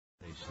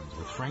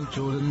with Frank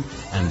Jordan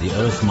and the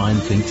Earth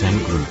Mind Think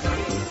Tank Group.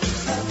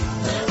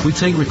 We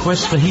take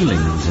requests for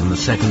healings in the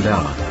second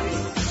hour.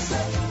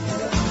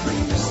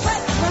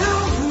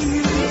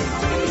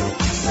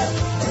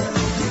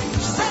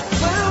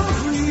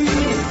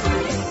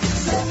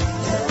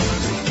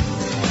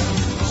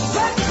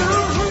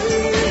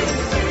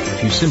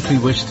 If you simply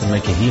wish to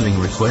make a healing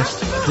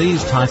request,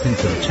 please type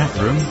into the chat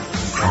room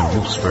on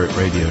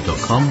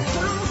wolfspiritradio.com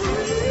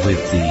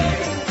with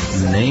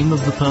the name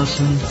of the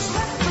person,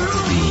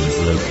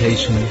 the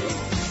location,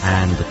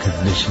 and the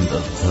condition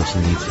that the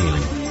person needs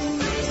healing.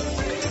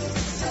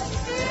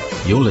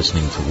 You're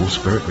listening to Wolf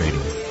Spirit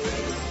Radio.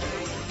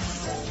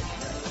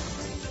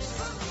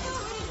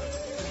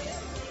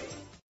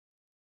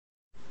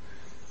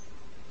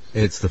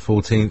 It's the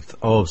 14th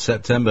of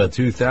September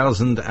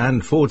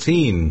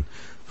 2014.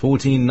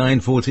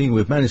 14/9/14.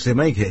 We've managed to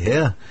make it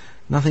here.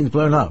 Nothing's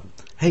blown up.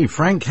 Hey,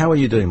 Frank, how are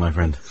you doing, my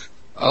friend?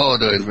 Oh,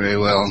 doing very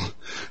well.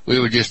 We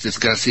were just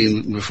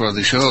discussing before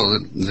the show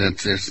that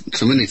there's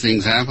so many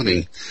things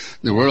happening.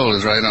 The world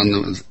is right on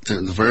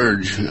the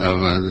verge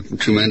of a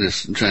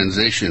tremendous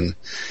transition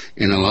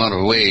in a lot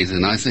of ways,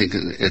 and I think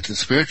it's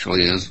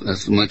spiritually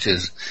as much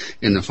as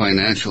in the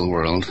financial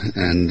world.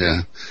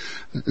 And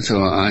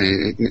so I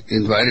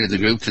invited the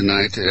group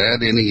tonight to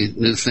add any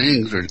new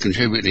things or to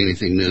contribute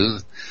anything new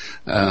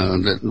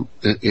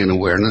that in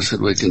awareness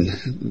that we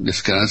can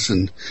discuss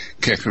and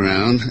kick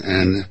around.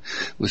 And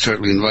we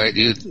certainly invite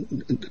you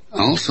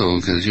also,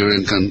 because you're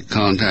in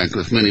contact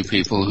with many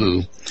people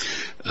who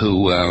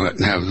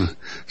have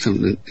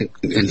some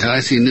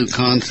enticing new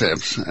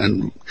concepts.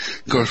 And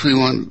of course we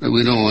don't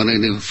want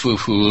any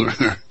foo-foo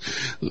or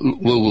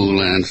woo-woo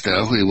land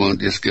stuff. We want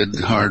just good,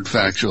 hard,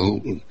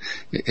 factual,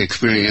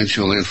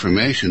 experiential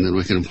information that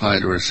we can apply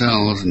to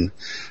ourselves and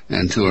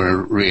to our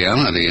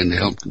reality, and to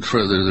help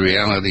further the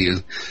reality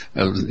in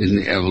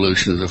the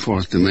evolution of the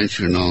fourth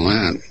dimension and all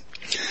that.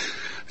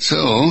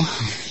 So,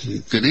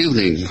 good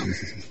evening.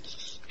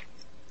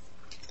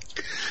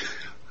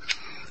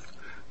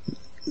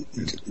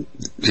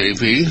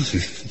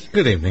 JP?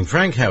 Good evening,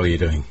 Frank. How are you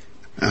doing?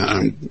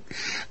 All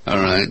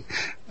right.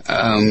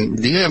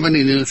 Do you have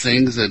any new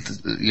things that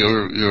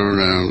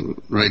your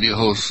radio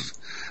hosts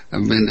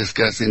have been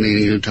discussing,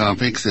 any new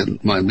topics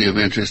that might be of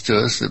interest to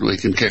us that we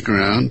can kick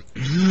around?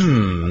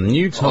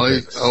 New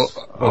topics.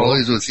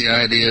 Always with the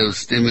idea of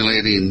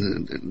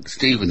stimulating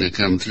Stephen to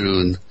come through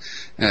and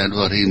add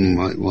what he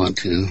might want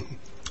to.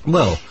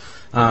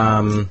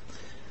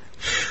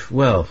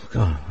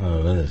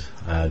 There's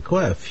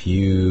quite a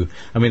few.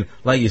 I mean,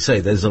 like you say,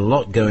 there's a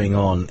lot going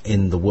on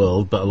in the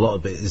world, but a lot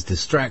of it is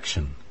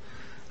distraction.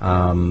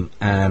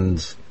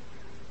 And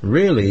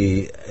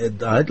really,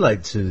 I'd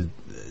like to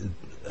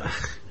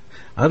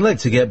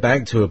get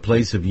back to a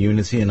place of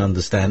unity and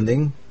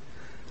understanding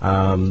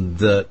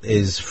that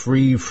is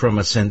free from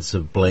a sense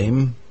of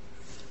blame,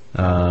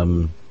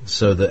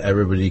 so that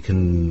everybody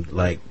can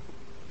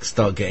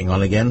start getting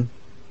on again.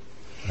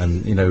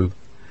 And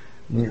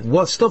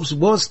what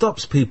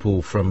stops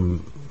people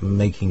from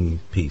making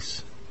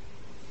peace?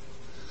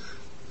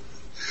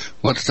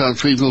 What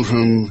stops people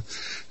from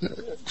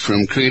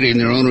creating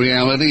their own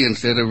reality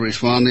instead of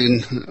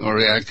responding or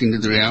reacting to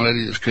the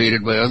reality that's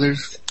created by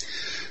others?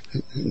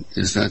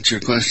 Is that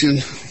your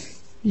question?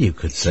 You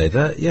could say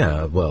that,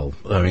 yeah. Well,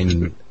 I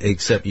mean,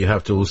 except you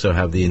have to also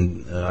have the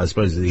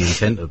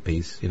intent of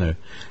peace.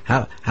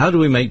 How do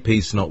we make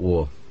peace, not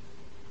war?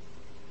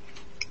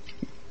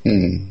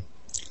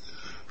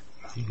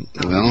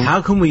 Well,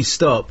 how can we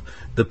stop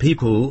the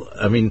people?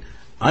 I mean,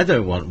 I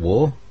don't want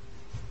war.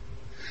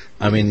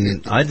 I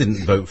mean, I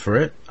didn't vote for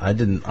it. I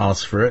didn't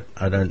ask for it.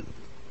 I don't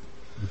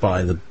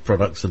buy the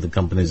products of the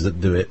companies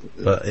that do it,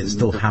 but it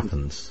still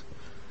happens.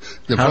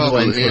 How do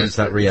I influence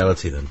that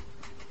reality then?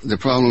 The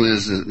problem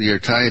is that you're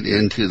tied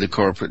into the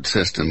corporate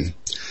system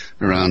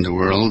around the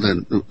world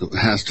that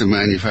has to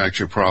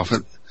manufacture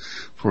profit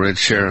for its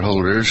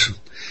shareholders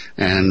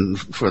and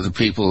for the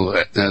people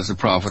as the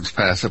profits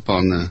pass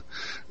upon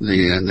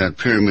that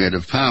pyramid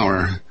of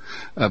power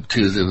up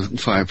to the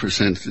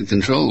 5% that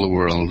control the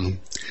world.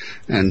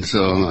 And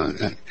so,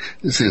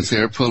 since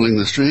they're pulling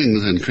the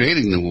strings and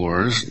creating the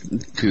wars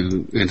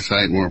to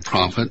incite more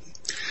profit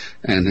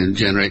and then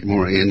generate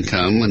more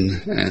income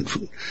and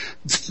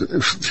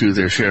through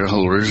their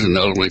shareholders and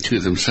ultimately to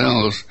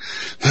themselves,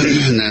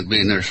 and that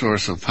being their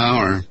source of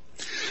power,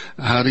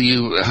 how do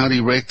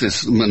you break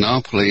this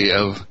monopoly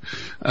of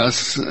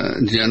us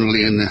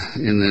generally in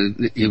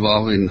the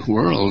evolving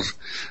worlds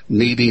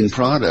needing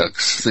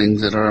products,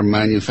 things that are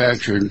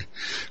manufactured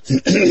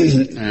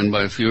and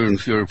by fewer and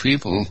fewer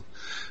people,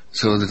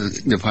 so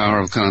that the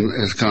power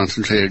is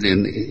concentrated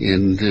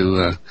into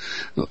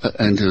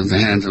the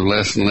hands of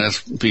less and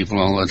less people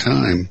all the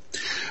time.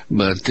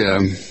 But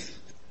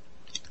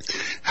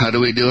how do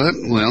we do it?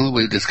 Well,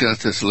 we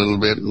discussed this a little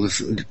bit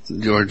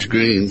with George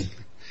Green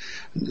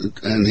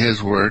and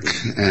his work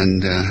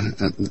and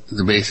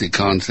the basic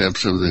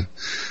concepts of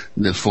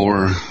the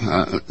four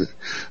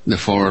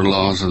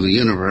laws of the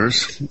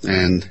universe,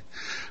 and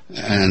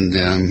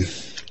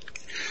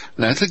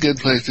That's a good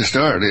place to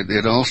start.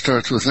 It all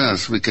starts with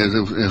us, because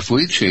if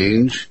we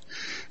change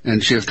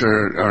and shift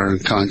our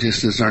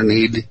consciousness, our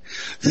need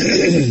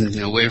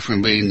away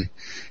from being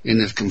in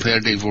this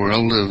competitive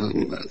world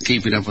of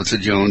keeping up with the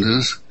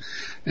Joneses,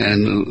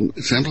 and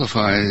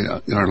simplify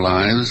our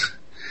lives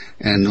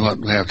and what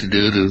we have to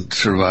do to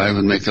survive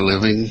and make a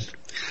living,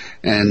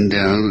 and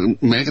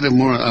make it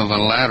more of a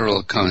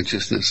lateral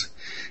consciousness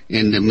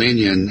in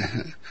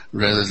dominion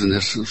rather than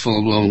this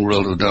full-blown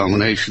world of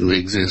domination we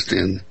exist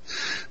in.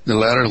 The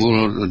lateral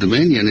world of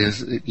dominion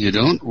is you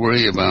don't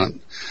worry about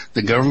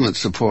the government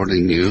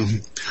supporting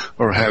you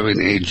or having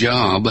a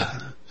job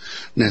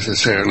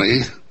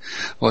necessarily.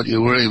 What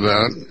you worry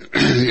about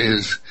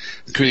is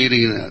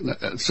creating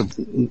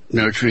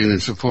nurturing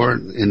and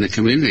support in the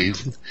community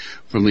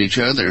from each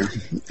other,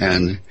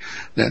 and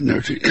that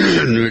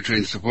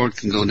nurturing support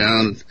can go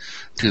down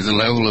to the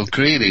level of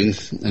creating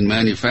and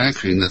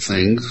manufacturing the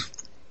things,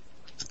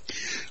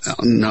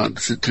 not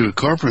through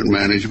corporate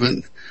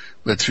management,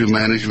 but through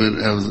management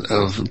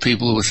of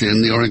people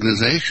within the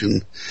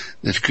organization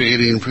that's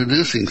creating and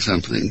producing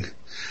something.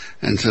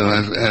 And so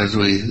as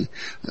we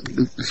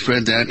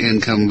spread that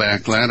income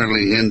back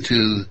laterally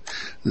into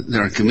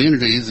our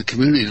communities, the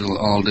communities will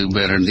all do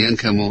better, and the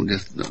income won't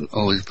just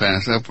always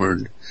pass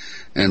upward,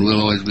 and we'll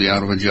always be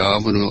out of a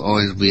job, and we'll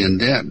always be in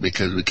debt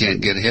because we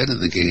can't get ahead of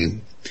the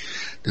game.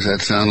 Does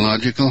that sound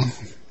logical?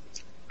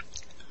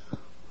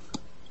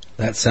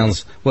 That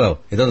sounds, well,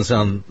 it doesn't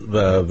sound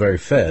very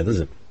fair, does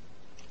it?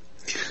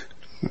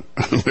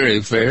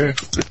 Very fair?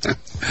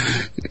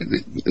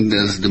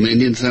 Does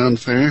Dominion sound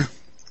fair?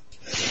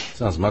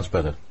 Sounds much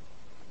better.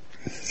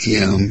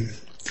 Yeah.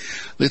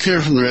 Let's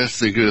hear from the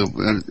rest of the group.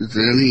 Is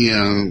there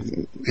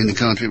any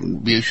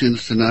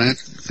contributions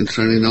tonight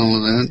concerning all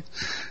of that?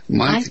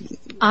 Mike?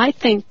 I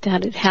think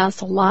that it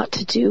has a lot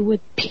to do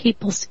with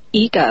people's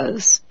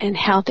egos and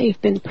how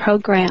they've been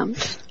programmed.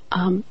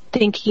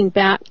 Thinking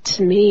back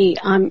to me,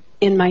 I'm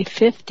in my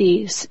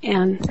 50s,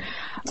 and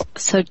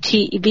so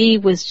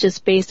TV was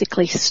just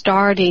basically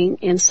starting,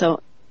 and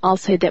so I'll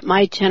say that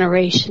my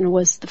generation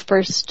was the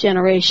first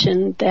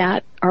generation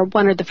that, or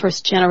one of the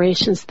first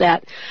generations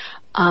that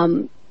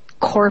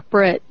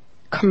corporate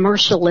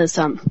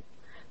commercialism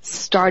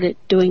started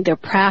doing their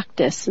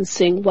practice and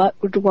seeing what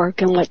would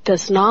work and what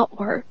does not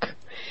work.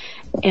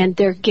 And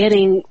they're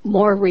getting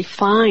more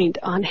refined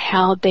on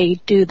how they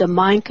do the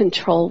mind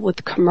control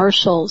with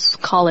commercials,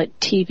 call it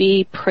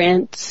TV,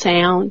 print,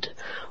 sound,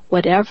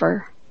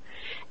 whatever.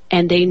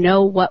 And they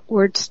know what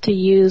words to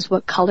use,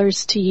 what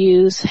colors to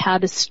use, how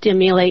to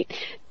stimulate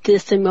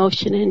this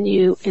emotion in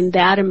you and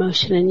that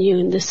emotion in you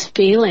and this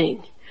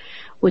feeling,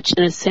 which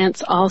in a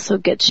sense also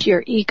gets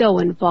your ego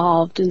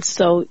involved. And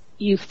so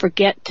you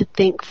forget to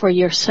think for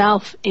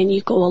yourself and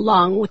you go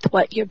along with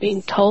what you're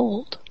being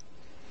told.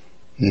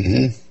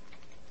 Mm-hmm.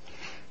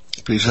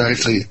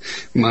 Precisely.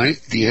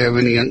 Mike, do you have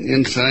any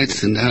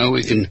insights into how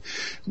we can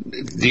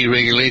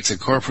deregulate the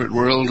corporate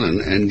world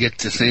and get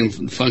the same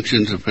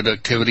functions of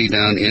productivity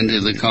down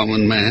into the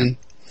common man?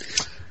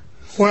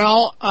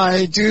 Well,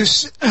 I do.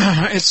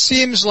 It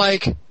seems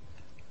like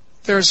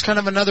there's kind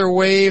of another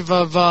wave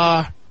of,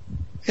 an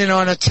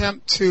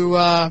attempt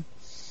to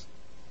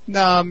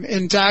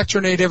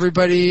indoctrinate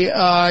everybody,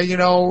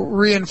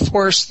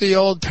 reinforce the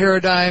old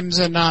paradigms,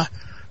 and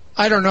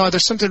I don't know,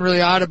 there's something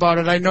really odd about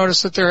it. I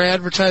noticed that they're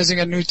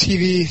advertising a new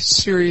TV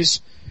series,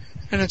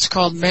 and it's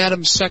called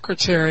Madam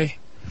Secretary,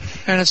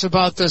 and it's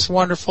about this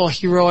wonderful,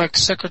 heroic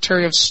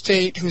Secretary of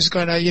State who's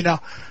going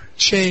to,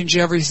 change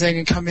everything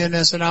and come in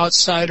as an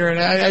outsider. And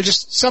I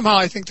just, somehow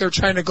I think they're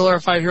trying to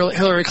glorify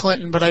Hillary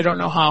Clinton, but I don't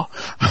know how.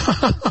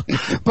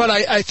 But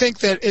I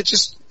think that it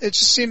just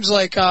seems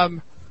like,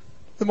 the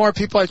more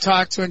people I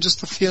talk to, and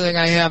just the feeling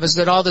I have is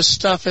that all this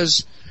stuff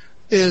is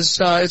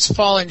it's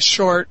falling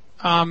short.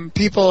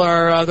 People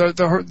are,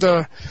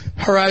 the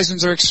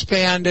horizons are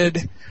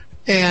expanded,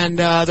 and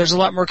there's a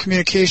lot more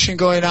communication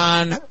going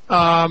on,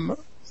 among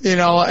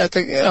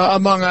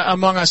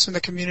us in the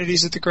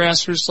communities at the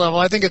grassroots level.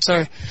 I think it's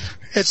a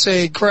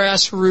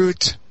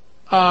grassroots,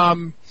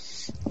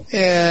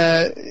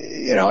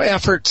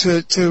 effort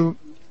to,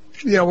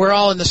 we're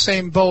all in the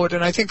same boat,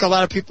 and I think a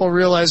lot of people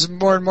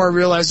more and more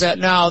realize that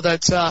now,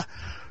 that,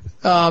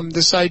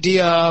 this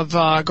idea of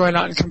going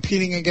out and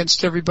competing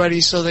against everybody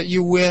so that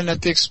you win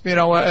at the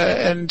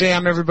and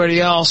damn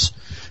everybody else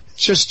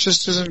just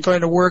isn't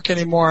going to work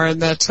anymore,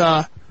 and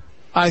that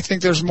I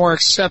think there's more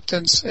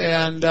acceptance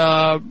and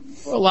a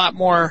lot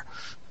more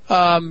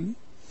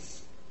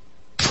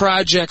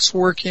projects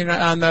working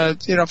on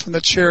the from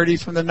the charity,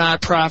 from the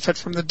nonprofit,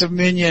 from the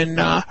dominion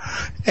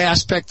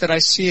aspect that I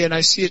see, and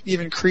I see it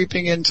even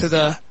creeping into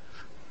the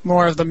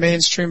more of the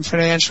mainstream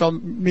financial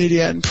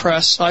media and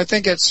press. So I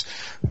think it's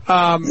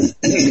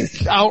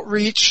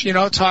outreach,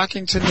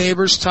 talking to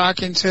neighbors,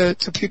 talking to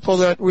people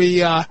that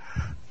we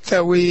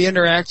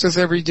interact with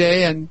every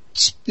day, and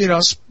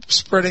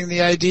spreading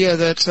the idea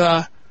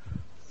that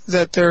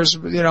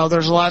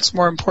there's lots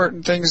more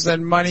important things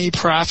than money,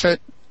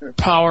 profit,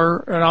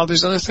 power, and all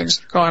these other things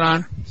that are going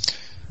on.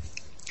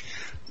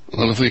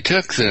 Well, if we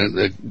took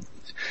the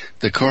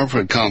the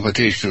corporate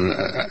competition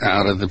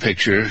out of the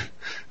picture,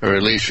 or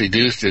at least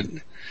reduced it,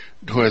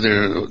 to where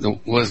there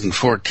wasn't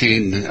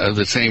 14 of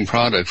the same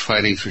products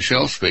fighting for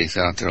shelf space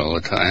out there all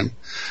the time,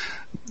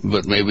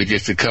 but maybe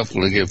just a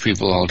couple to give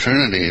people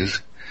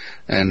alternatives,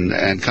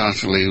 and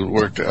constantly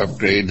work to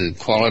upgrade the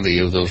quality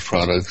of those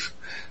products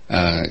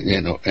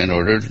in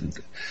order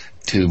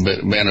to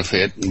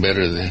benefit and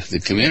better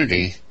the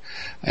community.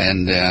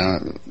 And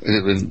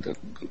it would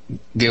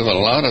give a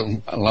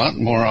lot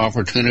more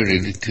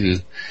opportunity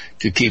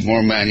to keep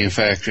more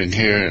manufacturing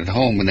here at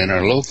home and in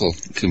our local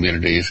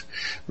communities,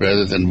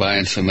 rather than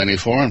buying so many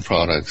foreign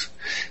products.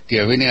 Do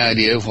you have any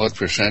idea of what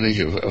percentage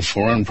of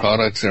foreign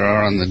products there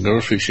are on the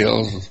grocery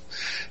shelves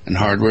and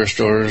hardware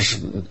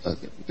stores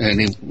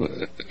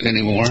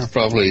anymore?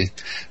 Probably.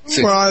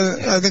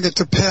 Well, I think it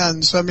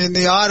depends. I mean,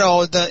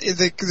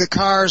 the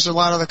cars, a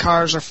lot of the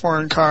cars are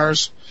foreign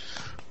cars.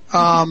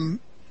 The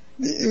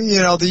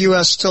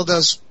U.S. still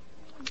does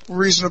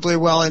reasonably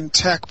well in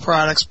tech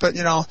products, but,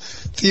 the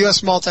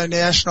U.S.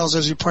 multinationals,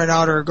 as you point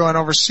out, are going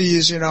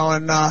overseas,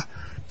 and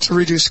to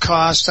reduce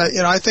cost.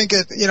 I think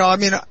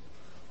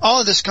all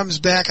of this comes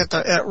back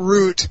at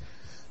root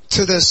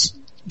to this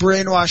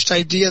brainwashed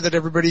idea that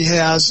everybody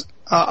has,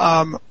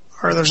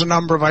 or there's a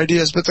number of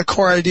ideas, but the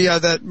core idea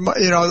that,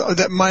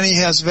 that money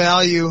has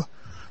value,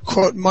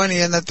 quote, money,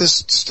 and that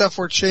this stuff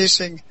we're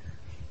chasing,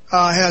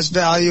 has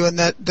value, and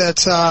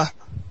that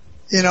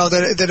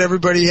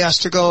everybody has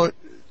to go,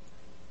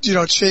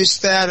 chase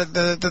that, and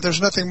that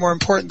there's nothing more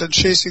important than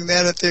chasing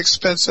that at the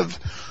expense of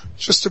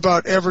just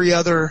about every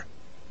other,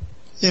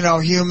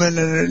 human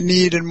and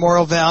need and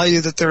moral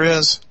value that there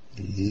is.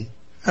 Mm-hmm.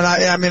 And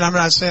I'm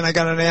not saying I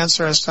got an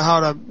answer as to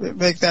how to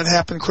make that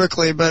happen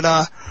quickly, but,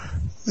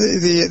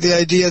 the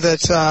idea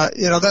that,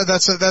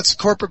 that's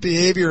corporate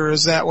behavior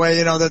is that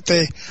way, that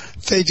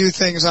they do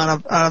things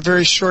on a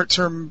very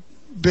short-term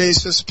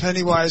basis,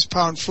 penny wise,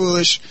 pound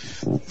foolish.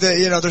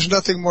 There's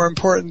nothing more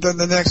important than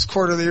the next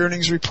quarterly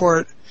earnings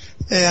report.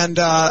 And,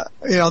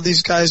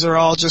 these guys are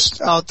all just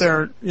out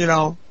there,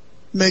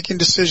 making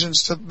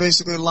decisions to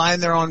basically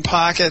line their own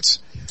pockets,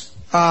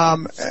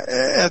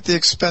 at the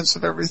expense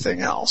of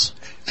everything else.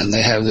 And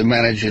they have the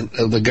management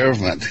of the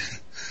government.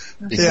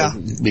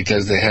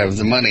 Because they have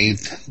the money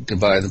to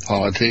buy the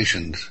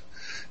politicians.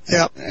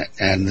 Yep.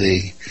 And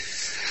the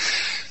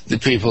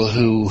people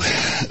who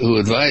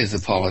advise the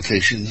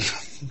politicians.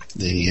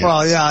 The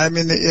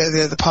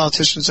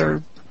politicians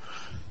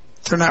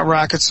they're not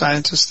rocket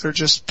scientists. They're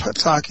just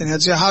talking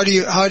heads. Yeah. How do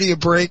you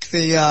break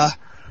the,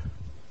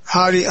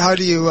 how do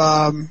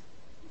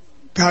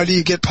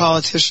you get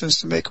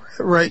politicians to make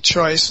right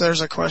choice? There's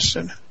a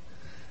question.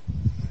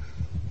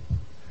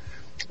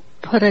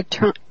 Put a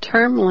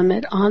term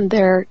limit on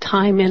their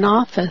time in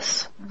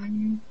office.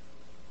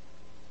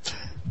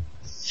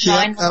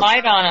 Shine the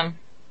light on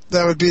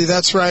them.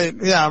 That's right.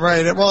 Yeah,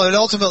 right. Well,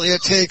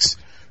 it takes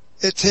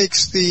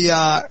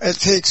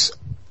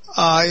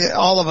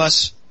all of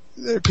us,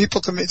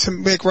 people to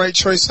make right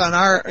choice on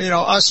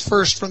us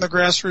first from the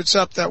grassroots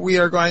up, that we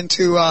are going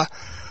to,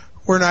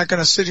 we're not going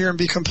to sit here and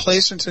be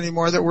complacent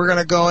anymore, that we're going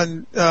to go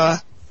and,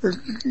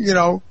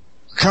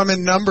 come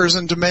in numbers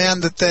and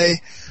demand that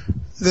they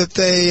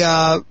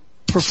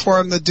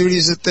perform the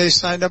duties that they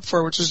signed up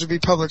for, which is to be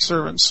public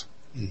servants.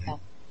 Mm-hmm.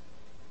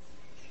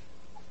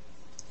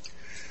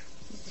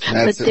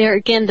 But there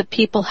again, the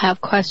people have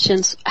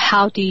questions.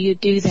 How do you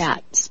do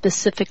that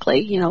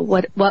specifically?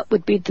 What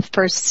would be the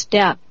first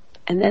step,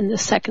 and then the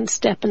second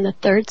step, and the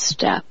third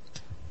step?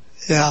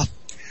 Yeah.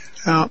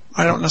 I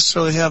don't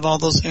necessarily have all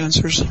those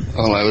answers.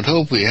 Well, I would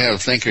hope we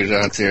have thinkers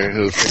out there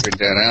who figured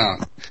that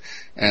out.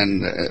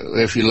 And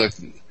if you look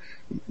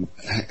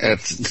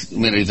at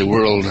many of the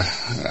world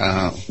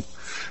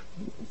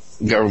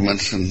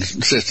governments and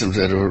systems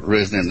that have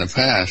arisen in the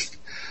past,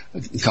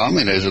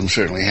 communism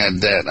certainly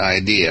had that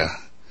idea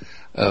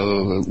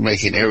of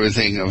making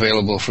everything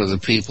available for the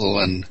people,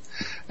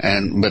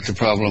 but the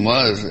problem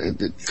was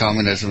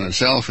communism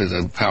itself is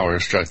a power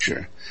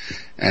structure,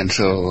 and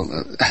so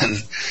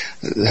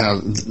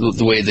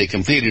the way they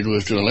competed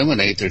was to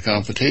eliminate their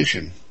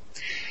competition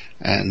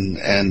and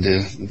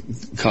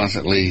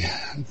constantly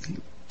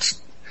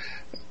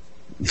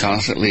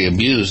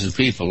abuse the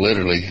people,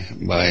 literally,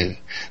 by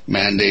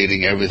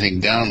mandating everything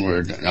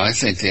downward. I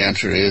think the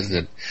answer is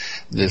that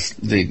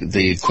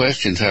the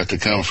questions have to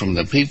come from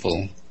the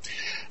people,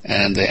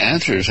 and the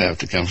answers have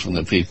to come from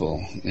the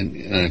people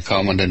in a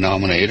common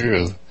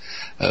denominator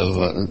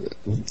of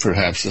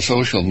perhaps the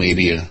social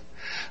media,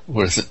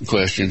 where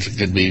questions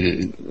could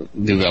be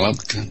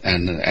developed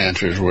and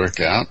answers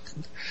worked out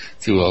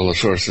through all the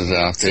sources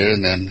out there,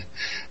 and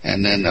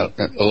then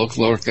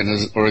local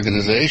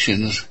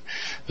organizations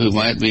who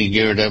might be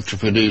geared up to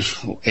produce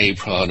a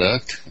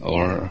product,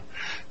 or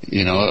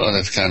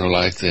that's kind of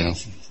like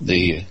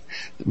the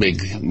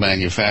big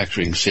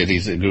manufacturing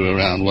cities that grew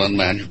around one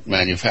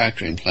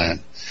manufacturing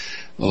plant.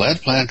 Well,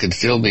 that plant could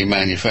still be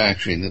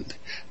manufacturing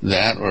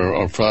that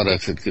or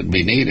products that could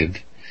be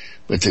needed,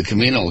 but the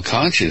communal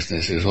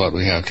consciousness is what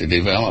we have to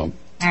develop.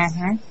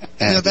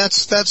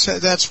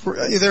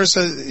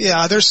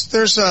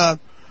 There's a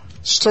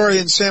story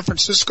in San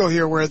Francisco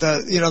here where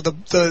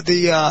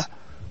the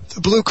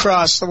Blue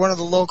Cross, one of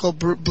the local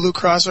Blue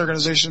Cross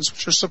organizations,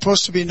 which are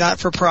supposed to be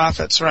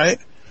not-for-profits, right?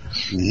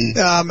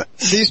 Mm-hmm.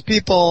 These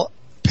people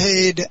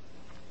paid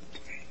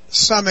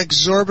some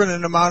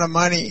exorbitant amount of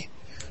money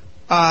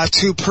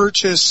to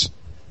purchase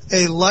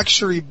a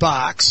luxury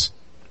box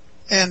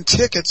and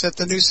tickets at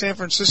the new San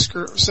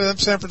Francisco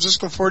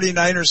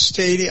 49ers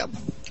stadium.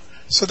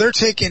 So they're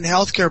taking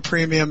healthcare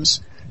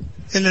premiums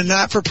in a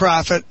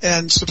not-for-profit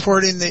and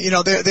supporting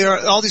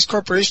all these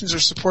corporations are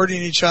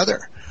supporting each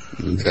other.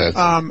 Okay.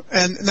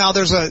 And now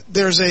there's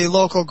a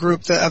local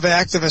group of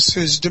activists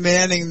who's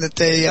demanding that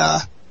they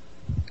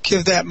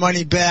give that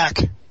money back.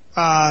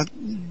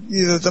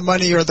 Either the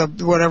money or the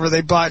whatever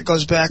they bought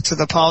goes back to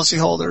the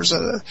policyholders.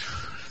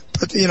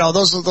 But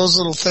those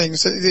little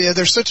things.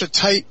 There's such a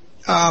tight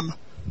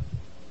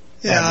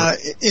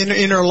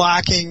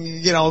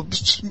interlocking.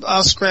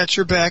 I'll scratch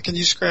your back and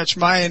you scratch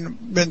mine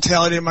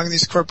mentality among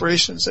these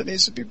corporations that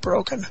needs to be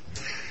broken.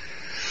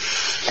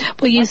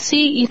 Well, you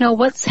see,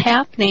 what's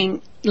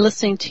happening.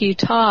 Listening to you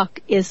talk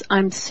is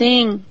I'm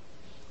seeing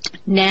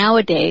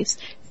nowadays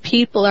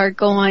people are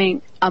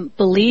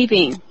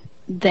believing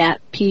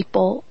that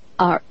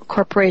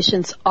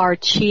corporations are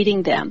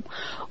cheating them.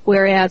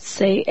 Whereas,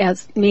 say,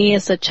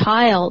 as a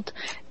child,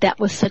 that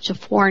was such a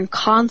foreign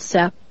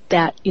concept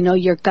that,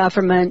 your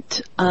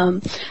government,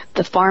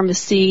 the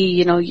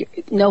pharmacy,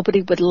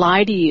 nobody would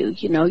lie to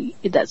you,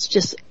 that's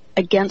just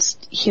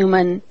against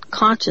human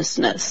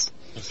consciousness.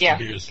 That's the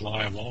biggest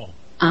lie of all.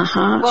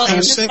 Well,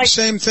 and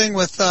same thing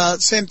with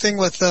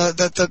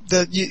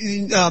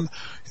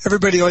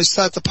everybody always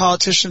thought the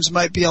politicians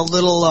might be a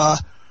little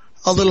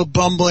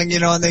bumbling,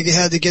 and they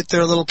had to get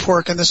their little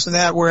pork and this and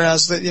that,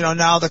 whereas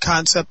now the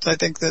concept, I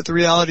think that the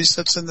reality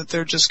sets in that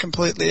they're just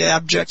completely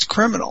abject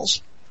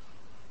criminals.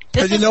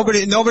 But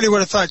nobody would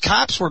have thought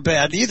cops were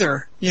bad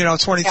either,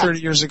 20, 30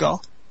 years ago.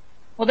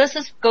 Well,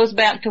 goes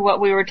back to what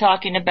we were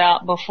talking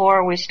about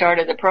before we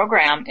started the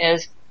program,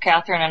 is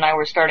Catherine and I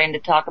were starting to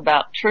talk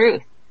about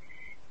truth.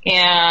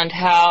 And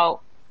how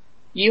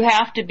you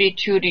have to be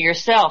true to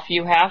yourself.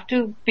 You have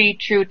to be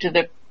true to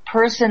the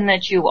person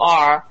that you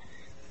are,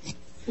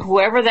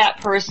 whoever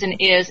that person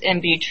is,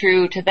 and be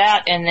true to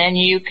that, and then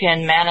you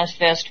can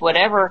manifest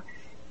whatever.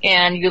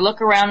 And you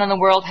look around in the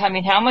world,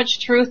 how much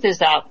truth is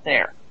out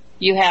there?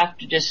 You have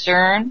to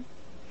discern.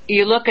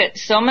 You look at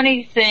so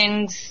many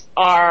things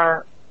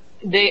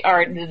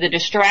the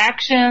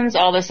distractions,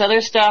 all this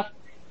other stuff.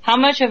 How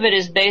much of it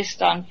is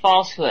based on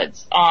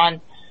falsehoods, on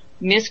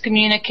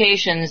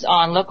miscommunications,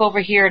 on look over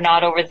here,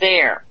 not over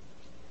there?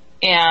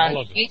 And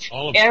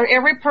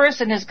every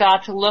person has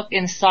got to look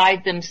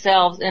inside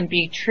themselves and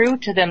be true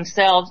to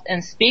themselves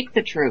and speak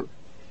the truth.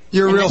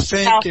 You're real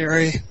faint,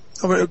 Gary.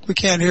 We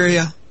can't hear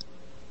you.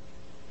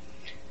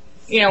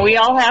 We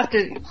all have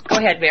to. Go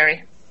ahead,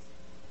 Barry.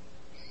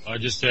 I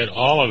just said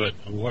all of it.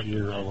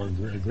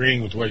 We're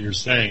agreeing with what you're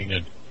saying,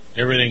 that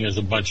everything is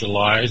a bunch of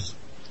lies,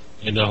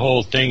 and the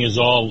whole thing is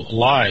all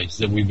lies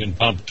that we've been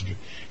pumped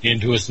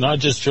into us, not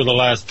just for the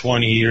last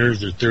 20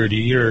 years or 30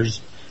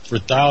 years, for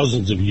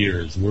thousands of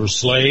years. We're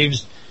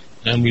slaves,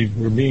 and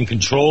we're being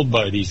controlled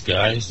by these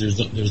guys.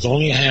 There's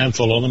only a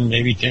handful of them,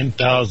 maybe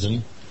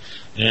 10,000,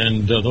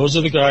 and those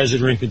are the guys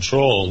that are in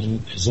control.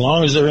 And as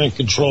long as they're in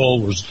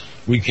control,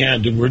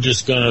 we're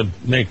just going to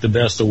make the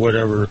best of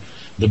whatever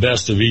the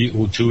best of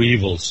two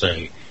evils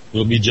say.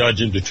 We'll be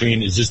judging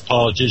between, is this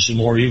politician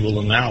more evil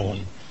than that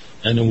one?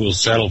 And then we'll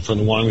settle for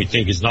the one we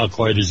think is not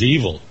quite as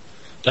evil.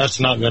 That's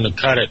not going to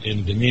cut it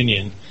in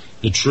Dominion.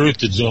 The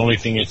truth is the only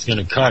thing that's going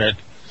to cut it.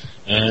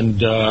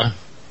 And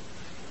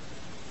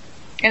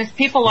it's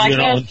people like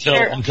us.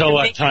 Until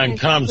that time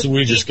comes,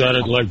 we just got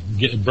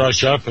to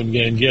brush up and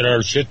get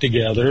our shit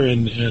together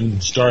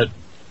and start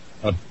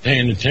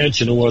paying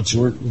attention to what's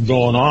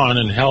going on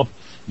and help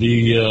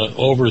the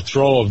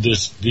overthrow of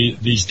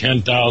these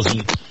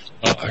 10,000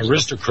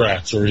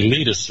 aristocrats or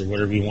elitists or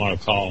whatever you want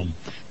to call them,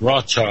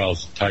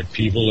 Rothschilds type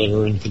people that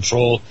are in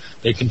control.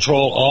 They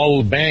control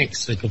all the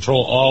banks. They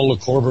control all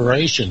the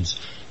corporations.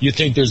 You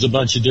think there's a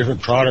bunch of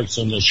different products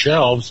on the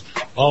shelves.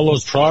 All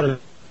those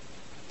products,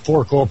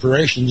 4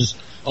 corporations,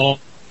 all.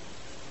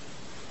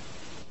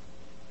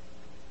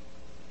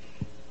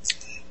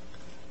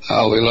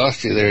 Oh, we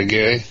lost you there,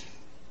 Gary.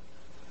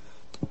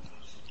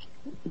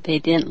 They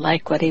didn't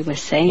like what he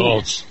was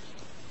saying.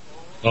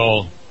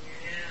 Oh.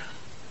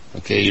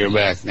 Okay, you're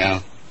back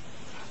now.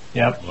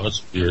 Yep. Well,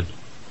 that's weird.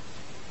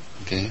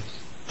 Okay.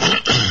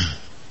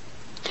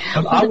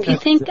 Well, if you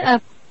think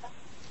of...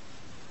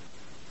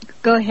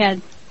 Go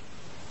ahead.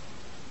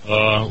 I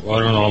don't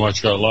know how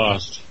much got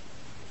lost.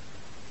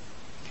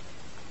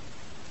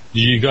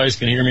 You guys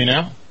can hear me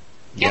now?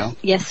 Yeah.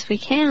 Yes, we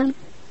can.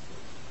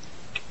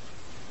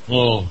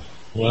 Oh,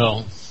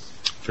 well,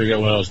 forget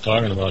what I was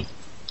talking about.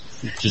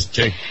 Just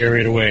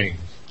carry it away.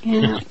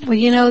 Yeah. Well,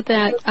 you know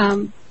that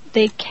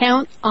they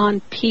count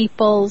on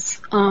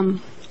people's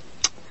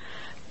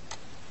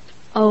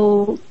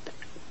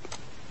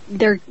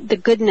the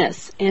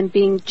goodness and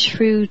being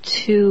true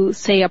to,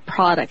 say, a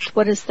product.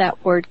 What is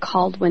that word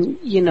called when,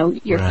 you're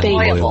Brand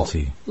faithful?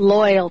 loyalty.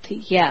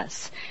 Loyalty,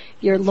 yes.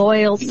 You're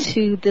loyal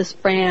to this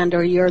brand,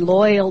 or you're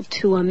loyal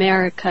to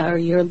America, or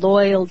you're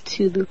loyal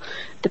to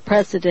the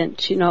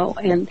president,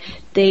 and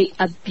they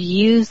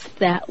abuse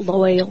that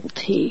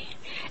loyalty.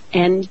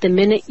 And the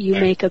minute you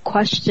make a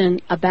question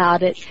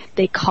about it,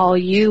 they call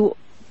you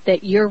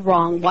that you're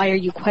wrong. Why are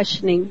you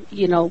questioning,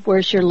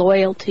 where's your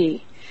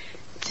loyalty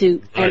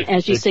to, Right. and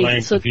as you They say,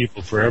 blame so, the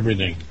people for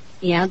everything.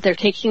 yeah, they're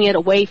taking it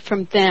away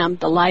from them,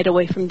 the light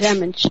away from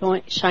them, and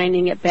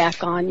shining it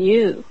back on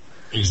you.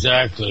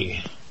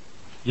 Exactly.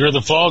 You're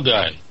the fall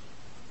guy.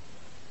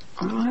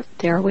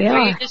 There we Or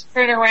are. you just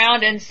turn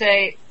around and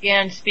say,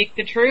 and speak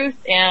the truth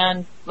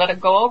and let it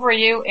go over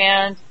you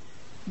and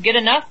get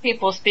enough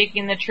people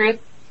speaking the truth.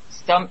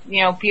 Some,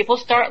 people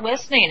start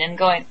listening and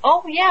going,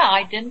 oh yeah,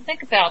 I didn't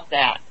think about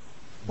that.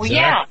 Well,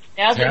 Exactly.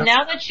 yeah,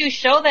 now that you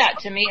show that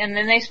to me, and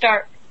then they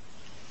start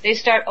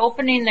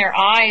opening their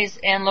eyes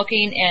and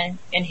looking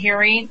and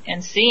hearing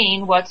and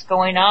seeing what's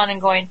going on and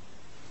going,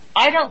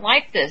 I don't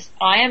like this.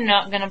 I am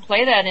not going to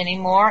play that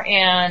anymore,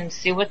 and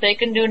see what they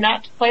can do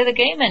not to play the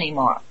game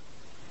anymore.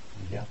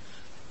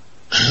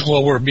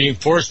 Well, we're being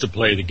forced to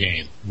play the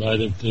game by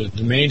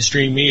the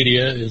mainstream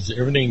media. Is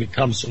everything that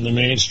comes from the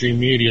mainstream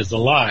media is a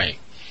lie.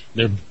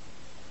 They're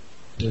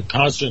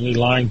constantly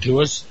lying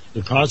to us.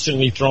 They're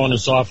constantly throwing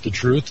us off the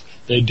truth.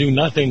 They do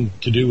nothing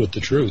to do with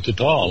the truth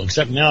at all,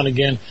 except now and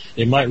again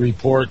they might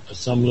report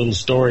some little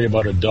story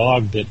about a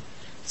dog that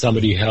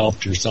somebody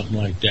helped or something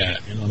like that.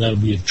 That'll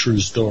be a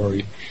true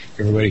story.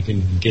 Everybody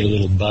can get a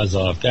little buzz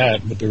off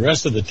that. But the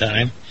rest of the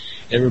time,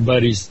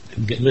 everybody's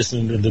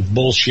listening to the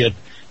bullshit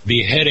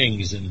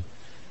beheadings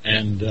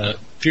and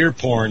fear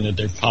porn that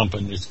they're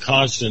pumping. It's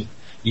constant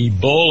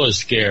Ebola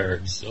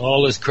scares,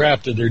 all this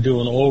crap that they're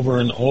doing over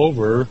and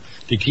over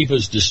to keep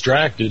us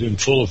distracted and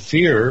full of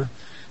fear,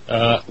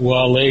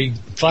 while they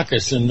fuck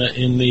us in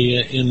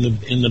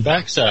the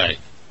backside.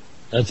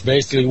 That's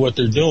basically what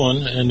they're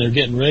doing, and they're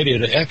getting ready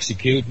to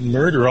execute and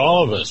murder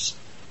all of us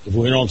if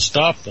we don't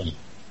stop them.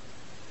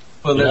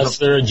 Well, that's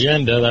their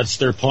agenda, that's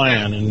their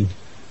plan, and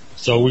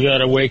so we got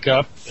to wake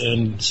up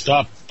and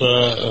stop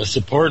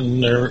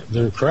supporting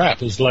their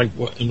crap. It's like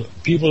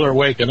people are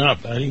waking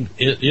up. I think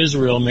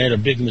Israel made a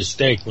big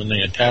mistake when they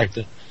attacked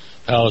the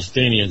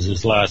Palestinians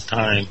this last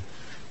time,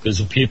 because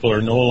the people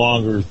are no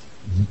longer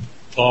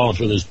falling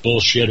for this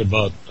bullshit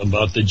about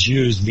the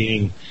Jews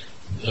being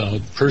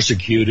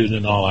persecuted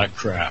and all that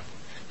crap.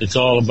 It's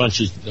all a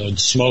bunch of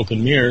smoke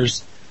and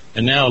mirrors,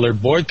 and now they're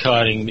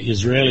boycotting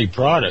Israeli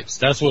products.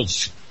 That's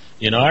what's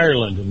in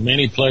Ireland and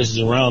many places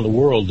around the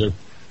world.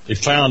 They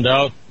found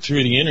out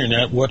through the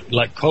internet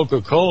like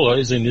Coca-Cola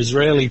is an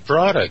Israeli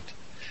product.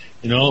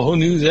 Who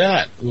knew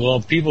that?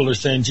 Well, people are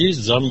saying,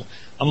 Jesus, I'm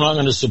not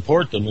going to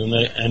support them,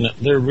 and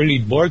they're really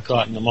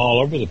boycotting them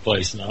all over the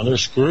place now. They're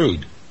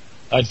screwed.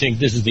 I think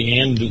this is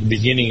the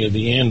beginning of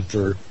the end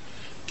for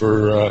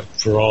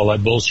all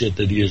that bullshit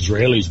that the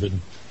Israelis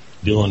been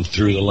doing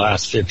through the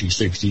last 50,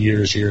 60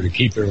 years here to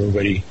keep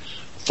everybody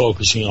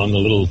focusing on the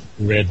little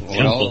red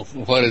temple.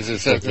 What is the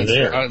substance?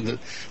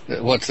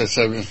 What's the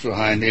substance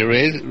behind the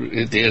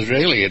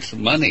Israeli? It's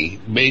money,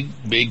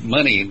 big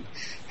money,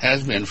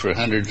 has been for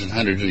hundreds and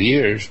hundreds of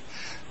years.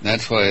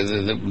 That's why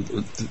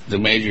the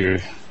major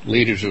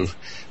leaders of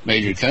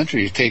major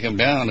countries take them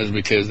down, is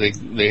because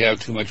they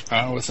have too much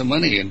power with the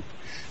money and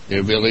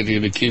their ability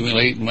to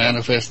accumulate and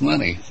manifest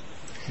money.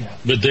 Yeah.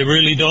 But they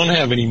really don't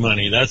have any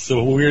money. That's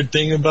the weird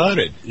thing about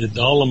it.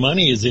 All the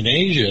money is in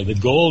Asia. The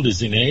gold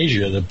is in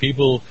Asia. The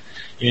people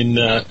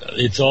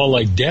it's all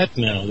like debt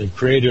now. They've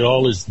created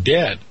all this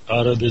debt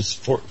out of this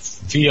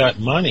fiat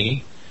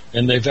money,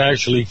 and they've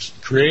actually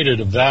created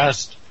a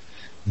vast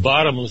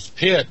bottomless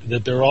pit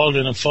that they're all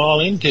going to fall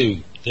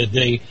into.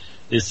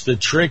 It's the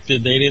trick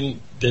that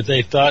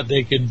they thought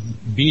they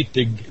could beat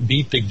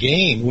the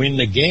game, win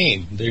the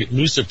game. The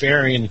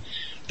Luciferian.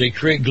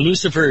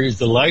 Lucifer is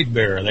the light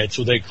bearer. That's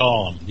what they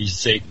call him, these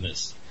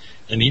Satanists.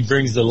 And he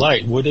brings the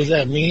light. What does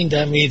that mean?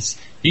 That means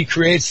he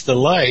creates the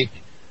light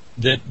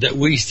that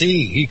we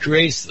see. He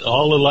creates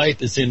all the light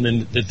that's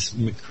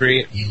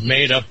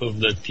made up of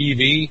the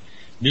TV,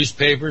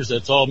 newspapers.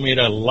 That's all made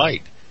out of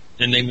light.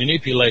 And they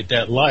manipulate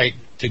that light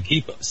to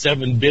keep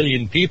 7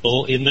 billion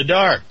people in the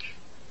dark.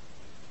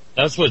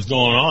 That's what's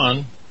going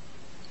on.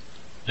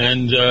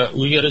 And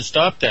we got to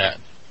stop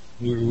that.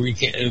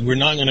 We're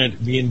not going to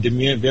be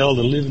able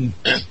to live in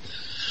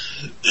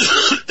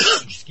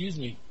excuse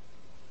me,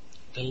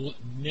 the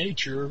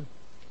nature.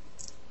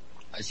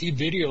 I see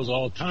videos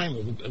all the time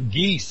of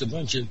geese, a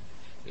bunch of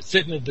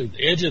sitting at the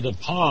edge of the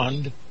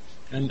pond,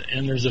 and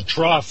there's a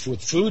trough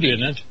with food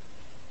in it,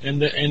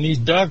 and these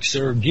ducks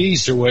or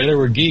geese or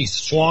whatever, geese,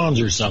 swans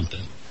or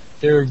something,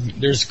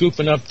 they're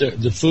scooping up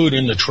the food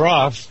in the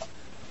trough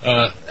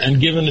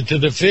and giving it to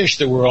the fish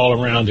that were all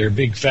around there,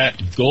 big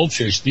fat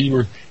goldfish.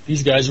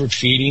 These guys were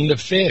feeding the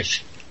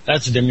fish.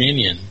 That's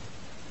dominion.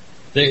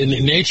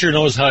 Nature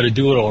knows how to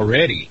do it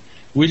already.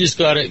 We just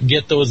got to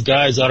get those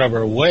guys out of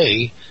our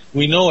way.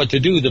 We know what to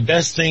do. The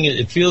best thing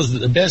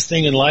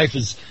in life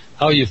is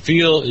how you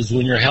feel is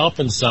when you're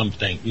helping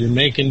something. You're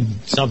making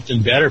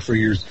something better for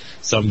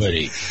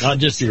somebody, not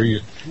just for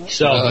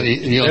yourself.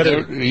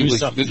 Do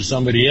something for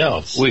somebody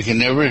else. We can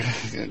never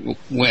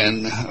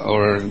win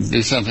or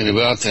do something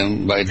about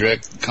them by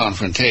direct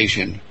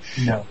confrontation.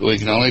 No. We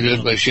can only do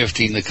it by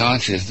shifting the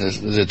consciousness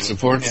that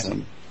supports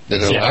them,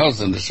 that allows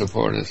them to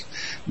support us.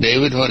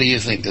 David, what do you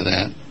think of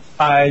that?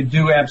 I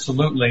do,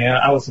 absolutely. And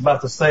I was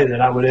about to say that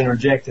I would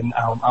interject, and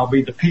I'll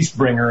be the peace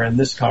bringer in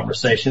this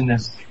conversation.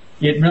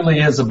 It really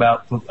is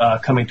about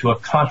coming to a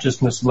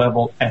consciousness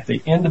level at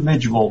the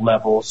individual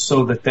level,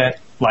 so that,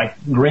 like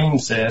Green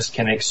says,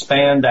 can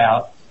expand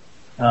out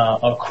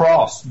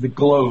across the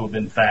globe,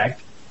 in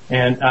fact.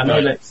 And I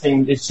know that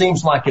it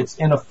seems like it's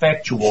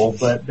ineffectual,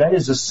 but that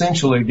is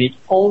essentially the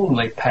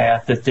only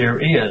path that there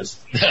is.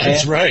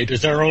 That's right.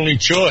 It's our only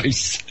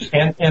choice.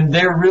 And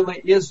there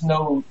really is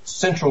no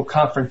central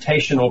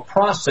confrontational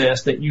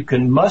process that you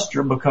can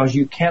muster, because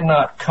you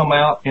cannot come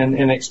out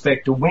and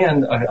expect to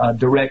win a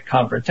direct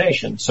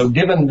confrontation. So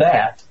given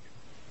that,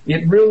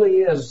 it really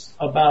is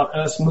about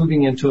us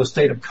moving into a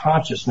state of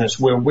consciousness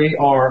where we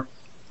are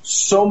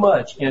so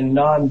much in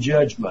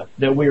non-judgment,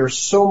 that we are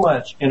so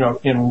much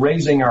in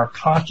raising our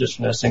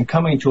consciousness and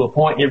coming to a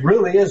point. It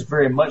really is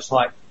very much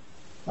like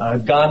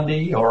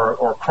Gandhi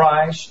or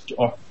Christ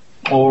or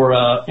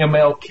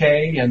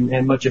MLK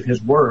and much of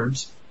his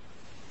words.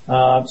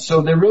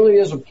 So there really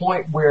is a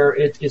point where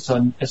it's a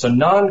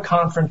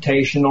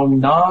non-confrontational,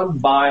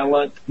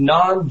 non-violent,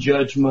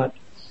 non-judgment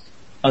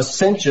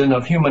ascension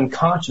of human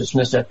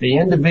consciousness at the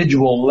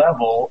individual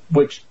level,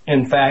 which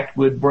in fact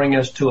would bring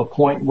us to a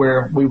point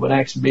where we would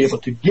actually be able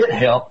to get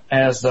help,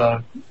 as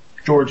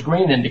George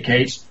Green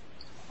indicates,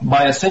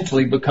 by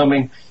essentially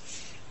becoming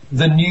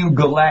the new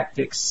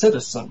galactic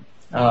citizen.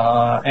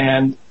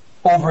 And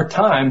over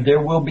time, there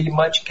will be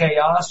much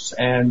chaos,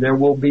 and there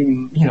will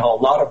be, a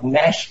lot of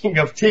gnashing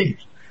of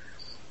teeth.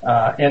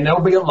 And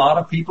there'll be a lot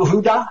of people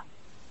who die.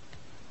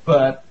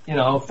 But,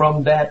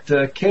 from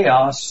that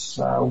chaos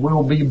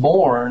will be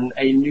born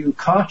a new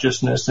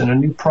consciousness and a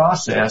new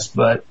process.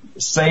 But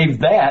save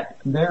that,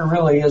 there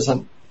really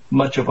isn't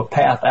much of a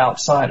path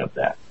outside of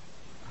that.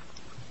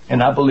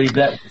 And I believe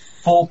that with the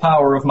full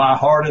power of my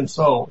heart and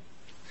soul.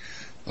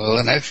 Well,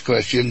 the next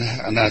question,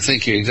 and I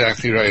think you're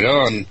exactly right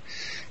on,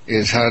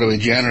 is how do we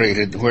generate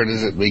it? Where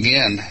does it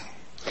begin?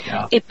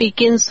 Yeah. It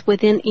begins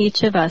within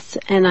each of us.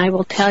 And I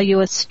will tell you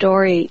a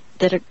story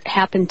that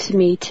happened to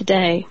me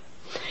today.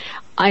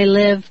 I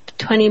live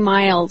 20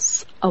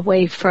 miles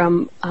away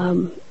from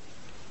a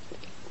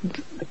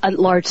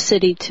large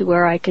city to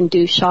where I can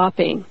do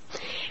shopping.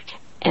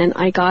 And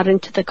I got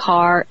into the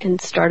car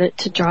and started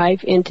to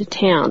drive into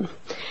town.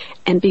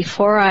 And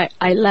before I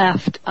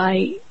left,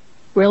 I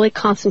really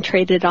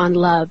concentrated on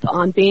love,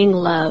 on being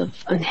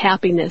love, on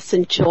happiness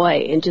and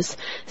joy, and just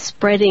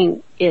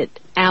spreading it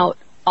out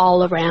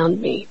all around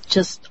me,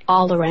 just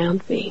all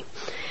around me.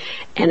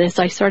 And as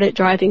I started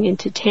driving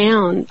into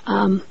town,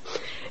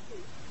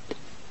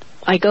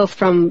 I go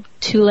from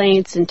 2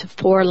 lanes into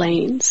 4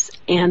 lanes,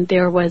 and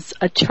there was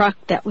a truck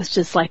that was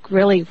just like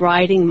really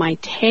riding my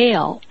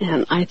tail.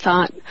 And I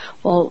thought,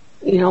 well,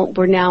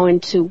 we're now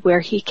into where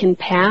he can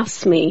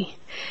pass me.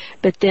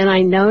 But then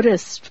I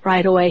noticed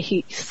right away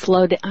he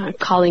slowed down,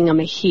 calling him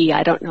a he.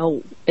 I don't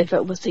know if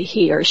it was a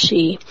he or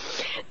she.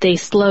 They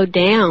slowed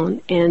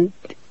down and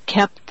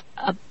kept,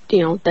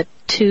 the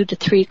 2 to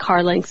 3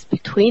 car lengths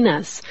between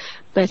us.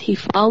 But he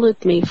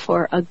followed me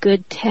for a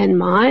good 10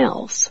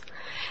 miles.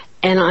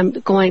 And I'm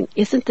going,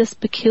 isn't this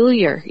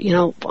peculiar?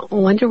 I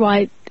wonder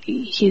why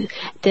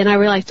then I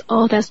realized,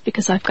 that's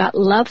because I've got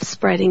love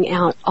spreading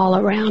out all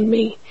around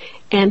me.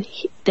 And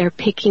they're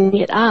picking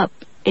it up,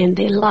 and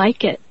they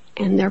like it,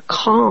 and they're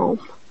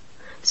calm.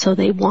 So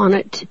they want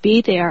it to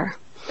be there.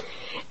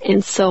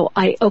 And so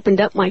I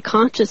opened up my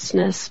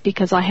consciousness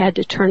because I had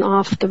to turn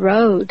off the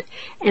road.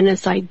 And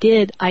as I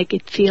did, I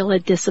could feel a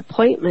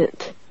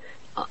disappointment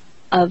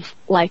of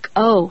like,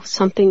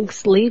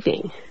 something's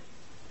leaving.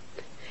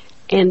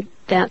 And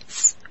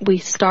we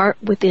start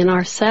within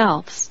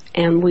ourselves,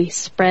 and we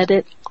spread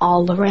it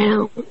all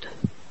around.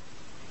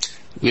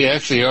 We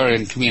actually are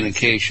in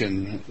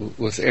communication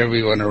with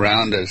everyone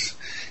around us,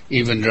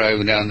 even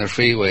driving down the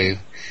freeway.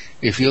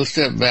 If you'll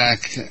step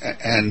back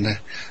and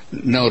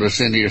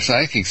notice into your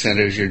psychic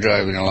center as you're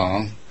driving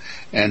along,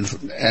 and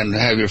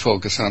have your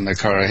focus on the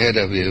car ahead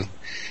of you,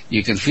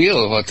 you can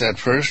feel what that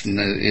person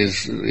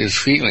is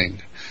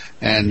feeling,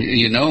 and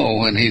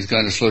when he's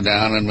going to slow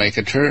down and make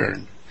a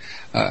turn.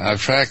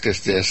 I've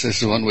practiced this.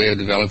 This is one way of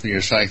developing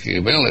your psychic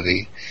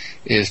ability,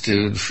 is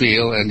to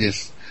feel and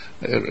just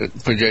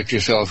project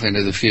yourself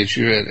into the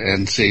future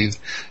and see,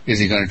 is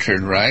he going to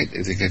turn right?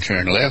 Is he going to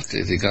turn left?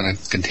 Is he going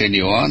to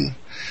continue on?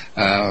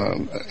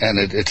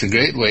 And it's a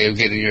great way of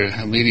getting your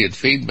immediate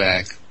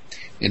feedback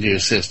into your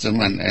system,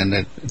 and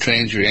it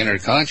trains your inner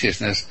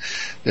consciousness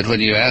that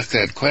when you ask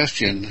that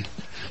question,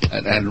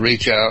 and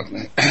reach out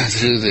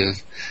through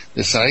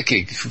the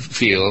psychic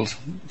field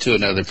to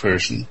another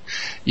person,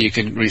 you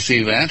can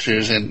receive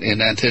answers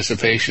in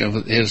anticipation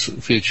of his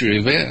future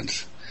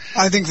events.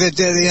 I think that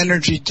the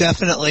energy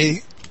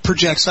definitely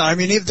projects out. I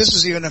mean, this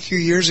was even a few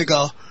years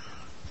ago,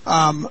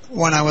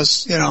 when I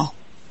was,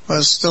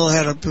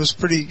 was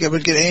pretty, I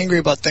would get angry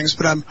about things,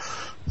 but I'm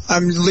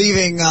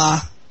leaving,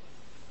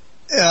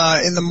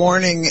 in the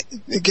morning,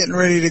 getting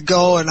ready to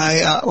go, and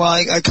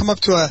I come up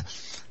to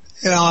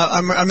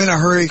I'm in a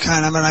hurry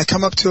kind of, and I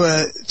come up to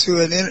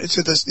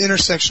this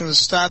intersection with a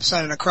stop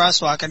sign and a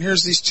crosswalk, and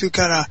here's these two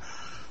kind of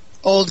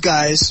old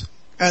guys,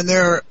 and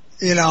they're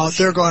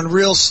going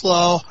real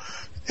slow,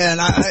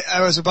 and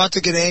I was about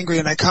to get angry,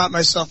 and I caught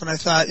myself, and I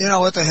thought,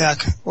 what the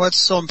heck, what's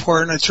so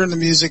important? I turned the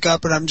music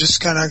up, and I'm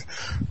just kind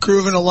of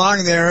grooving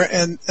along there,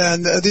 and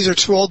these are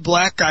two old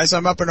black guys.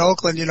 I'm up in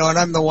Oakland, and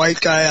I'm the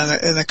white guy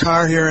in the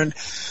car here, and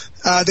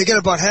they get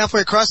about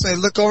halfway across, and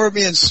they look over at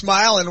me and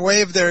smile and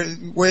wave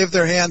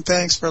their hand.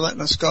 Thanks for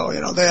letting us go.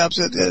 They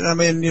absolutely. I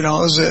mean, it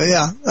was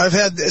I've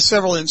had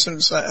several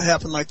incidents that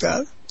happen like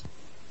that.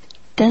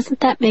 Doesn't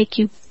that make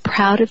you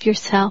proud of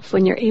yourself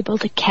when you're able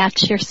to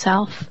catch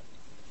yourself?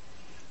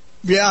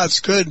 Yeah, it's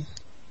good.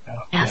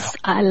 Yes,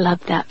 I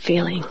love that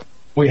feeling.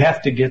 We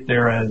have to get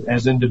there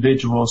as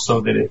individuals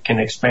so that it can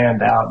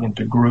expand out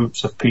into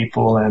groups of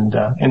people. And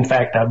in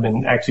fact, I've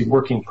been actually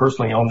working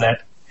personally on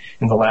that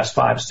in the last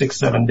 5, 6,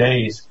 7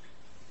 days,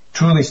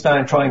 truly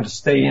trying to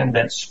stay in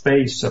that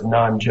space of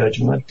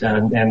non-judgment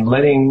and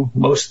letting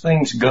most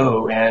things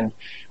go. And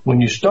when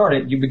you start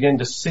it, you begin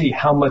to see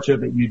how much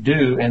of it you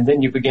do, and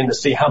then you begin to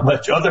see how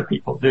much other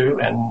people do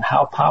and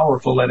how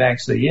powerful it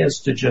actually is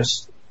to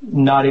just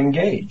not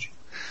engage.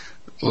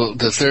 Well,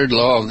 the third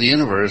law of the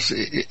universe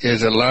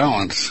is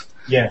allowance.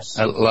 Yes.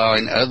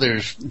 Allowing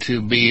others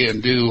to be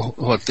and do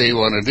what they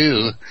want to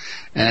do,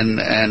 and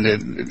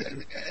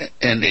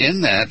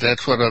in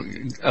that's what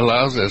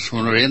allows us,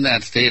 when we're in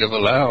that state of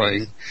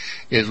allowing,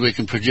 is we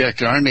can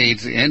project our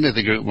needs into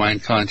the group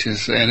mind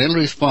conscious, and it'll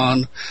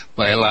respond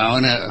by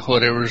allowing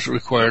whatever's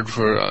required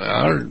for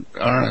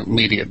our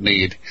immediate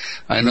need.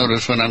 I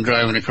notice when I'm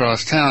driving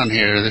across town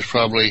here, there's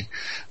probably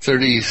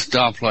 30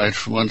 stoplights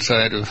from one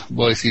side of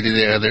Boise to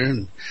the other,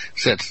 and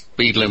set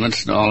speed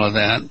limits and all of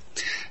that.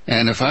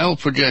 And if I will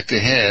project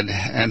ahead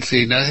and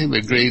see nothing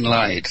but green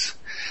lights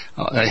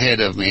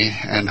ahead of me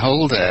and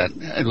hold that,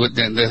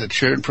 and the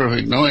sure and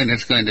perfect knowing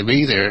it's going to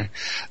be there,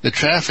 the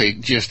traffic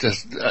just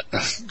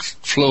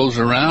flows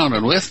around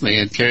and with me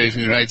and carries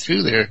me right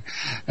through there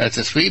at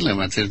the speed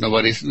limit. There's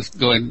nobody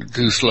going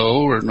too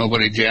slow or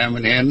nobody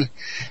jamming in.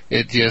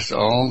 It just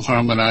all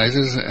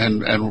harmonizes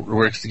and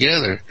works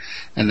together.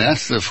 And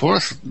that's the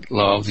fourth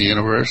law of the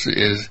universe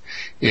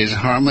is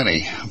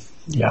harmony.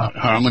 Yeah.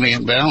 Harmony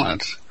and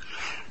balance.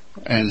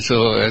 And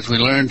so as we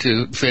learn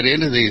to fit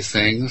into these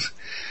things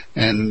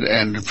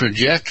and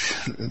project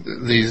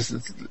these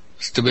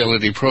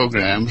stability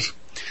programs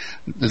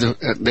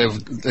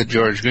that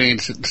George Green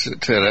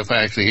set up,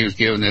 actually he was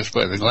given this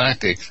by the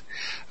Galactics,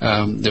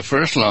 the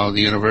first law of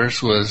the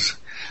universe was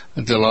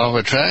the law of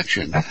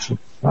attraction. That's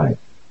right.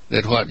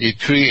 That what you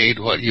create,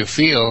 what you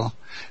feel,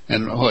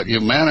 and what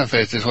you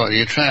manifest is what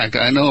you attract.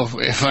 I know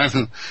if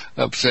I'm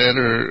upset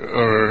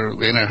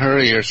or in a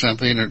hurry or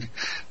something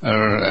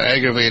or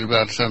aggravated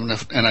about something,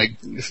 and I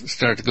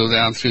start to go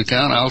down through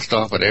town, I'll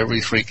stop at every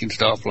freaking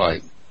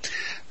stoplight.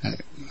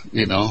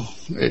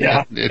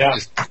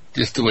 It's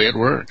just the way it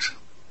works.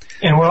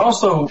 And we're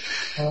also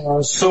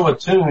so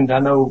attuned. I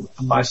know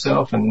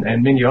myself and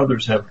many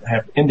others have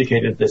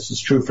indicated this is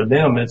true for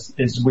them.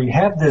 Is we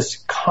have this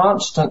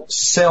constant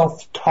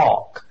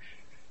self-talk.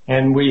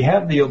 And we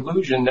have the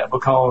illusion that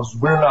because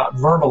we're not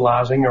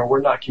verbalizing or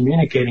we're not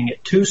communicating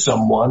it to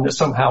someone, that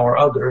somehow or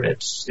other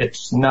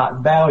it's not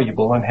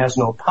valuable and has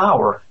no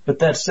power. But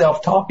that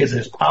self-talk is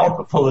as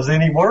powerful as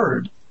any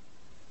word.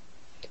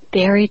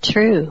 Very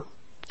true.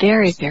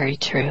 Very, very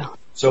true.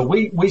 So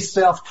we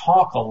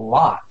self-talk a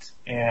lot,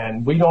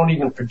 and we don't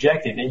even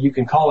project it. And you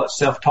can call it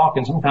self-talk,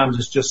 and sometimes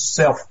it's just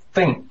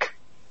self-think.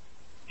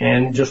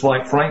 And just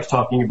like Frank's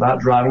talking about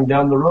driving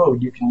down the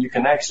road, you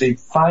can actually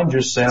find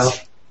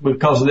yourself,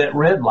 because of that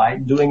red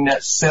light, doing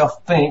that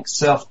self-think,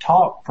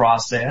 self-talk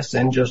process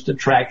and just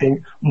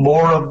attracting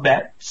more of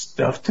that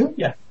stuff to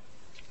you.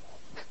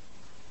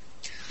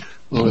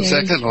 Well, the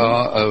second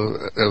law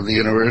of the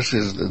universe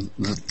is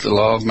the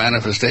law of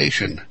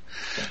manifestation.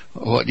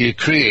 What you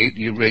create,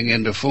 you bring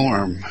into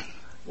form.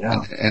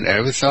 Yeah. And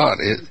every thought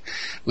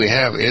we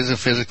have is a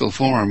physical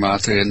form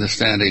out there in the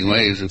standing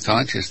waves of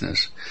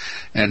consciousness.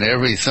 And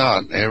every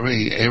thought,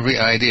 every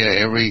idea,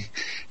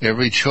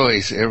 every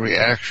choice, every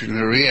action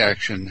or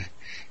reaction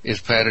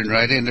is patterned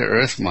right into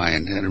earth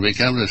mind, and it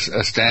becomes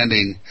a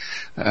standing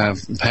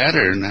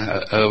pattern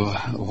of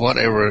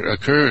whatever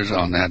occurs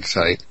on that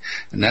site,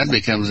 and that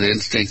becomes the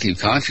instinctive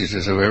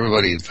consciousness of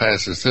everybody who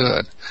passes through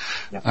it.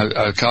 Yeah.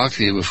 I've talked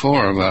to you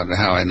before about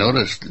how I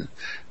noticed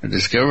or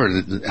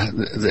discovered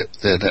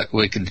that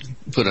we could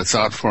put a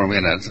thought form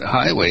in a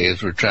highway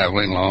as we're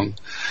traveling along,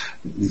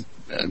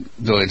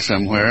 going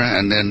somewhere,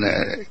 and then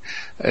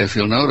if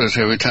you'll notice,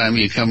 every time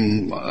you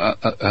come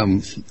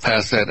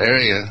past that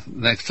area,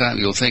 next time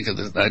you'll think of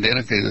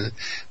identically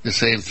the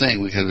same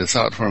thing, because the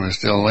thought form is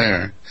still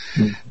there,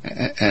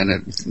 and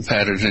it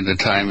patterns into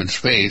time and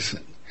space.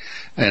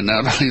 And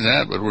not only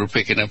that, but we're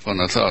picking up on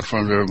the thought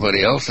form of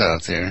everybody else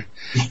out there.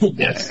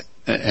 Yes.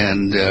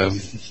 And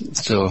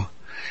so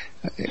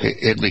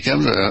it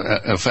becomes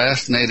a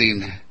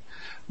fascinating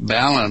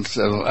balance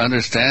of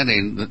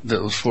understanding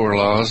those four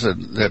laws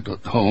that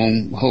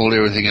hold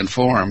everything in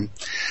form.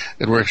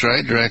 It works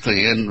right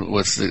directly in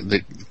with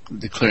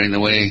the clearing the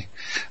way,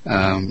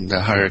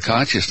 the higher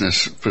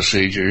consciousness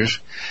procedures,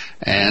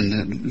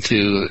 and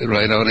to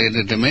right on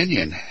into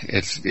dominion.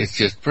 It's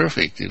just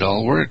perfect. It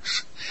all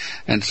works.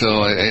 And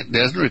so it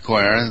doesn't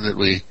require that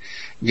we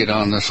get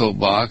on the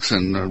soapbox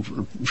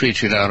and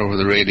preach it out over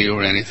the radio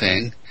or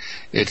anything.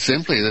 It's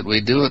simply that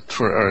we do it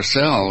for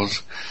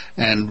ourselves,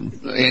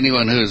 and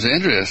anyone who's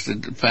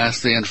interested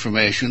pass the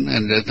information,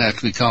 and it doesn't have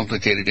to be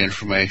complicated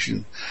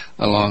information,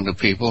 along to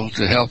people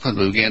to help them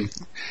begin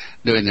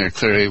doing their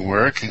clearing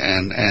work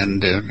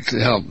and to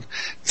help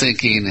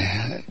thinking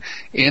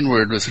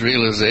inward with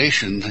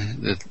realization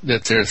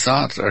that their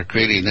thoughts are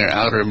creating their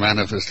outer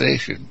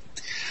manifestation.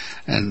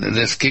 And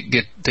this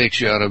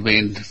takes you out of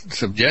being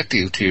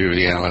subjective to your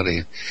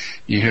reality.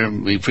 You hear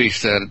me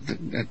preach that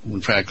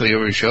at practically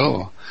every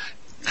show.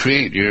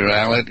 Create your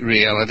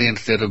reality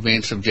instead of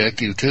being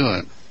subjective to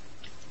it.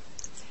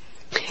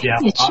 Yeah,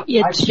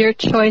 it's your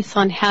choice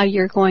on how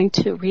you're going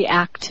to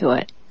react to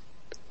it.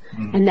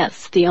 And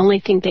that's the only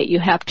thing that you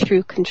have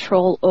true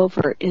control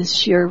over,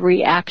 is your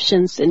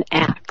reactions and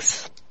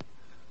acts.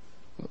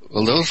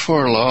 Well, those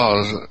four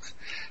laws,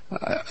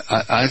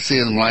 I see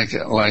them like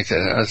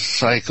a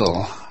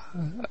cycle.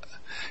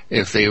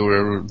 If they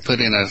were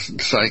put in a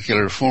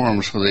circular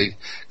form, so they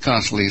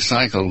constantly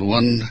cycled,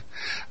 one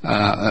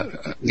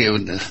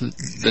given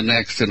the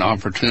next an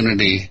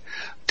opportunity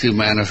to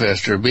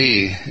manifest or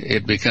be,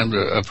 it becomes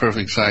a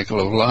perfect cycle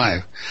of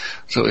life.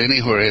 So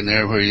anywhere in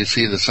there where you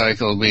see the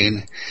cycle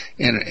being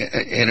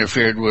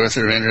interfered with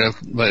or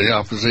interrupted by the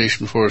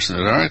opposition force in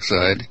the dark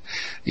side,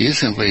 you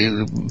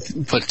simply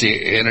put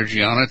the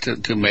energy on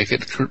it to make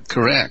it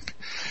correct.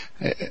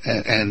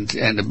 And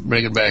to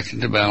bring it back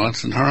into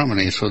balance and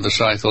harmony, so the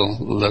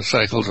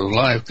cycles of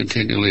life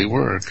continually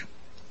work.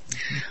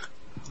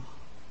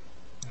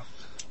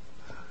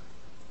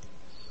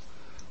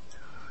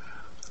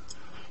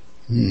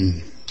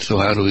 So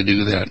how do we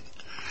do that?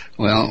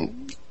 Well,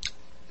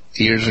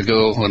 years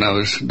ago when I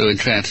was doing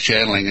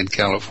trans-channeling in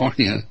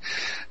California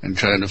and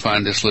trying to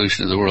find the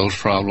solution to the world's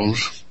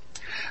problems,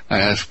 I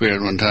asked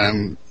Spirit one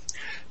time,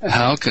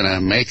 how can I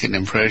make an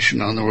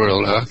impression on the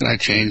world? How can I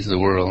change the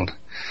world?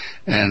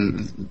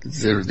 And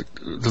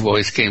the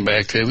voice came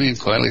back to me and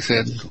quietly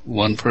said,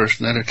 one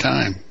person at a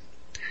time.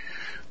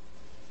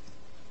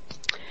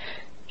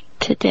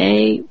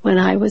 Today, when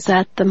I was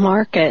at the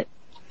market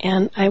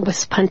and I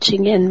was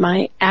punching in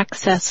my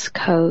access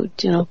code,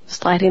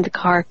 sliding the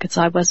card because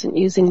I wasn't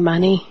using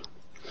money,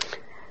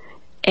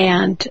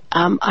 and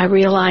I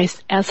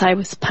realized as I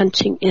was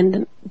punching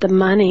in the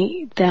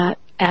money that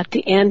at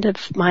the end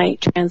of my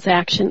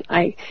transaction,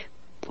 I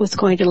was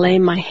going to lay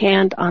my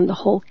hand on the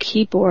whole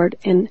keyboard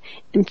and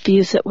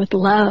infuse it with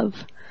love.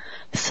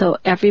 So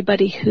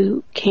everybody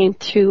who came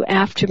through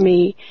after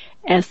me,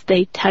 as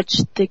they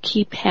touched the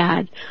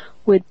keypad,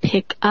 would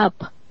pick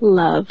up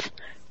love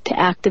to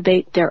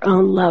activate their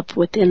own love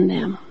within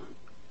them.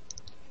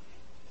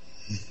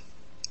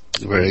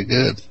 Very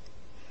good.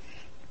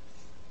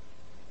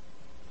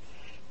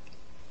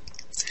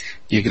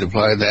 You could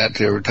apply that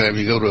to every time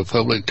you go to a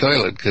public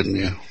toilet, couldn't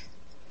you?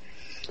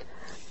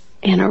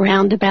 In a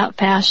roundabout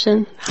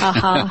fashion,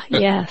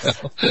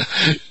 yes.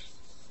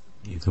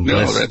 You can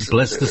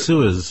bless the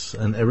sewers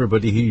and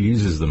everybody who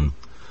uses them.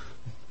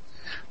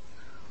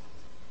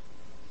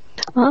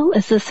 Well,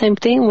 it's the same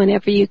thing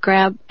whenever you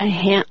grab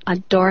a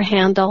door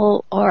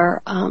handle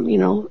or,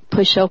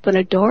 push open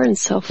a door and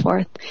so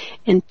forth,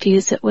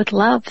 infuse it with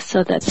love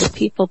so that the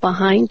people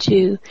behind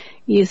you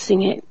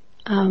using it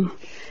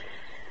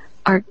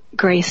are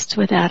graced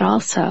with that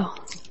also.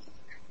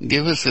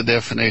 Give us a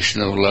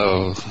definition of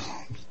love.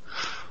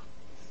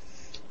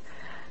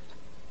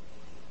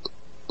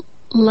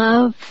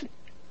 Love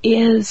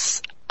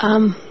is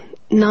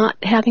not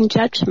having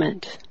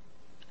judgment,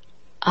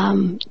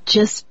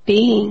 just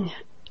being.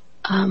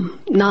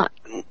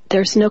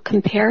 There's no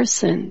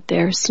comparison.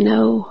 It's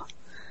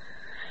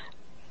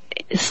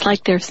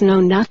like there's no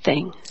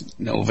nothing.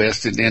 No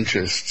vested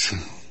interests.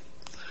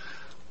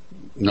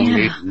 No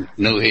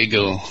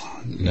ego.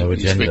 No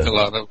agenda. You speak a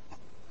lot of.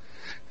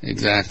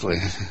 Exactly.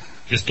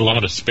 Just a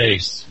lot of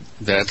space.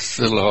 That's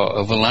the law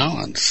of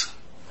allowance,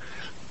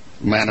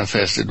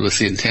 manifested with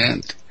the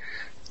intent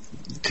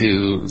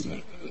to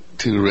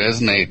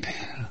resonate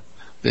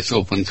this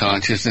open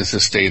consciousness, a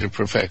state of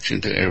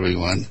perfection to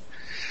everyone,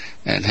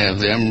 and have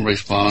them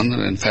respond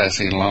and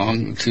passing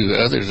along to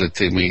others that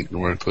they meet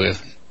and work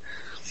with.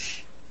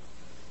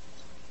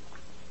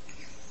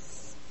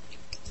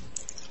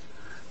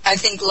 I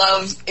think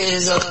love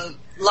is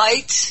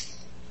light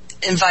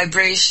and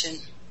vibration.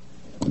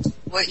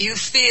 What you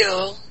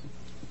feel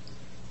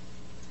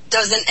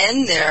doesn't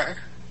end there.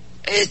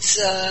 It's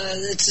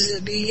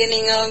the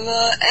beginning of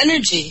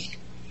energy.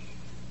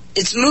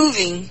 It's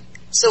moving.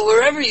 So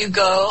wherever you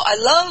go, I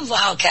love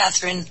how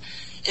Catherine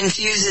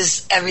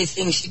infuses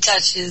everything she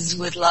touches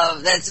with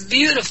love. That's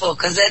beautiful,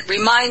 because that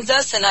reminds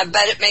us, and I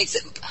bet it makes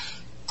it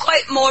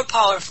quite more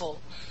powerful.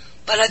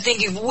 But I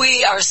think if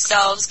we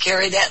ourselves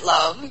carry that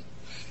love,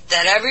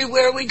 that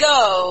everywhere we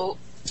go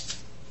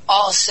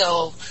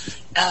also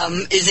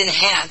is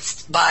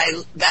enhanced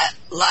by that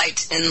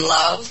light and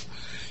love.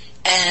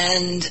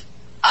 And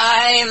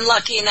I am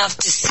lucky enough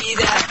to see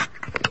that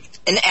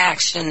in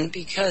action,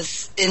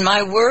 because in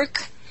my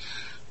work,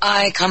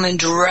 I come in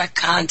direct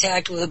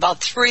contact with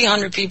about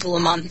 300 people a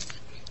month,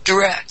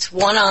 direct,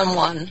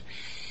 one-on-one.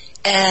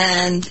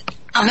 And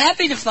I'm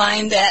happy to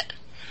find that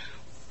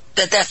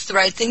that's the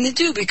right thing to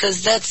do,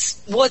 because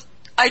that's what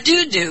I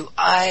do.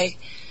 I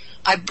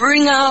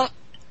bring out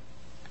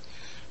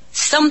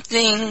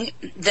something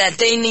that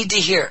they need to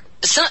hear.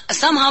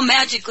 Somehow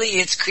magically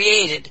it's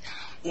created.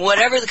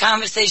 Whatever the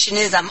conversation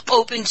is, I'm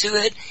open to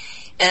it,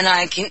 and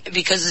I can,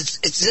 because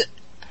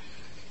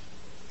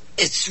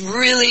it's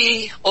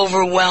really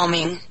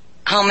overwhelming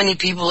how many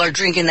people are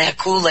drinking that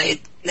Kool-Aid,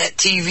 that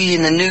TV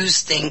and the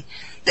news thing,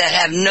 that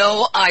have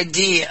no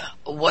idea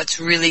what's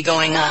really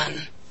going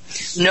on.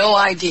 No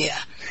idea.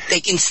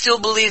 They can still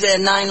believe that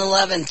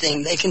 9/11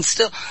 thing. They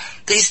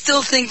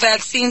still think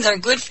vaccines are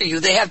good for you.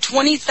 They have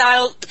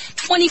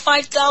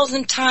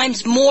 25,000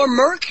 times more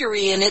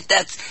mercury in it.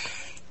 That's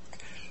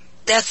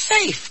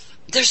safe.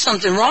 There's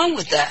something wrong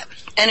with that.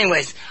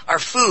 Anyways, our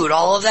food,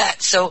 all of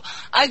that. So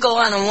I go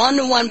on a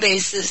one-to-one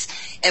basis,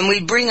 and we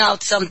bring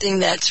out something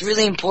that's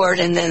really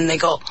important, and then they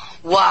go,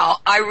 wow,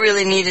 I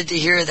really needed to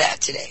hear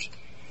that today.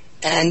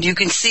 And you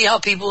can see how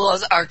people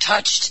are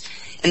touched,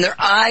 and their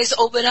eyes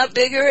open up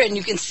bigger, and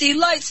you can see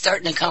light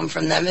starting to come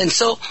from them. And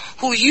so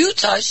who you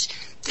touch,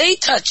 they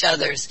touch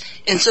others.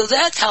 And so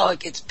that's how it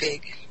gets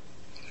big.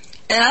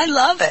 And I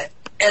love it.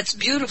 It's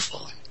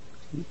beautiful.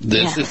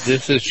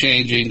 This is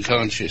changing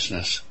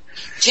consciousness.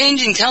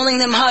 Telling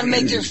them how to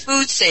make their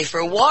food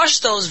safer. Wash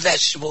those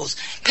vegetables.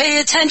 Pay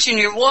attention.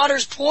 Your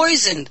water's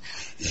poisoned.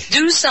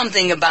 Do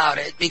something about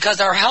it, because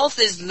our health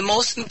is the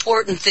most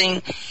important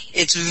thing.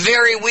 It's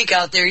very weak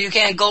out there. You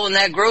can't go in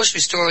that grocery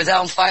store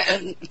without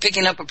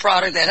picking up a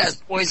product that has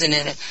poison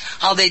in it.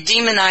 How they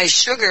demonize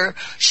sugar.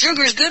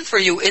 Sugar's good for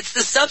you. It's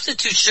the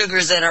substitute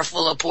sugars that are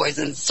full of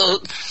poison.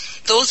 So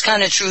those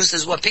kind of truths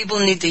is what people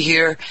need to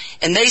hear.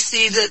 And they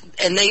see that,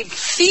 and they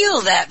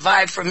feel that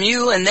vibe from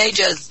you, and they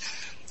just,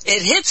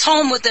 it hits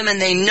home with them,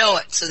 and they know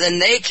it. So then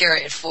they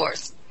carry it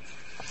forth.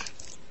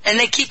 And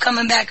they keep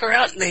coming back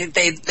around.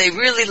 They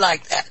really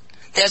like that.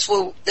 That's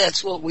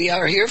what we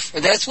are here for.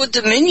 That's what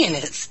Dominion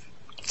is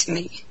to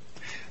me.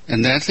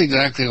 And that's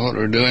exactly what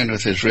we're doing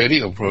with this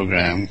radio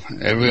program.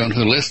 Everyone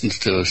who listens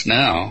to us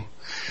now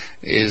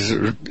is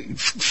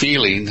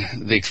feeling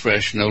the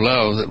expression of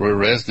love that we're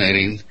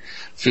resonating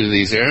through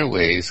these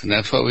airways. And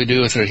that's what we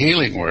do with our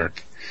healing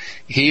work.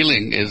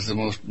 Healing is the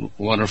most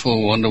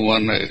wonderful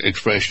one-to-one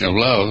expression of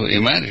love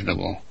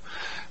imaginable.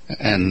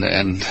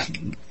 And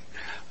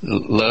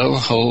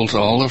love holds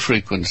all the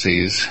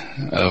frequencies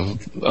of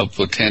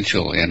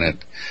potential in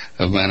it,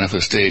 of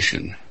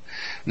manifestation.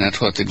 And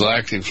that's what the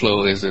galactic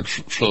flow is that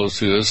flows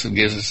through us and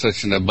gives us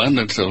such an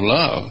abundance of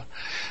love.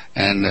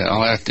 And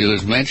all I have to do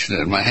is mention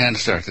it, and my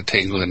hands start to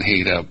tingle and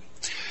heat up.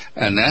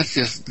 And that's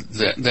just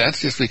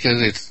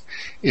because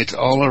it's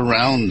all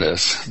around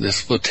us,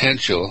 this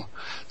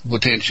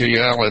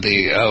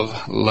potentiality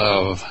of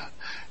love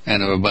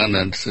and of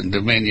abundance and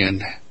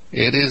dominion.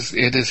 It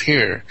is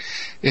here.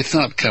 It's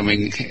not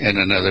coming in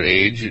another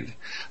age,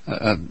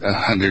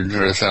 100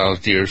 or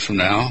 1,000 years from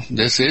now.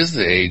 This is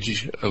the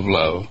age of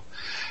love.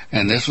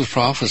 And this was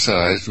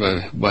prophesied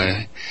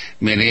by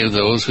many of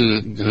those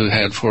who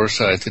had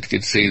foresight that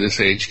could see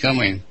this age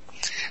coming,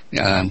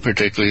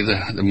 particularly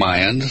the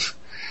Mayans.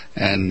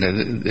 And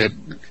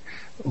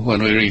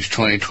when we reached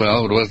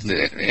 2012, it wasn't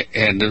the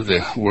end of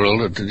the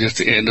world, it was just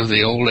the end of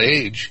the old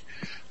age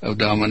of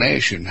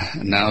domination.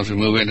 And now as we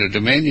move into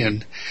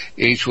dominion,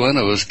 each one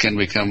of us can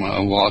become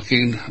a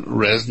walking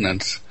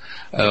resonance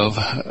of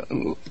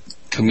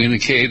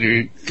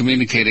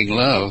communicating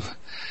love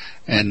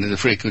and the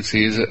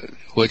frequencies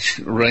which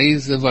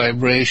raise the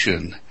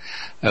vibration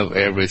of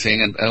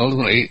everything, and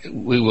ultimately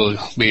we will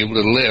be able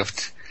to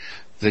lift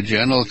the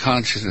general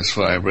consciousness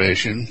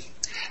vibration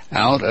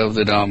out of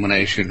the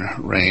domination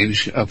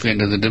range up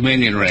into the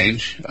dominion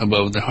range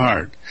above the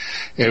heart.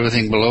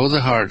 Everything below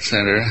the heart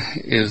center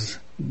is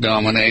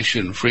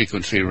domination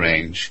frequency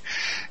range.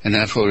 And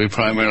that's what we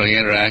primarily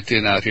interact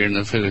in out here in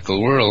the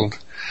physical world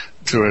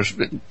through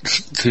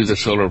the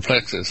solar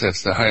plexus.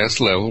 That's the highest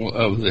level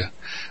of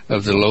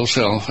the low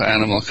self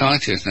animal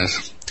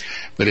consciousness.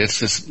 But it's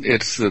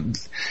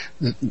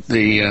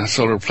the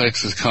solar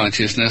plexus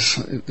consciousness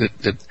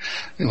that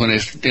when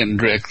it's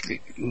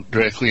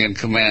directly in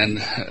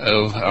command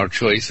of our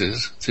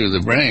choices through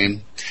the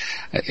brain,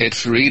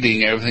 it's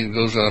reading everything that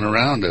goes on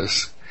around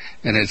us.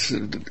 And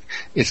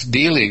it's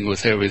dealing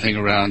with everything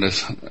around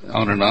us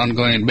on an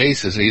ongoing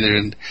basis, either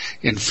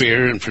in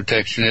fear and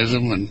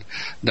protectionism and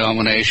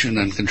domination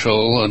and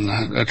control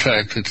and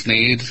attract its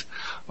needs,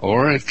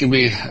 or it can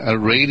be a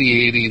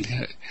radiating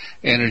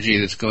energy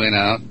that's going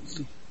out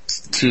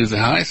through the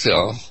high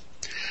self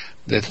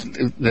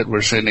that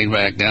we're sending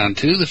back down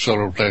to the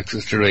solar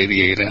plexus to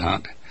radiate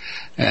out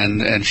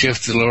and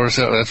shift the lower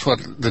self. That's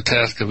what the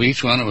task of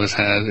each one of us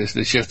has, is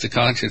to shift the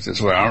consciousness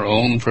for our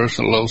own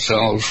personal low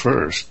selves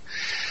first.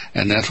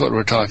 And that's what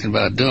we're talking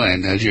about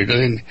doing. As you're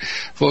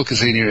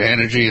focusing your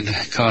energy and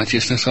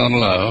consciousness on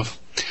love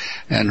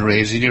and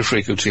raising your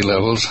frequency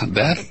levels,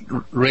 that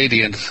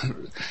radiance,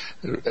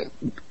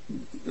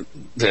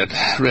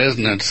 that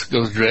resonance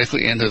goes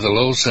directly into the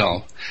low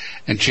self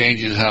and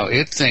changes how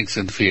it thinks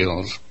and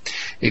feels.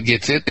 It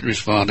gets it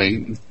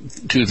responding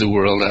to the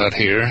world out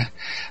here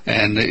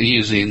and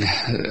using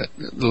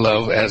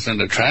love as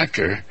an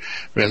attractor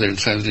rather than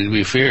something to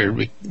be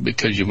feared,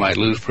 because you might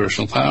lose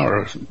personal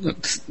power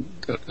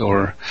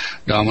or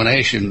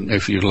domination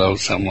if you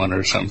love someone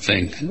or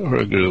something or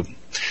a group.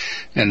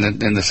 And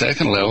then the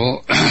second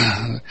level,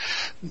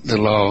 the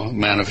law of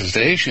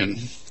manifestation,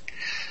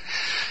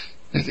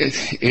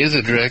 it is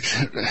a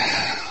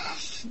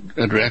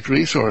direct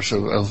resource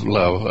of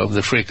love, of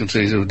the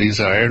frequencies of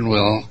desire and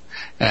will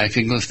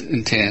acting with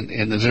intent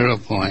in the 0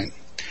 point.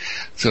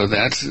 So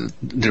that's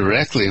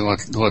directly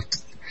what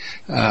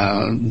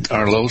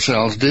our low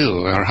selves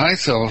do. Our high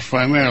selves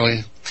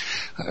primarily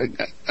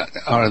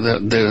are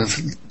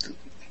the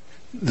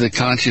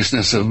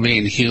consciousness of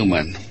being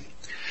human,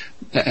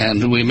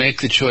 and we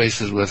make the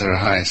choices with our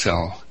high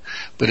self.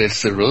 But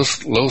it's the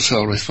low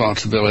self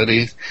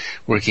responsibility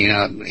working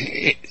out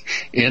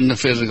in the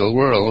physical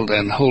world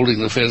and holding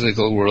the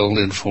physical world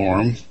in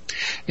form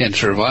and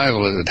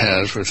survival as it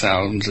has for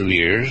thousands of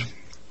years.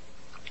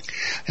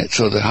 And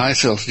so the high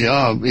self's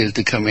job is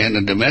to come in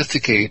and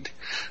domesticate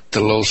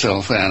the low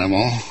self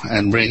animal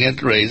and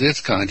raise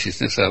its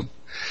consciousness up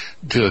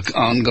to an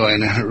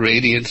ongoing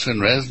radiance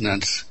and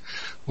resonance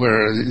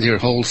where your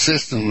whole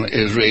system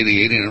is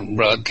radiating and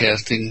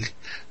broadcasting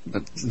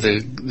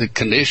the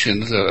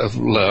conditions of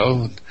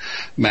love,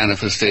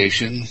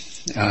 manifestation,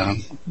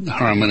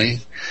 harmony,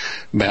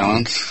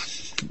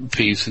 balance,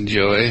 peace and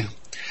joy,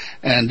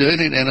 and doing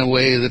it in a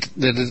way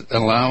that is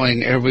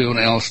allowing everyone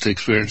else to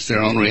experience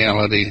their own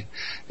reality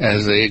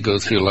as they go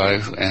through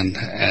life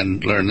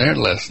and learn their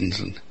lessons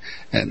and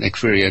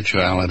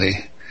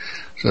experientiality.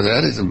 So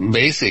that is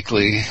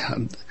basically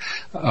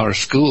our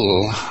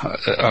school,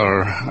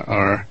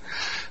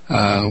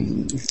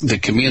 the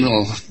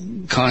communal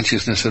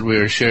consciousness that we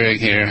are sharing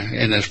here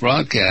in this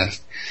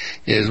broadcast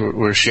is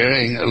we're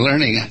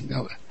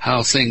learning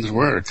how things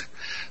work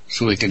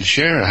so we can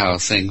share how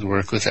things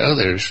work with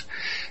others.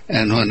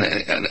 And when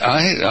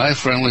I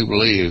firmly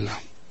believe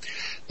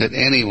that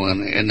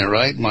anyone in the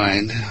right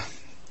mind,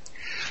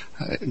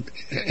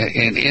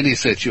 in any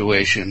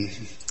situation,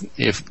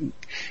 if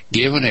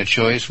given a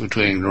choice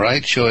between the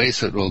right choice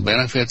that will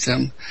benefit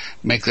them,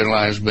 make their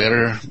lives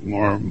better,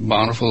 more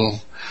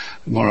bountiful,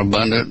 more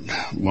abundant,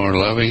 more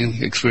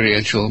loving,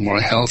 experiential,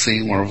 more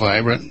healthy, more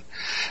vibrant,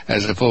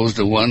 as opposed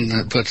to one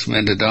that puts them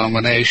into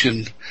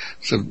domination,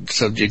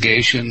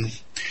 subjugation,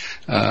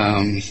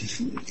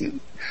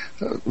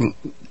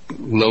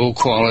 low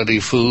quality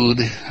food,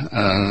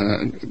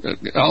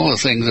 all the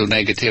things of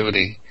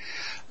negativity.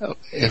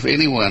 If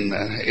anyone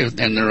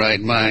in the right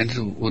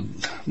mind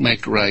would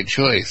make the right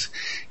choice,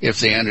 if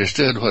they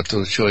understood what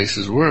those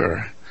choices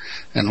were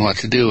and what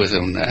to do with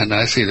them. And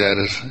I see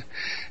that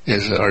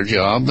as our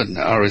job and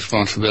our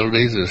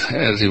responsibilities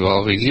as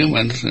evolving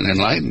humans and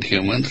enlightened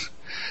humans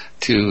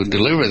to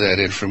deliver that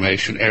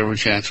information every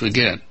chance we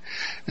get.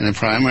 And the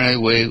primary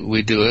way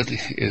we do it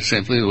is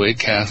simply the way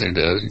Catherine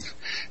does.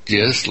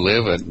 Just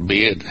live it,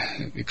 be it,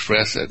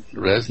 express it,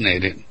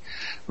 resonate it.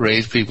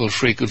 Raise people's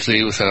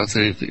frequency without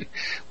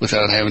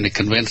having to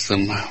convince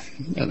them,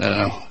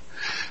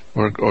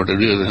 or to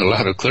do a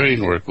lot of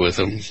clearing work with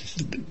them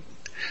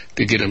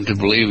to get them to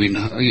believing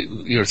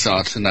your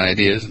thoughts and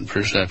ideas and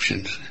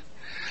perceptions.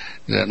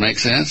 Does that make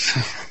sense?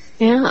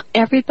 Yeah,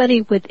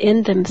 everybody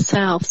within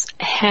themselves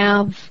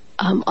have,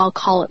 I'll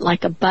call it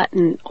like a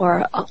button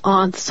or an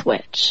on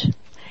switch.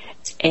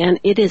 And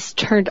it is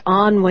turned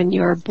on when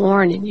you're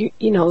born and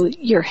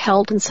you're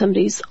held in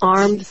somebody's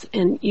arms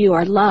and you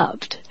are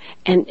loved.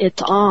 And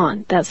it's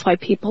on. That's why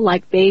people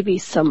like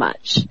babies so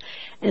much.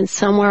 And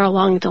somewhere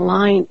along the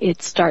line,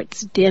 it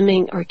starts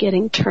dimming or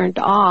getting turned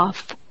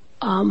off.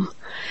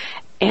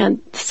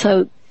 And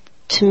so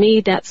to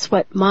me, that's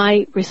what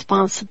my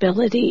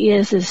responsibility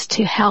is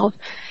to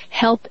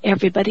help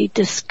everybody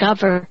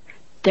discover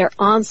their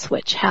on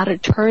switch, how to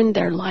turn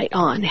their light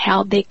on,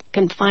 how they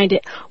can find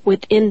it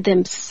within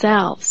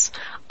themselves.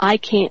 I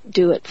can't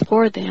do it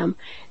for them.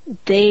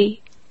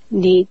 They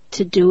need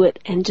to do it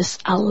and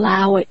just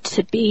allow it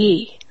to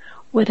be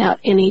without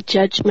any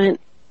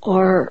judgment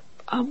or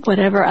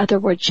whatever other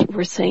words you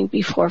were saying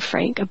before,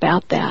 Frank,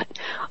 about that.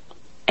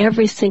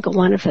 Every single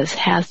one of us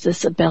has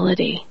this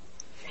ability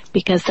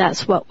because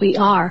that's what we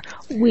are.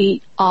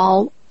 We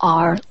all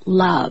are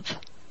love,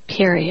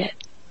 period.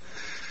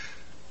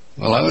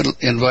 Well, I would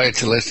invite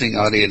the listening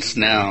audience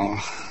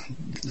now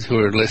who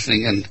are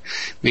listening and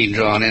being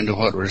drawn into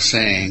what we're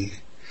saying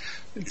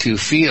to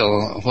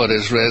feel what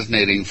is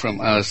resonating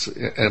from us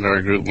at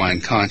our group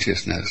mind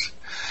consciousness.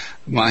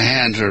 My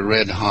hands are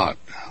red hot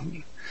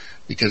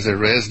because they're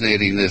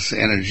resonating this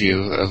energy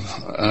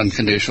of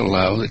unconditional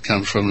love that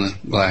comes from the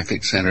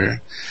Galactic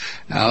Center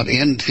out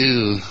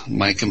into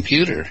my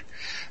computer,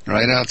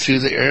 right out through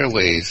the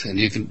airways, and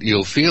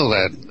you'll feel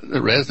that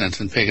resonance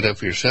and pick it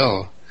up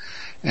yourself.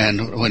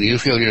 And when you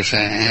feel your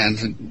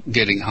hands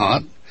getting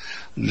hot,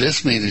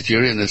 this means that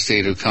you're in the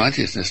state of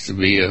consciousness to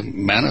be a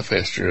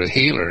manifester, a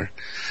healer,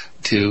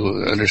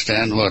 to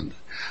understand what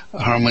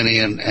harmony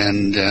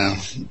and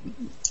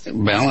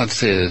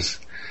balance is,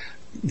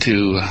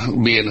 to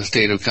be in a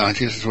state of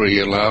consciousness where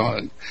you allow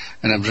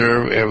and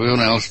observe everyone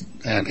else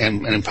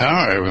and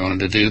empower everyone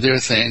to do their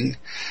thing.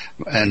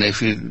 And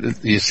if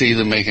you see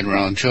them making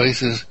wrong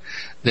choices,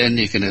 then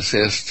you can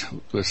assist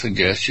with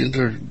suggestions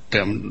or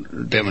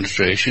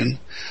demonstration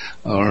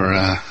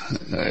or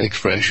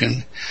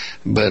expression.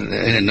 But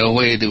in no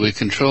way do we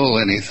control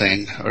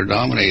anything or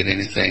dominate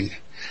anything.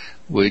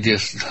 We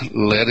just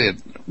let it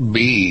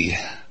be.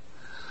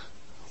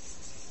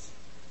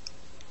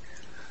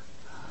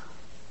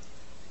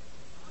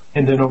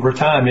 And then over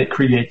time, it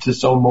creates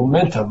its own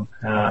momentum.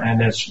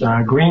 And as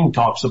Green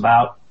talks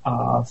about,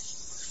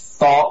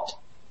 thought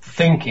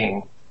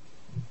thinking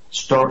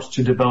starts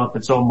to develop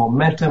its own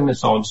momentum,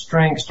 its own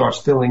strength, starts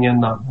filling in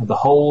the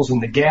holes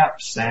and the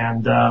gaps.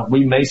 And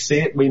we may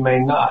see it, we may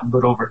not.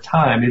 But over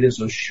time, it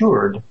is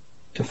assured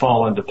to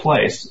fall into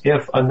place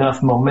if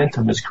enough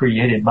momentum is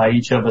created by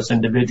each of us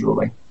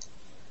individually,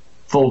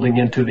 folding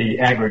into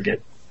the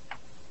aggregate.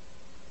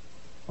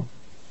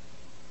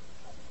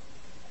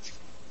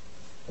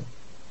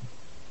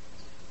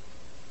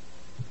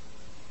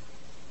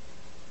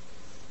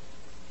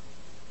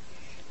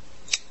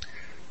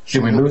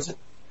 Did we lose it?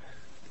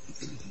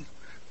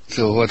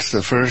 So what's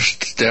the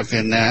first step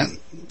in that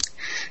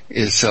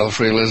is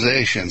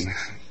self-realization.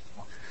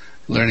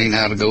 Learning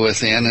how to go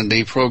within and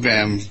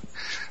deprogram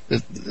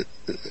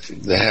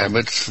the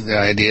habits, the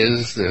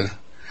ideas, the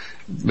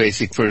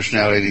basic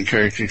personality and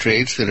character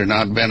traits that are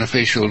not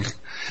beneficial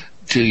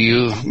to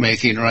you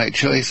making right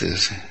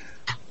choices.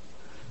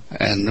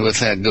 And with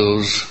that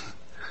goes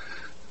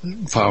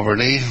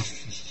poverty,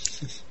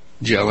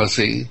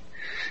 jealousy,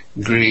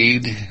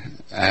 greed,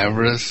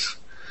 avarice,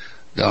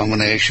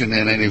 domination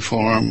in any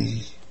form,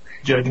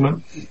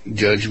 judgment,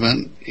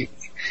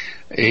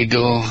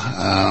 ego,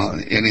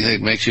 anything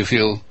that makes you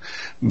feel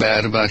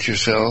bad about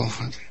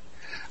yourself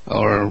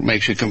or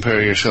makes you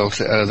compare yourself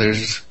to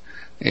others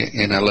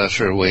in a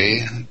lesser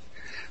way,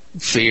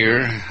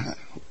 fear.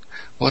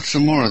 What's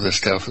some more of the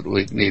stuff that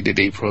we need to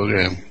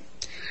deprogram?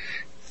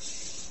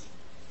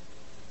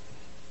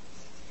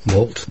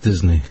 Walt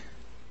Disney.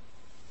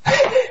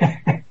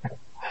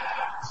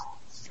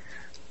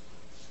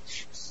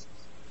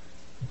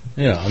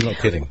 Yeah, I'm not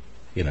kidding.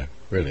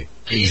 Really.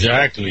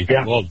 Exactly.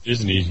 Yeah. Walt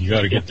Disney, you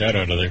got to get that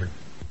out of there.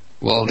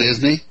 Walt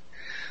Disney?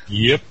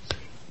 Yep.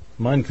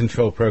 Mind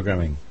control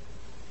programming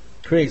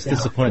creates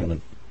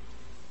disappointment.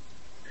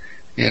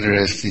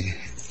 Interesting.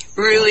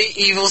 Really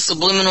evil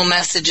subliminal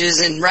messages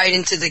and right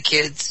into the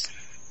kids.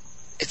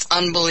 It's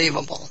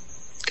unbelievable.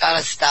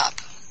 Gotta stop.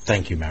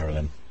 Thank you,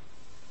 Marilyn.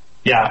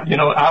 Yeah,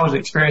 I was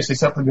experiencing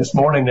something this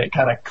morning that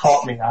kind of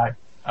caught me.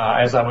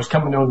 As I was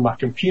coming on my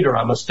computer,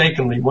 I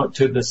mistakenly went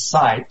to this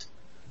site,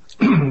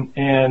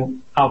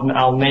 and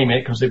I'll name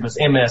it because it was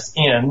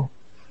MSN,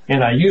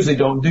 and I usually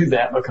don't do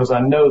that because I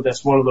know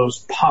that's one of those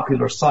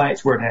popular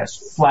sites where it has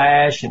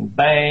flash and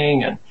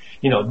bang and,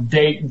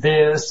 date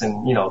this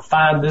and,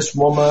 find this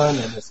woman,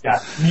 and it's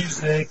got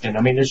music, and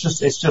I mean, it's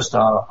just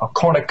a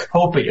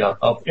cornucopia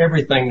of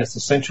everything that's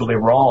essentially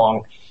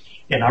wrong.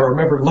 And I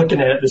remember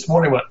looking at it this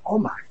morning and went, oh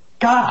my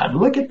God,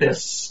 look at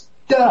this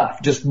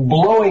stuff just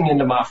blowing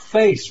into my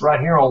face right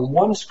here on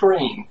one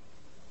screen.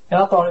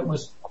 And I thought it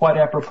was quite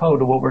apropos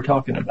to what we're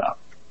talking about.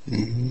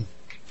 Mm-hmm.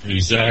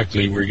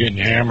 Exactly. We're getting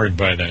hammered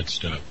by that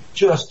stuff.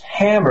 Just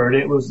hammered.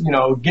 It was,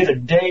 get a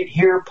date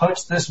here,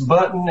 punch this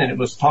button, and it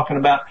was talking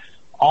about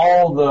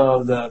all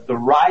the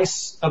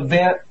Rice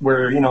event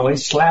where, he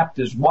slapped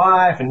his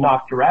wife and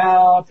knocked her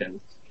out,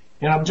 and,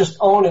 just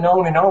on and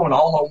on and on,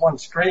 all on one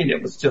screen.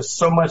 It was just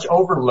so much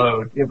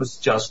overload. It was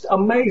just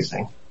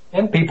amazing.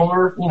 And people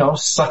are,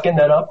 sucking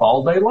that up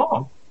all day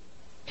long.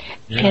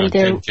 Yeah,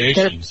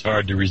 temptation's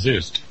hard to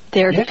resist.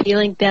 They're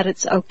feeling that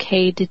it's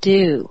okay to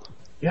do.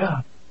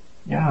 Yeah.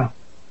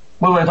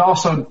 Well, it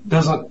also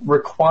doesn't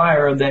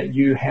require that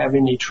you have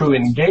any true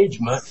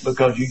engagement,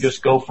 because you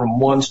just go from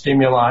one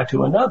stimuli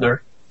to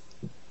another,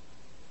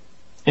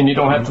 and you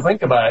don't have to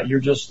think about it. You're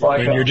just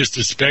like you're just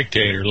a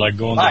spectator, like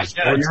going to the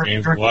sports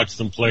games, watch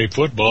them play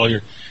football.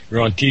 You're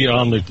on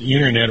the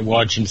internet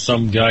watching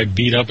some guy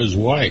beat up his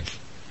wife.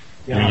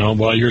 Yeah. You know,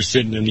 while you're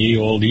sitting in the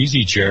old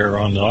easy chair or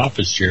on the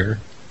office chair.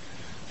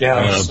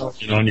 Yeah.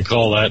 And you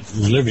call that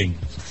living.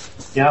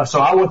 Yeah, so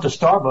I went to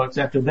Starbucks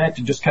after that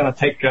to just kind of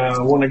take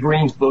one of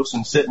Green's books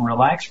and sit and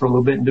relax for a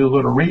little bit and do a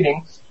little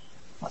reading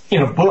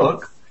in a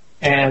book.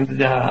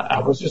 And I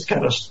was just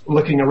kind of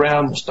looking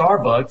around the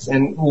Starbucks,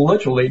 and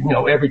literally,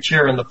 every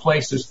chair in the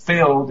place is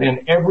filled,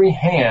 and every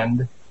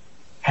hand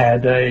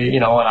had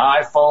an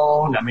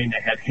iPhone. I mean,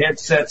 they had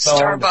headsets on.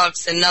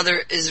 Starbucks,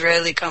 another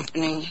Israeli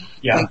company.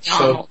 Yeah.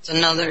 McDonald's,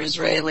 another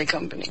Israeli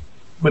company.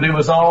 But it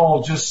was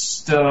all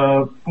just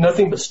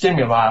nothing but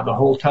stimuli the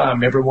whole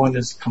time. Everyone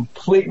is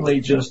completely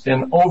just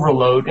in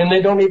overload, and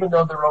they don't even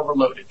know they're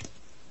overloaded.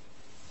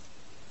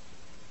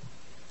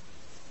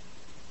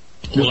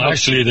 Well,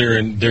 actually, they're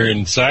in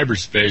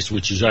cyberspace,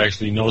 which is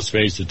actually no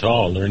space at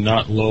all. They're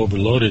not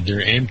overloaded. They're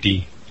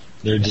empty.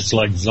 They're just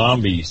like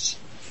zombies,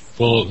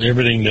 full of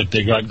everything that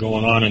they got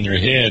going on in their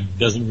head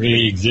doesn't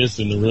really exist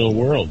in the real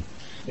world.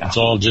 Yeah. It's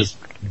all just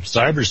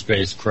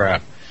cyberspace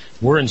crap.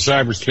 We're in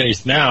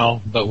cyberspace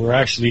now, but we're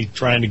actually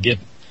trying to get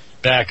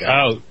back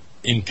out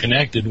and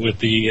connected with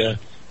the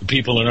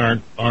people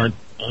that aren't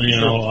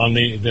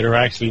that are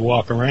actually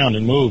walk around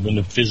and move in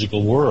the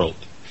physical world.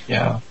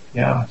 Yeah.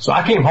 So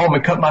I came home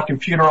and cut my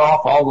computer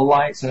off, all the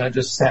lights, and I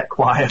just sat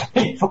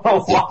quietly for a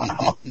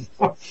while.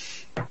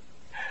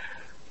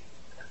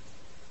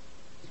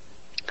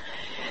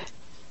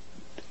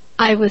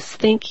 I was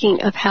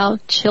thinking of how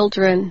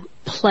children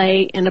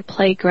play in a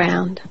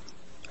playground,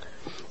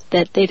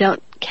 that they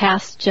don't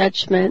cast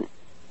judgment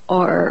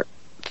or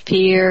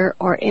fear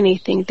or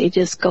anything. They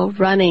just go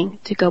running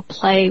to go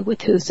play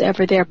with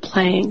whoever they're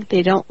playing.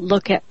 They don't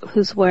look at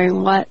who's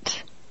wearing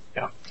what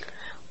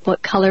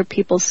color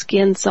people's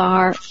skins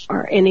are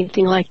or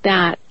anything like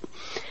that.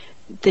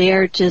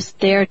 They're just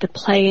there to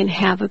play and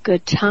have a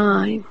good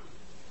time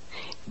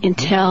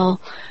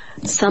until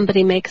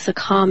somebody makes a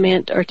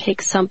comment or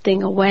takes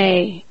something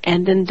away,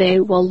 and then they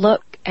will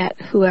look at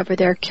whoever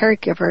their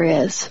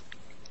caregiver is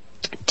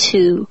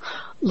to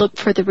look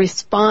for the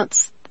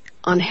response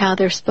on how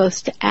they're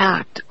supposed to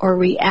act or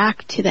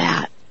react to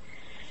that.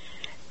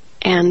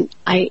 And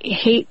I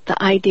hate the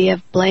idea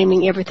of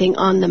blaming everything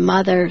on the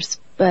mothers,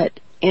 but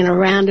in a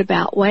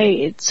roundabout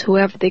way, it's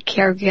whoever the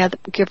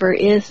caregiver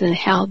is and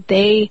how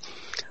they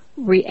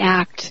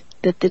react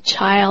that the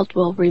child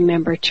will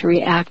remember to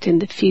react in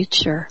the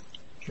future.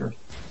 Sure.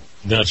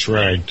 That's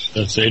right.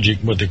 That's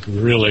the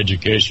real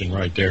education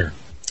right there.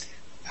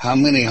 How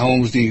many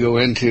homes do you go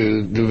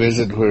into to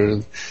visit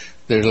where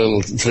their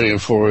little 3 or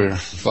 4 or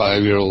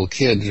 5-year-old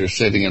kids are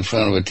sitting in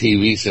front of a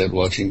TV set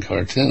watching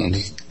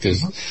cartoons?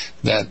 Because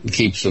that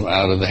keeps them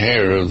out of the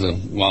hair of the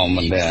mom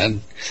and dad.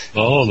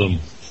 All of them.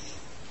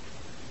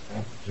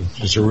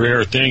 It's a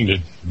rare thing to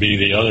be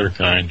the other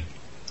kind.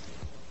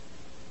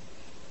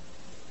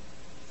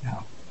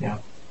 Yeah.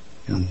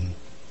 Mm-hmm.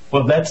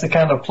 Well, that's the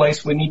kind of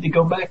place we need to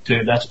go back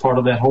to. That's part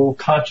of that whole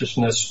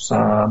consciousness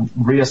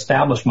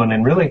reestablishment.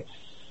 And really,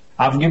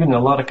 I've given a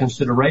lot of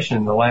consideration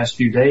in the last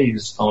few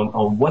days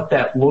on what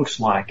that looks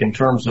like in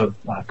terms of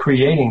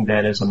creating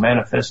that as a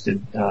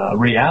manifested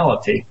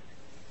reality.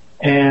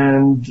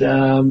 And,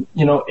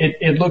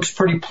 it looks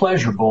pretty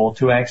pleasurable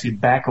to actually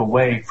back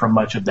away from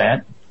much of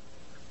that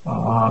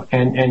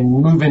and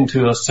move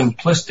into a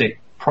simplistic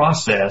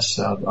process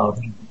of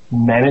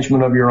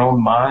management of your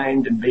own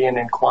mind and being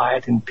in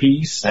quiet and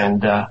peace.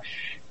 And,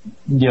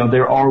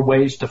 there are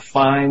ways to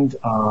find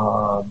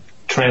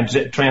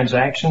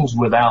transactions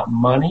without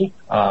money.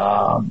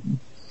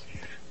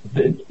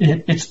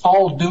 It's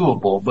all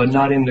doable, but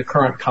not in the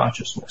current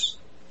consciousness.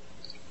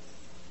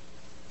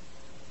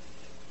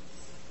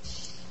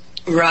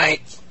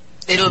 Right.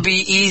 It'll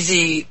be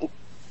easy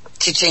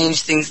to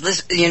change things.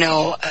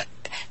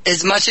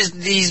 As much as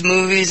these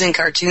movies and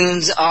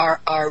cartoons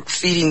are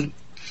feeding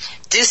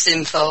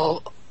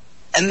disinfo,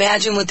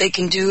 imagine what they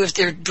can do if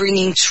they're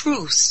bringing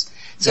truth.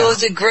 So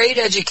it's a great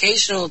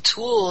educational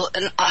tool,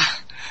 and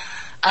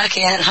I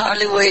can't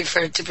hardly wait for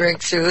it to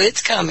break through.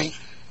 It's coming.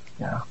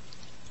 Yeah.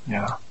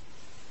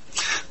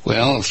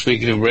 Well,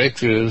 speaking of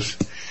breakthroughs,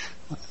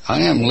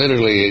 I am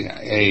literally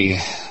a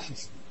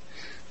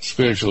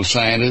spiritual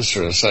scientist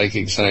or a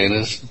psychic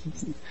scientist.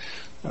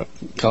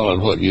 Call it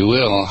what you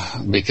will,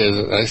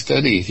 because I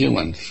study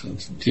humankind.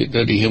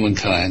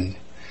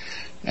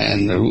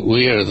 And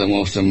we are the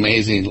most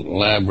amazing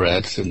lab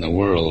rats in the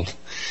world,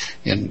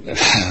 in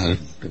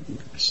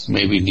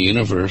maybe the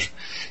universe,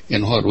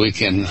 in what we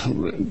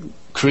can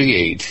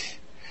create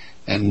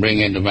and bring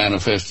into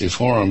manifested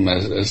form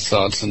as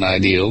thoughts and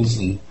ideals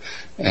and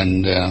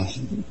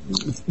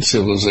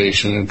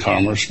civilization and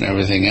commerce and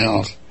everything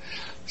else.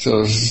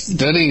 So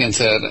studying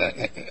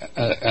that,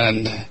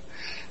 and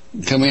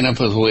coming up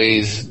with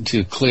ways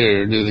to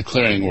do the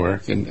clearing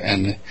work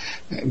and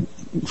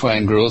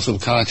find growth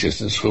of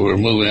consciousness where we're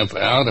moving up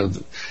out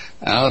of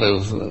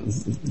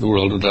the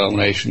world of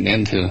domination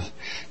into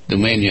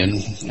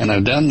dominion. And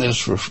I've done this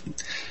for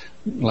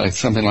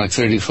something like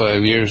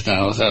 35 years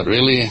now without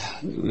really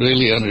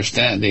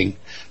understanding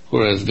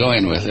where I was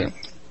going with it.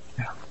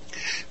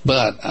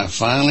 But I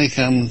finally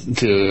come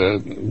to a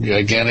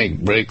gigantic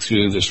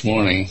breakthrough this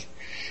morning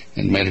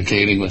in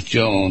meditating with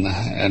Joan,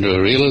 and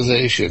a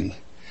realization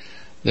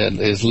that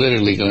is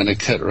literally going to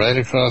cut right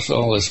across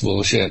all this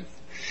bullshit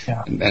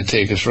and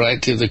take us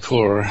right to the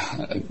core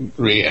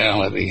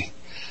reality.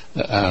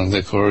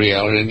 The core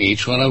reality in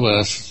each one of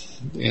us,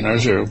 in our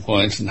 0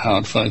 points, and how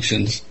it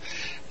functions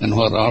and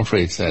what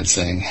operates that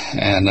thing.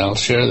 And I'll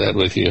share that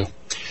with you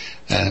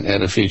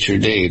at a future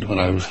date when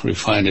I've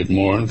refined it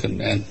more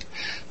and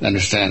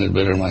understand it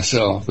better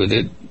myself. But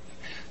it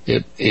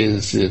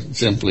is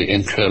simply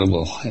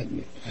incredible,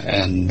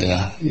 and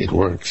it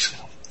works.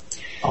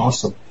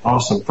 Awesome.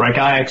 Frank,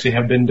 I actually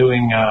have been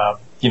doing,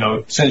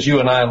 since you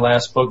and I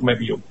last spoke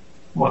maybe,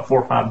 4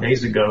 or 5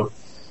 days ago,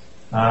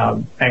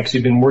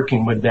 actually been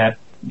working with that,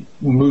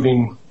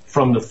 moving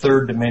from the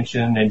third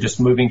dimension and just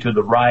moving to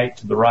the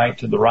right,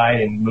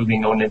 and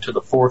moving on into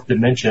the fourth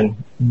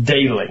dimension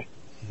daily.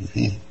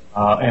 Mm-hmm.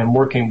 And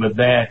working with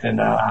that,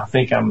 and I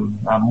think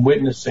I'm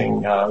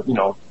witnessing,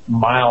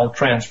 mild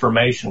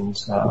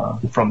transformations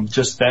from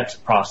just that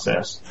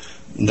process.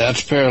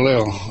 That's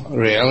parallel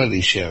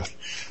reality shift.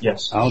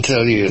 Yes. I'll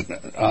tell you,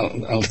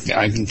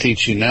 I can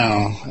teach you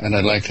now, and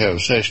I'd like to have a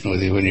session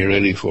with you when you're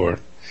ready for it.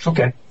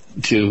 Okay.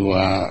 To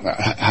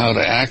how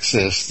to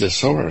access the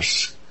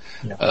source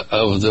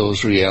of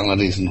those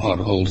realities and what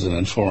holds them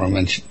in form,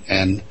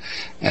 and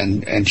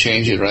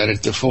change it right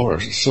at the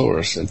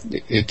source.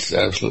 It's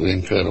absolutely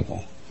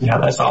incredible. Yeah,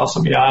 that's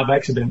awesome. Yeah, I've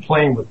actually been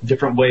playing with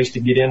different ways to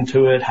get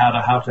into it, how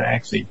to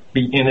actually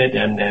be in it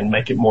and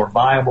make it more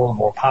viable and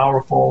more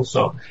powerful.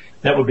 So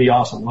that would be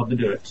awesome. Love to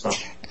do it. So.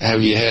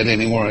 Have you had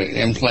any more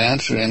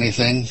implants or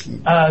anything?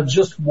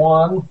 Just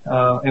one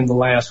in the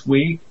last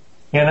week,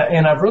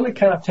 and I've really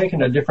kind of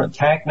taken a different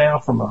tack now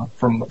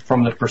from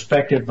the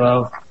perspective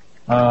of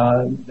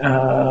I'm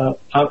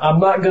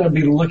not going to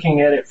be looking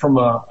at it from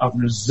a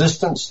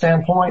resistance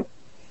standpoint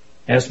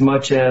as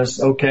much as,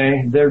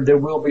 okay, there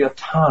will be a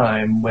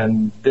time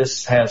when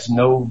this has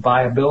no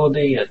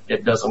viability,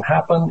 it doesn't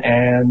happen,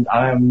 and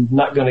I'm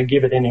not going to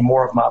give it any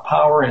more of my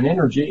power and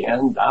energy,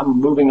 and I'm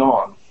moving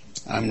on.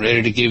 I'm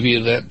ready to give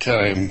you that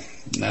time,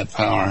 that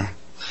power.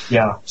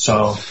 Yeah,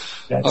 so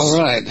that's... All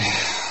right.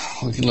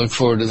 We can look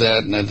forward to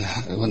that,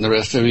 and when the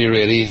rest of you are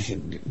ready,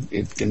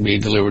 it can be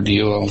delivered to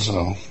you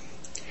also.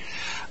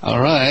 All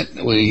right,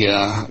 we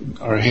are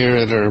here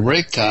at our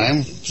break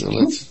time, so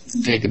let's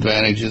take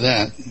advantage of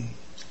that.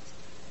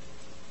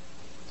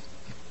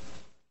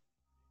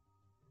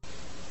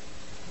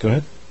 Go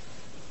ahead.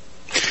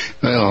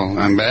 Well,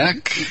 I'm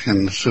back,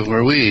 and so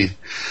are we. Do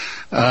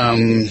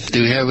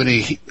we have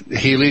any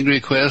healing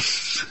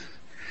requests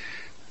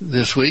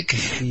this week?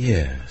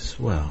 Yes,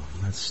 well,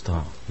 let's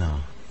start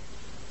now.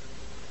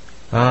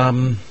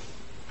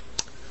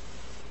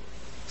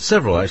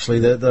 Several,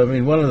 actually.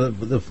 One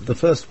of the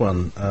first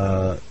one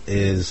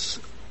is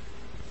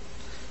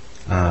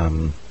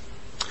ever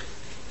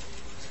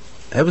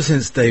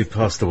since Dave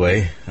passed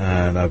away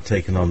and I've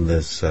taken on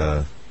this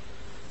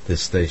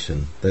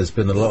station, there's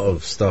been a lot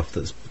of stuff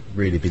that's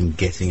really been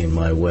getting in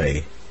my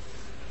way,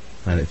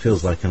 and it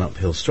feels like an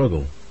uphill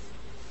struggle.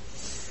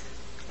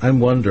 I'm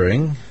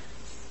wondering,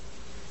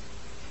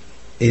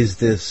 is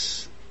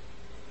this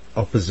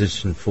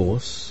opposition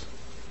force?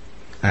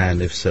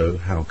 And if so,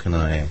 how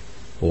can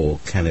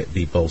can it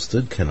be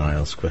bolstered? Can I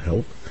ask for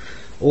help?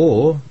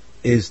 Or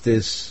is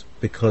this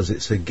because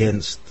it's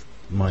against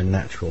my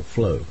natural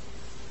flow?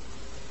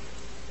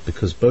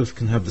 Because both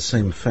can have the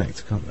same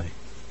effect, can't they?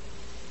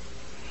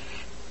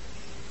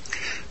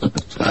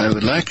 I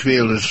would like to be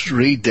able to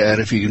read that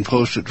if you can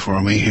post it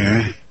for me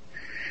here.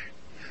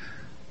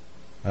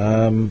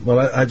 Well,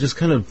 I just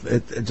kind of,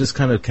 it just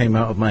kind of came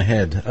out of my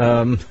head.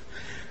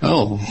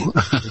 All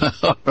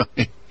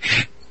right.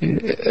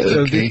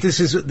 So this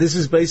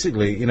is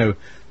basically,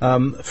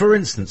 for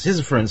instance,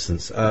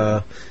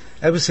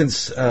 ever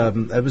since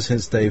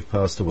Dave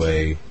passed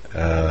away,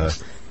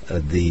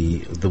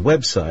 the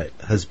website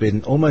has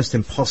been almost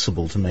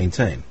impossible to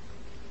maintain.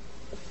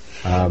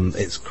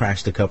 It's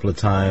crashed a couple of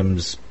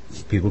times.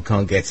 People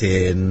can't get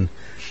in.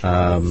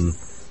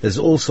 There's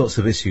all sorts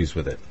of issues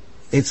with it.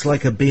 It's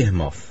like a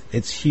behemoth.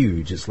 It's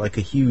huge. It's like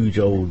a huge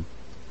old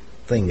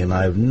thing, and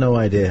I have no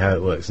idea how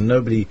it works. And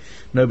nobody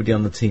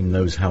on the team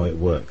knows how it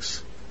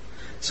works.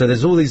 So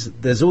there's all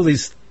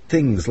these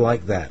things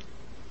like that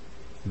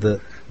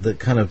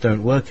kind of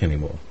don't work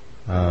anymore.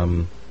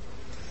 And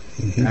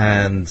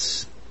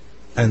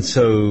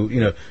so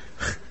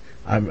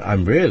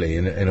I'm really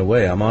in a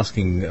way I'm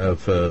asking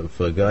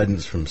for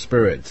guidance from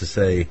Spirit to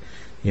say,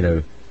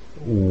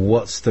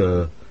 what's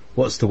the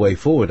way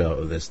forward out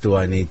of this? Do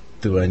I need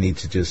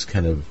to just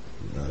kind of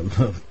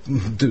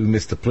do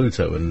Mr.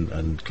 Pluto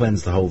and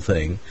cleanse the whole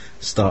thing,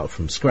 start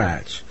from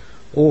scratch,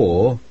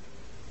 or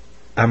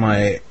am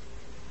I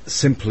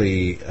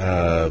simply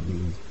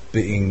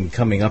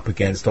coming up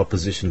against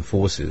opposition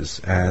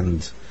forces,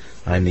 and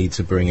I need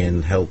to bring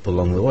in help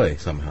along the way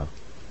somehow?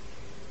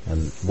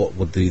 And what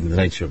would be the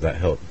nature of that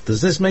help?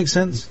 Does this make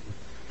sense?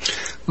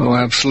 Oh,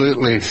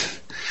 absolutely.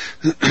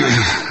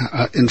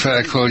 In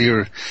fact, while you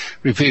were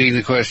repeating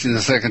the question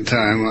the second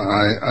time,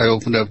 I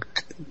opened up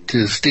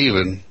to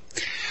Stephen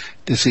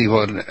to see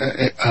what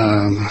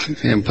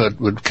input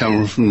would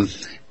come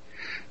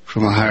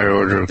from a higher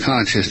order of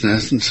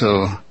consciousness, and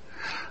so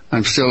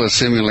I'm still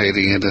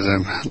assimilating it as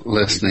I'm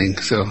listening.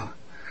 So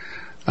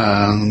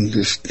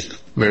just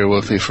bear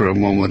with me for a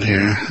moment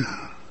here.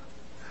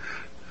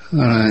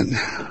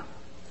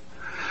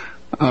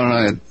 All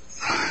right.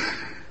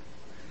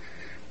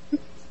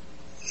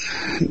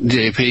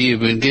 JP, you've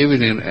been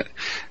given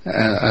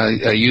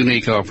a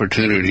unique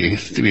opportunity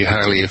to be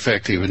highly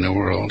effective in the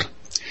world.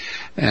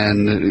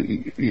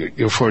 And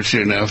you're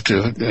fortunate enough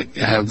to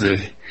have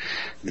the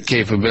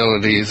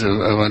capabilities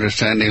of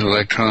understanding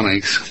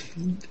electronics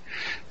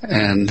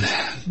and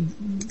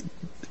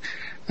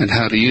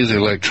how to use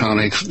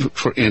electronics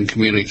in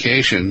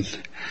communication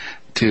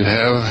to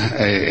have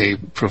a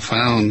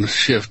profound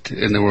shift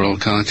in the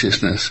world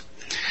consciousness,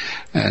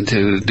 and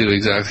to do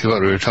exactly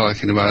what we were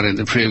talking about in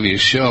the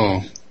previous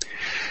show.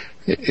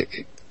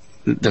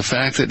 The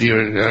fact that you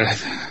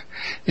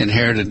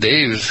inherited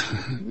Dave's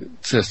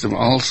system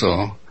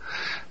also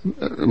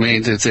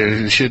means that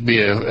there should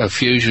be a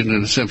fusion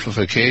and a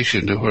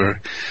simplification to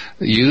where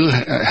you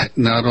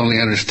not only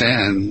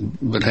understand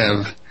but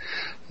have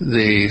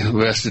the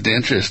vested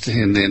interest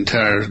in the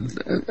entire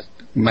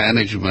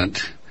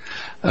management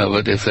of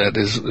it, if that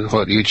is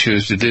what you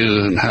choose to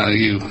do and how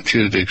you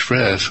choose to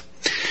express.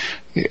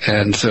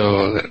 And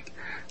so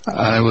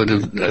I would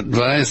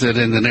advise that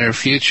in the near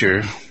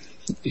future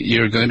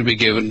you're going to be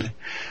given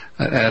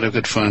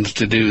adequate funds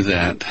to do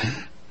that,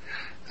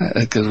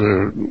 because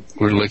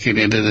we're looking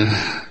into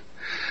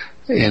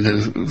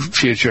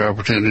future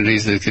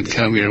opportunities that can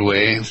come your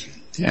way,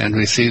 and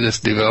we see this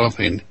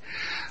developing.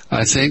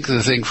 I think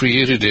the thing for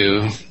you to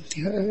do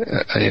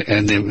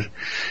in the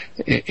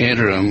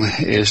interim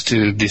is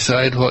to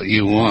decide what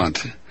you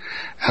want,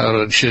 how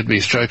it should be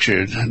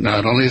structured,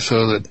 not only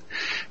so that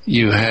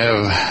you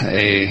have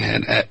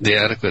the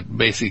adequate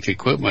basic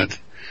equipment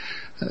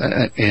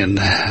in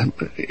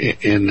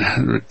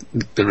the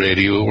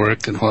radio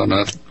work and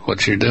whatnot,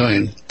 what you're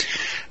doing,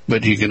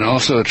 but you can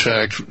also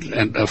attract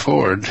and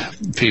afford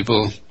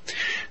people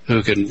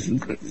who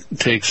can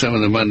take some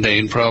of the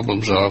mundane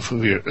problems out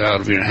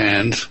of your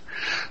hands,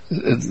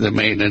 the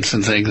maintenance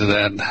and things of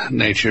that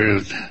nature,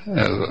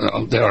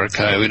 the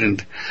archiving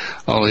and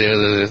all the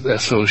other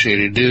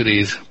associated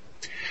duties.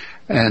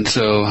 And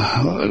so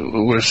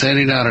we're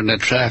sending out an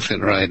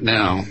attraction right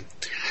now.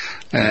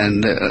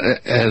 And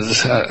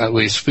as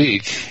we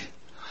speak,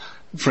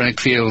 Frank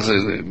feels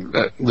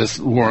this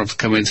warmth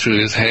coming through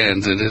his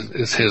hands, and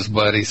it's his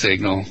body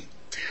signal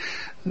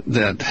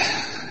that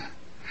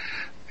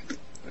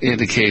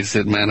indicates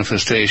that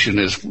manifestation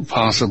is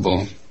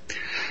possible.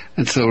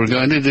 And so we're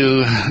going to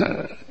do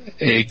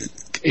a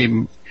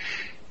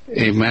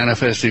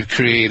manifestive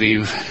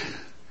creative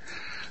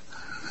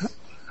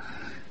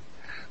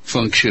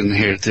function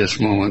here at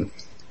this moment.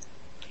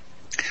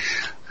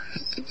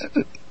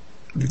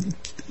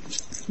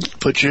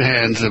 Put your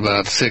hands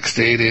about 6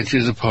 to 8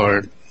 inches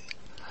apart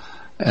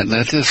and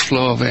let this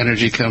flow of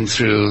energy come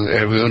through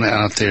everyone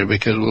out there,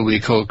 because we'll be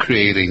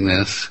co-creating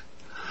this.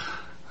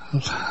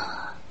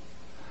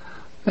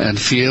 And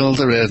feel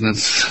the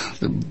resonance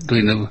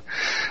between the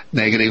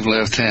negative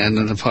left hand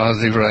and the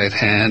positive right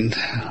hand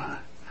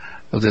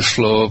of this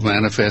flow of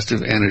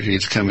manifestive energy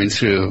that's coming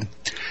through.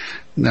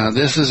 Now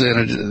this is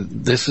energy,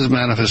 this is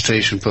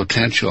manifestation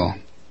potential,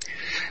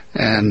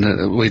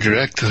 and we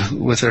direct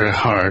with our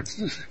heart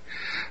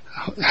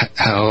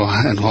how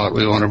and what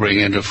we want to bring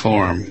into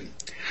form.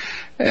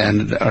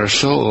 And our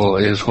soul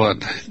is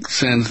what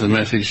sends the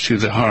message to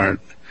the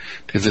heart,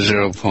 to the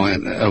 0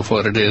 point of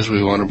what it is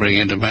we want to bring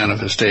into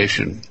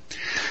manifestation.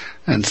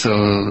 And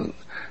so,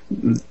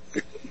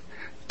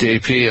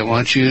 JP, I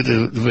want you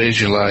to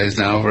visualize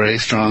now very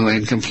strongly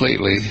and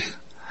completely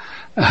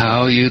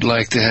how you'd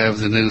like to have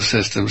the new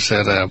system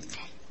set up,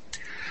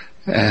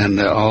 and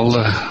all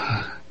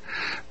the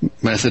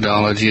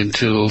methodology and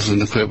tools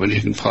and equipment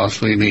you can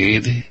possibly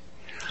need,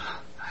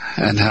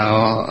 and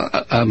how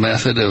a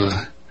method of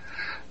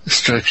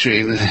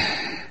structuring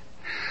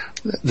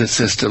the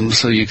system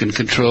so you can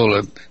control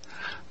it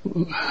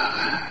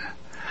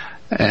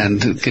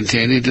and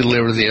continue to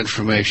deliver the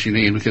information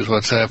you need, because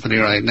what's happening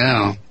right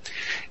now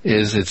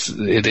is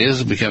it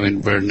is becoming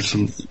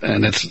burdensome,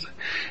 and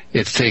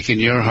it's taking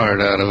your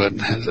heart out of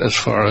it as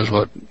far as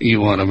what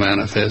you want to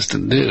manifest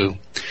and do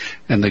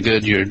and the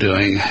good you're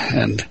doing,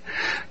 and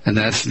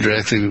that's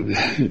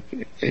directly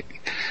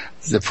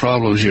the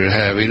problems you're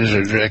having is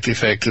a direct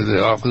effect of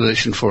the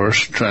opposition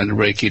force trying to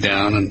break you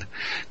down and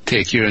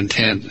take your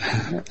intent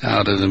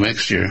out of the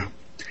mixture.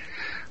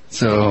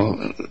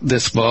 So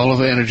this ball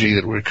of energy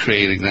that we're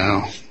creating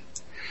now,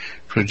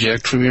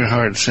 project from your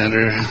heart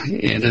center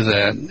into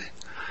that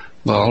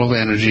ball of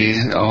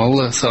energy all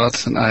the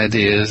thoughts and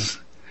ideas,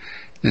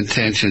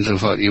 intentions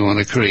of what you want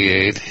to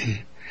create.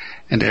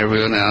 And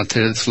everyone out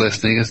there that's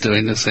listening is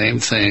doing the same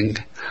thing.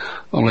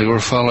 Only we're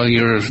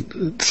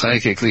following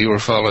psychically we're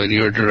following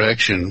your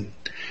direction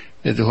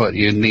into what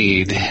you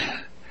need.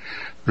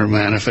 We're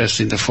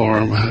manifesting the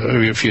form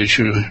of your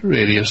future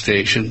radio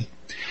station.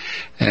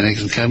 And it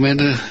can come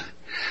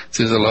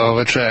through the law of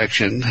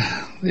attraction.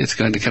 It's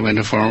going to come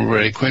into form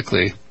very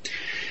quickly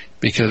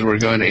because we're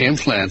going to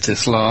implant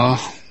this law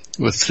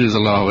through the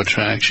law of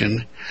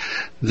attraction.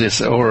 This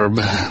orb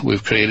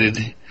we've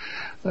created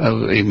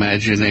of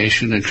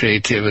imagination and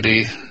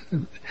creativity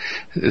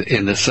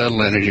in the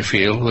subtle energy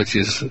field, which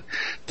is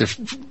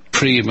the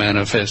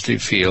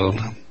pre-manifested field.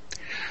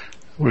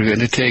 We're going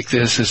to take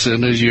this as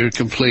soon as you're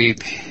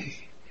complete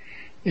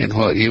in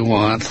what you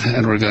want,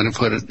 and we're going to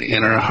put it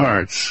in our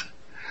hearts,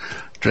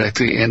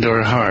 directly into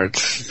our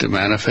hearts, to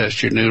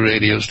manifest your new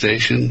radio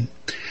station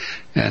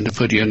and to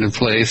put you in the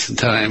place and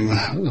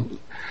time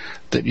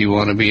that you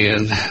want to be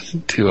in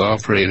to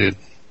operate it.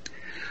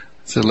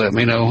 So let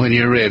me know when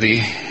you're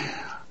ready.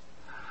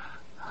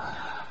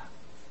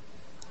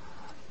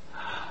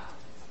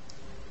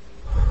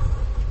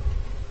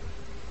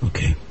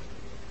 Okay.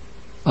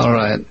 All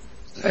right,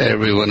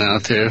 everyone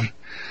out there,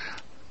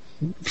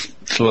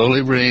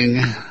 slowly bring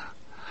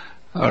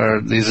our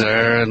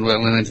desire and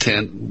will and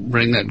intent,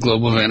 bring that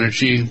globe of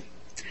energy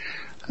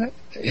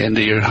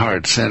into your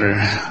heart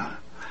center,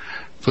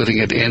 putting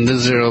it in the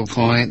 0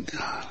 point,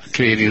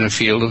 creating a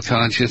field of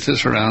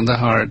consciousness around the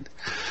heart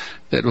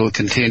that will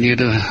continue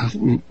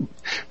to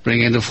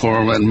bring into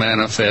form and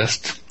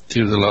manifest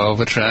through the law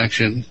of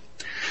attraction,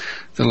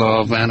 the law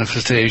of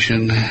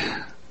manifestation,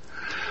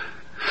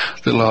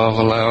 the law of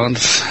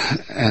allowance,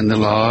 and the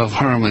law of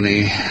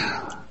harmony.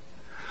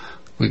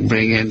 We can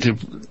bring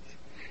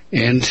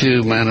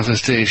into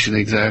manifestation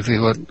exactly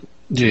what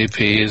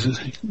JP is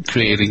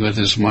creating with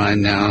his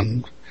mind now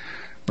and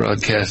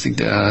broadcasting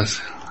to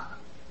us.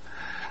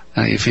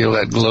 Now you feel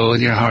that glow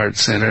in your heart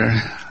center.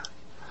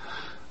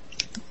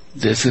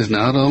 This is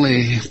not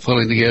only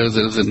pulling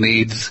together the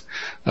needs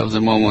of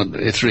the moment,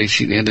 it's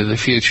reaching into the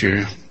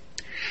future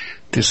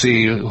to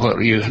see what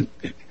you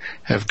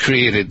have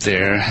created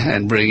there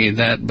and bringing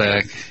that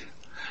back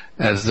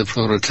as the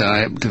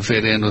prototype to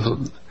fit in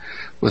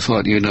with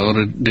what you know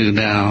to do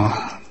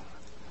now.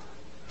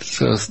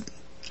 So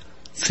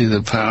see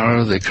the power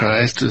of the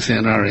Christ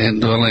within our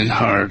indwelling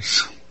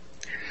hearts.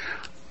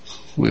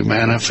 We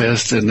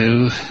manifest a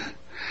new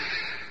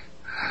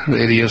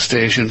radio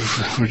station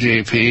for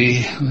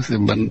JP with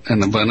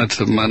an abundance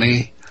of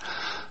money,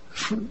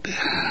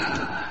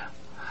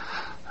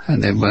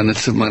 and the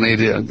abundance of money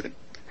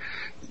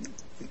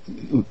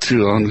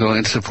through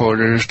ongoing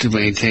supporters to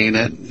maintain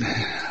it.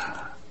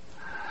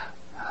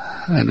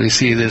 And we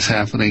see this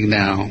happening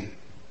now.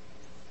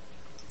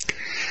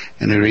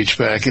 And we reach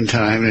back in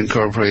time and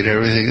incorporate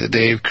everything that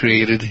Dave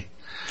created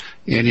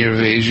in your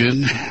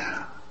vision.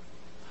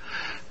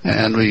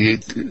 And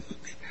we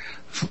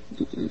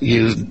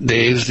use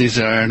Dave's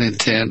desire and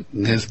intent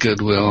and his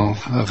goodwill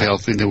of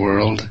helping the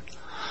world.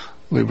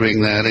 We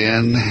bring that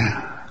in.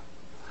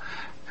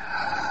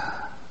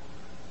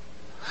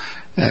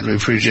 And we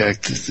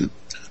project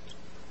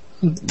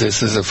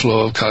this is a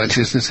flow of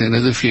consciousness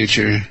into the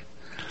future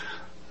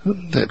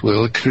that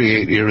will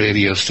create your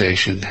radio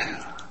station.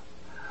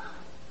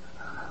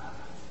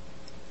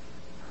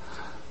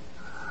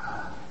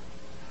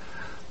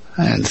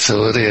 And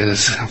so it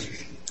is.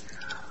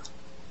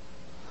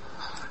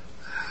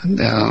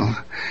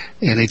 Now,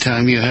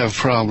 anytime you have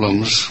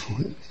problems,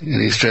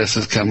 any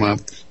stresses come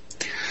up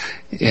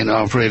in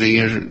operating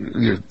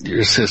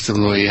your system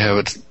the way you have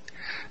it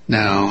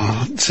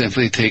now,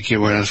 simply take your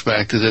awareness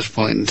back to this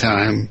point in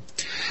time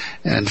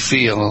and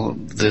feel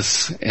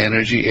this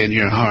energy in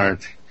your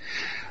heart,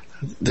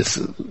 this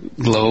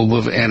globe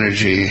of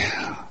energy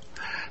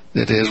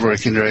that is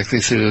working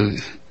directly through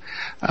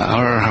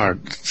our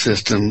heart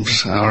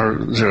systems,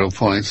 our 0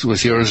 points,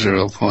 with your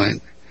 0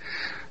 point,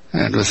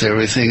 and with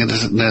everything that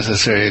is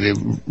necessary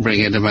to bring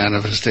into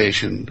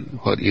manifestation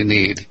what you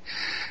need.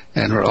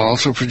 And we're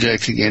also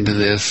projecting into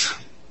this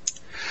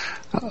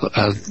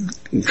an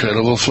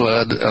incredible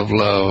flood of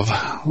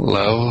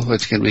love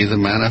which can be the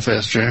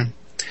manifester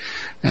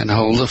and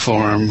hold the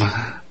form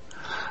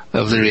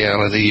of the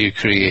reality you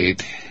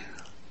create.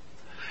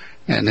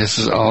 And this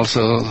is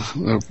also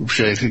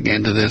projecting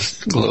into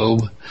this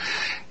globe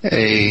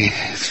a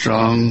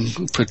strong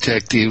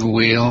protective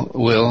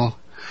will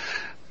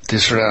to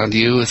surround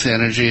you with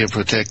energy, a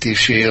protective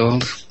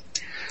shield,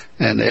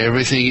 and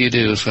everything you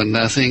do, so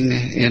nothing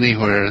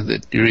anywhere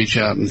that you reach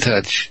out and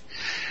touch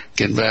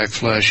can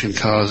backflush and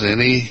cause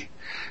any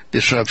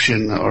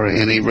disruption or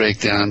any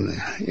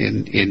breakdown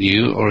in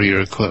you or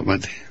your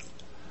equipment.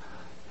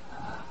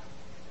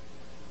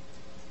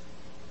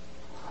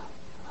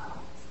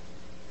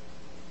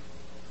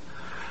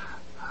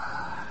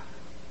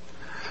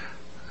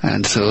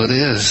 And so it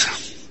is.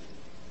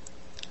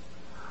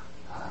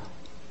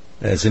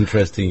 It's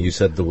interesting you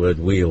said the word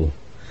wheel,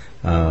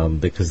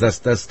 because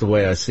that's the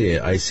way I see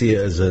it. I see it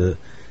as a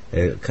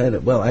kind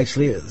of, well,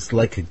 actually, it's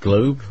like a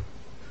globe.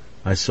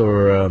 I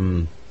saw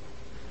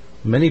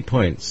many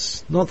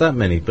points, not that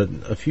many, but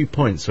a few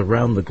points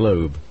around the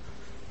globe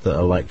that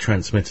are like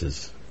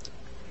transmitters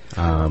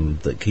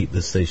that keep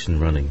the station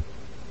running.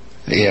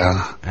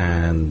 Yeah.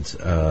 And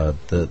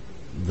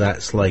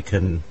that's like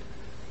a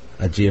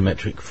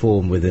geometric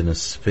form within a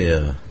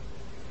sphere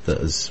that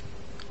has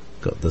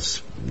got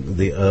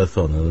the Earth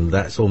on, and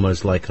that's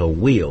almost like a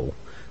wheel.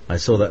 I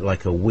saw that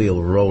like a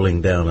wheel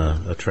rolling down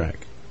a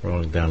track,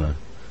 rolling down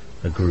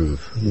a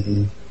groove.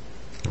 Mm-hmm.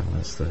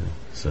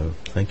 So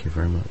thank you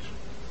very much.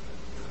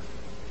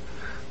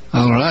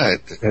 All right,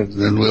 and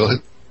then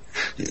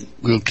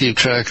we'll keep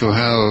track of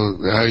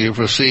how you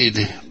proceed,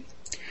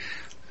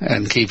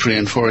 and keep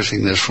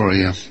reinforcing this for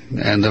you.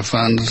 And the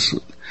funds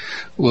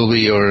will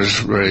be yours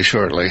very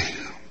shortly.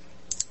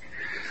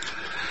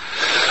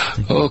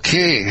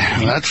 Okay,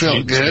 that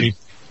felt good.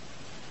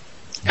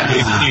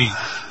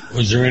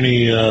 Was there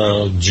any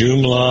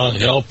Joomla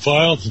help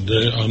files on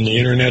the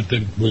internet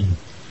that would?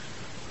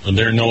 Are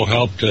there no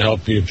help to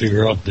help you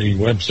figure out the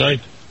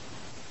website?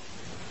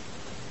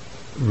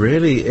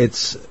 Really,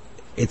 it's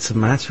a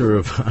matter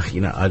of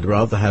I'd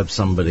rather have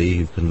somebody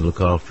who can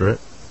look after it,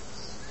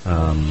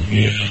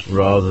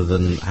 rather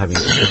than having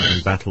to try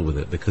and battle with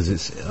it, because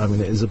it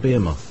is a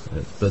behemoth.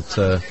 But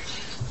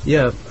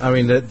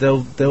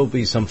there'll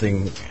be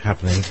something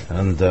happening,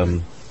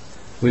 and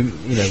we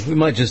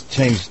might just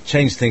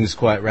change things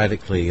quite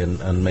radically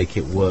and make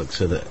it work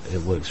so that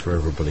it works for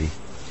everybody,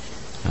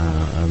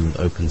 and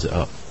opens it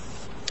up.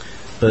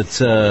 But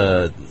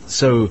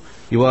so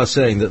you are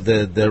saying that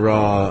there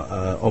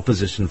are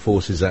opposition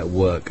forces at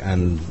work,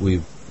 and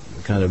we've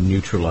kind of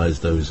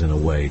neutralized those in a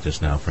way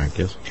just now, Frank,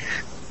 yes?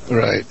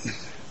 Right.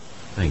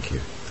 Thank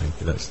you.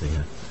 That's the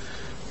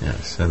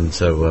yes. And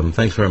so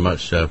thanks very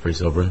much,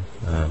 Priest Oberon,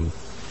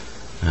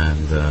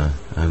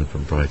 and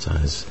from Bright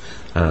Eyes,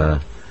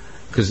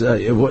 because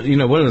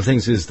one of the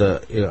things is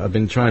that I've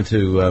been trying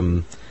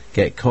to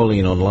get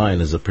Colleen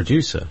online as a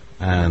producer,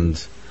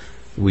 and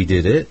we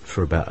did it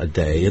for about a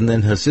day, and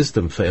then her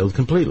system failed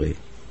completely.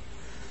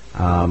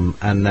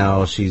 And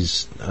now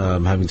she's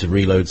having to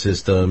reload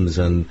systems,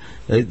 and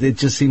it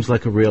just seems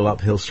like a real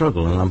uphill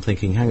struggle. And I'm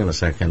thinking, hang on a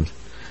second,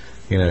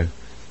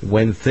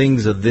 when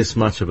things are this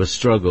much of a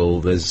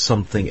struggle, there's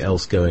something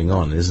else going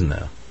on, isn't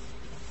there?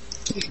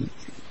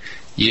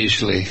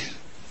 Usually.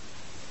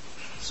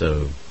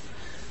 So,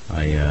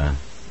 I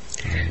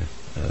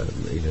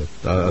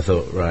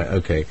thought, right,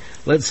 okay,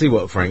 let's see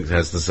what Frank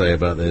has to say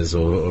about this,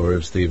 or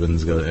if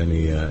Stephen's got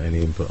any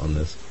input on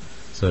this.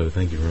 So,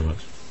 thank you very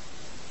much.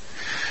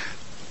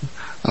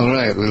 All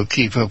right, we'll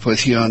keep up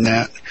with you on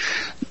that.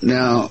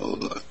 Now,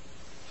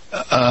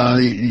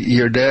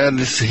 your dad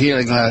is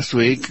healing last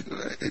week.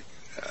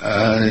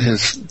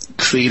 His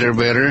feet are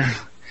better.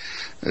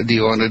 Do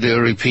you want to do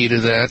a repeat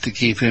of that to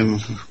keep him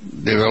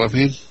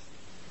developing?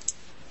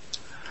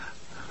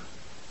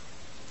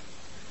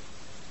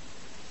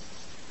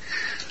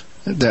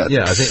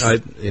 Yeah, I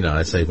think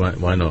I say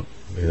why not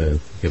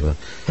give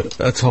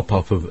a top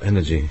up of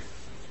energy.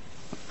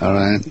 All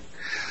right.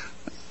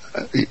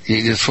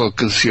 You just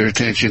focus your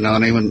attention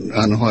on him and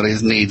on what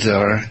his needs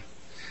are,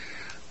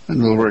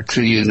 and we'll work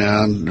through you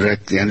now and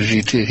direct the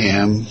energy to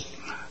him.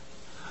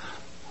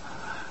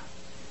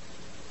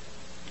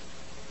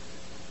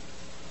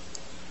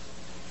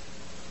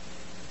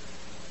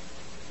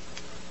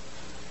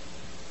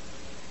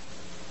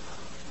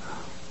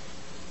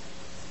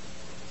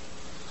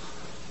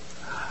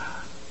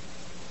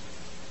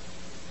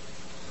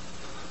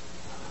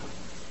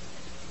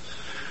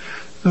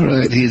 All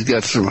right, he's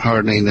got some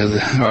hardening of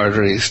the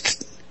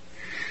arteries.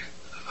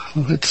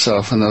 Let's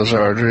soften those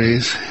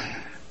arteries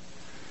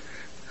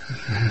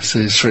so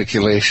his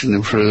circulation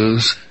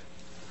improves.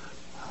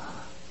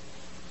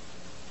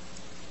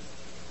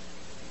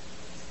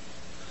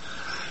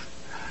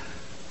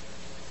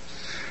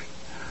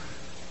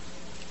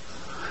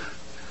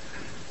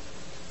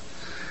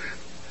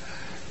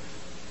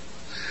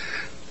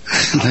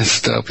 Let's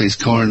stop his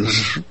corns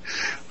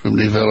from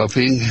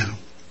developing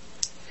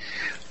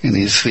in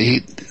his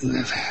feet.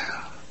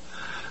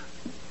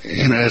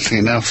 Interesting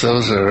enough,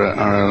 those are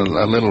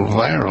a little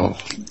viral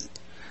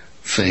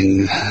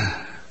thing.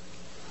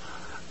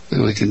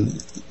 We can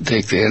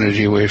take the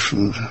energy away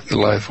from the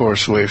life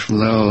force away from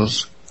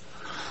those.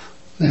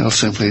 They'll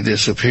simply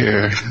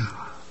disappear.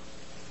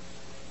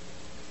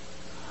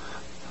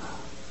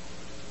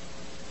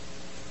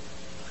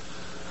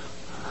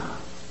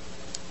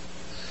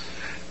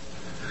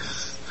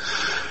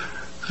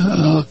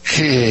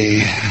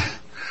 Okay.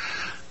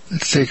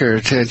 Let's take our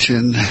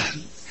attention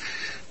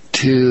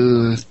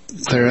to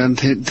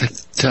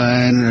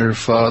Clarentine, her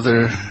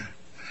father,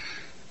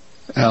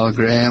 Al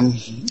Graham,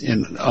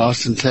 in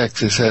Austin,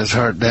 Texas, has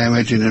heart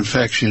damage and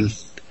infection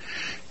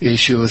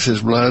issue with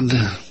his blood.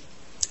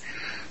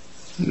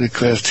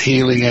 Request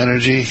healing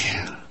energy.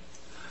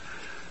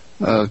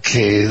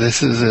 Okay,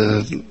 let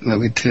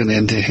me tune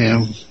into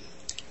him.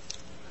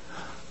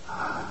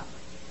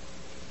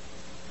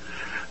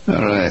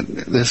 All right.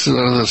 This is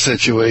one of those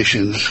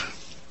situations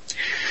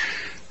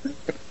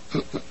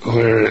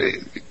where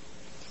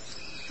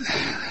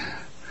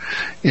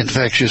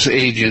infectious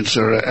agents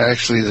are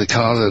actually the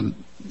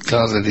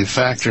causative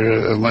factor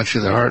of much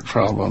of the heart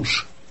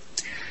problems.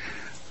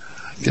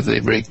 Because they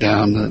break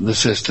down the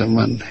system,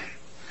 and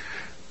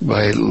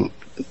by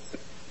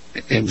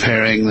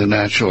impairing the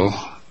natural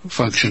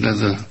function of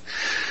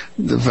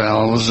the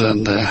valves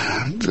and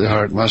the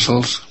heart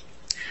muscles.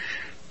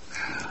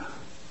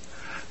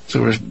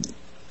 So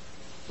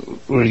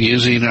we're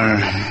using our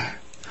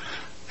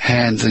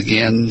hands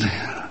again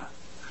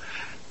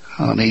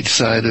on each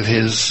side of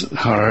his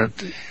heart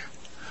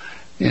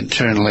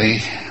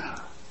internally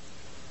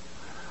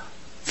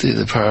through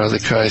the power of the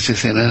Christ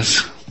within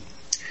us.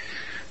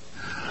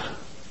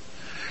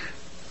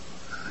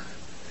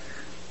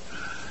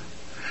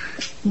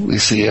 We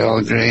see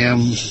Al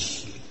Graham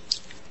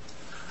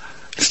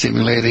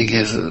stimulating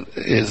his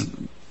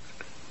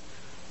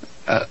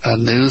a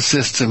new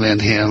system in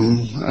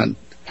him,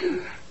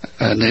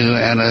 a new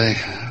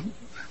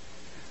anti-agents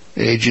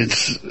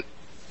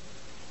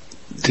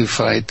to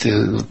fight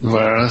the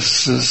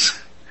viruses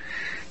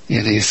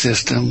in his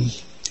system.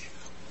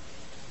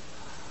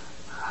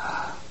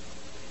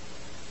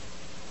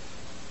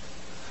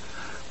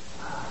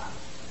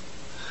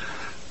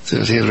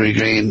 So he'll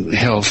regain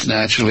health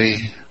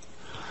naturally,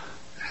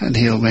 and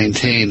he'll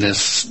maintain this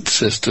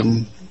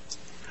system.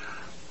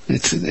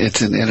 It's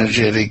an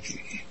energetic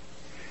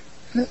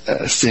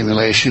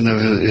stimulation of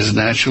his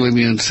natural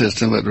immune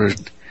system, but we're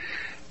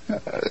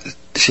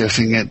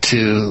shifting it to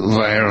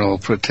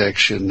viral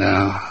protection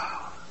now.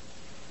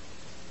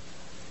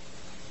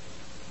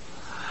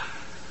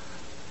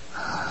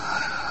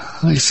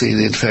 I see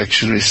the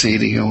infection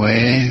receding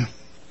away.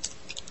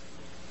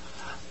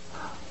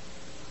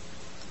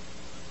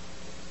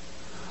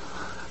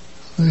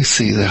 I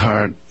see the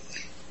heart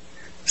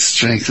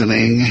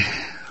strengthening,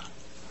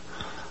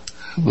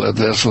 blood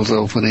vessels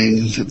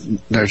opening to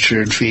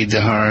nurture and feed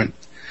the heart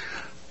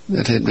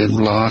that had been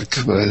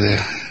blocked by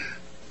the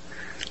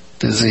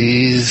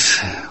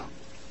disease.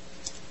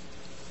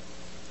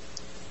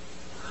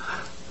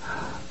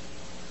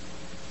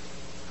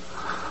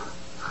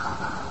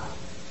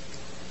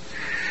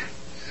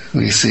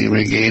 We see him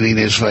regaining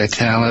his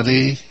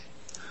vitality.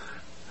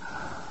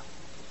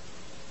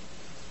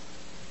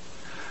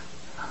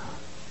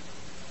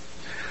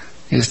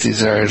 His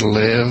desire to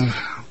live.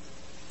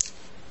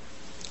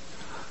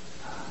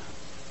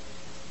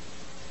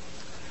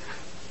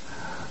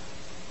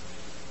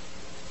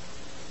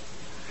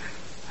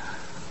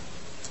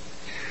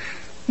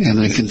 And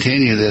we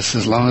continue this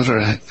as long as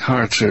our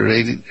hearts are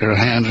our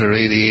hands are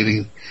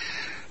radiating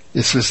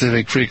the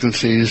specific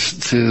frequencies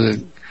to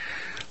the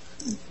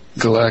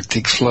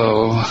galactic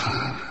flow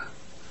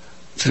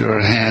through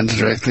our hands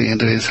directly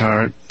into his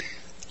heart.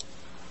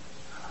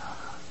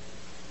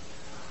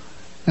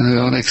 And we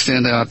want to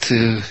extend out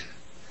to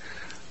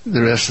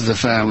the rest of the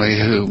family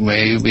who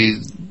may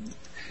be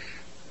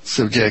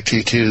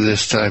subjected to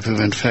this type of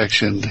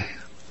infection.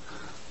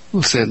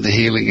 We'll send the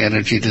healing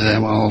energy to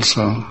them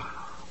also.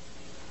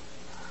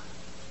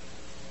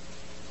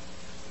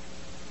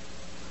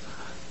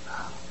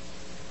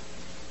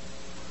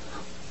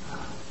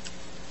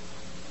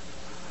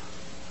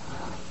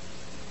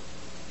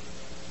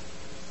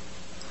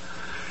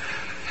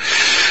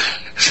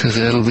 So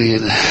that'll be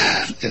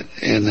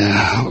in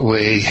a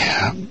way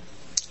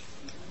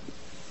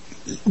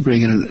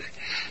bringing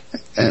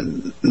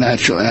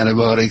natural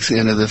antibiotics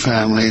into the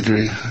family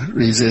to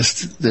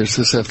resist their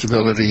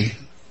susceptibility.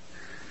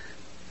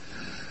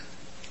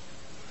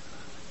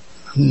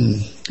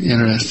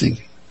 Interesting.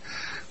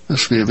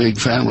 Must be a big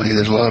family.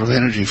 There's a lot of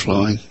energy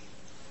flowing.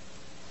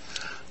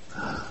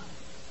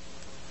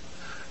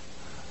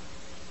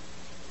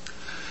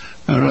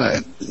 All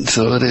right,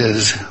 so it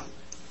is.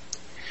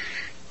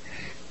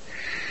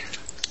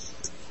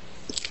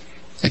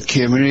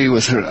 Kimmery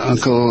with her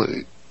uncle,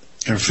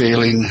 her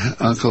failing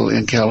uncle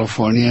in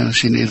California.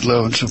 She needs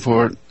love and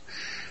support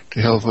to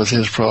help with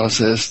his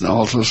process and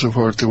also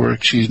support the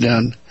work she's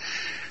done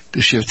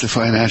to shift the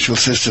financial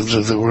systems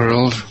of the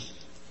world.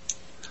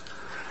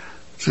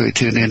 So we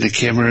tune into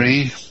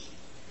Kimmery.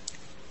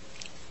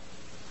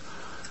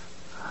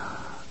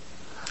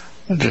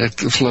 And direct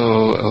the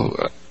flow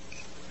of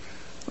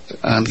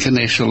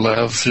unconditional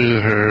love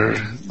through her,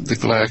 the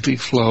galactic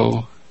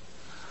flow.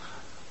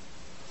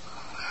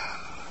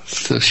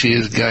 So she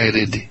is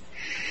guided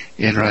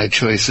in right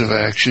choice of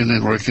action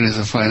and working as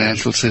the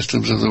financial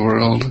systems of the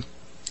world.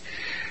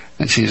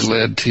 And she's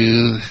led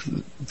to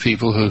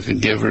people who can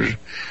give her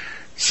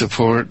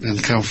support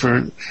and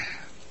comfort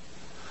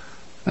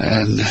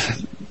and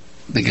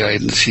the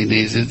guidance she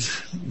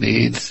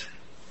needs.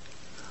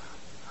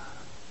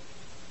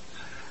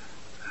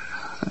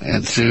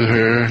 And through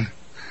her,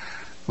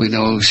 we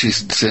know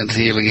she's sent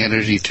healing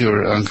energy to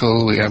her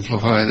uncle. We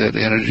amplify that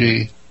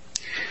energy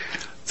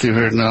through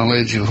her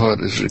knowledge of what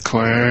is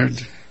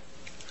required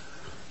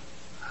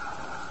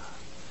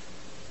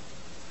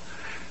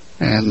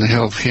and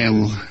help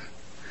him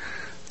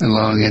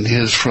along in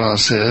his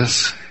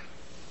process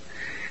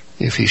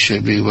if he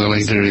should be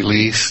willing to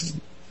release,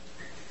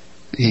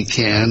 he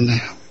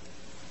can.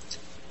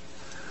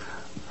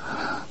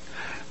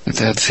 But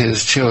that's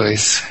his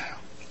choice.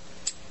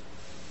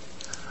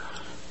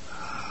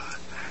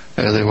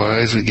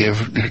 Otherwise, we give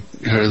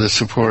her the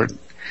support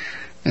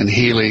and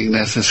healing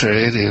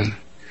necessary to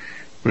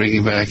bring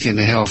you back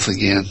into health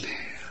again.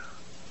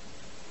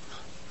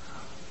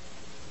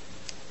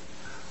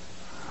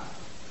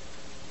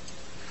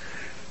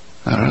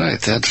 All right,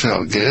 that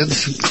felt good.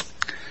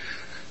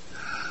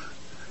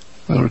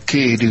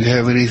 Okay, do you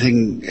have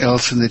anything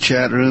else in the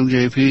chat room,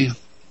 JP?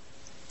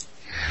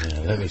 Yeah,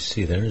 let me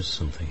see. There is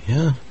something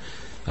here.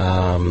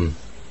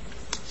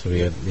 So we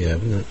had,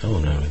 we've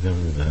done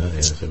that.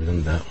 Yeah, so we've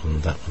done that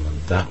one,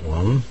 and that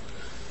one.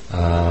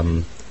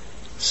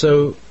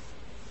 So,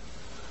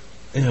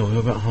 we're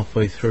about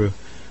halfway through.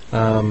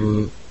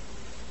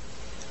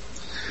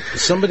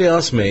 Somebody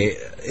asked me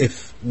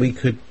if we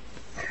could.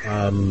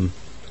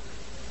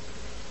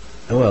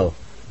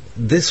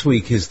 This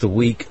week is the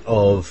week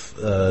of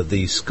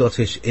the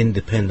Scottish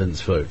independence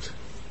vote.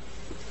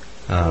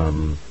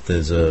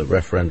 There's a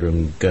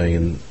referendum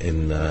going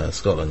in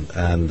Scotland,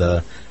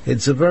 and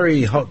it's a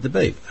very hot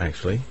debate,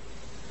 actually.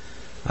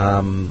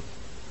 And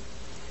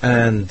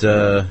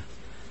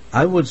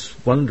I was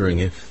wondering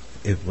if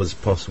it was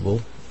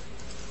possible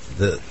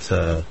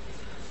that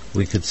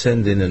we could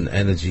send in an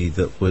energy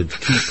that would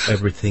keep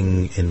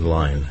everything in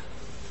line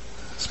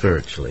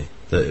spiritually.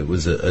 That it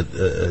was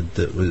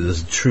that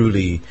was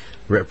truly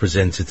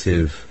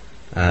representative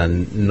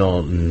and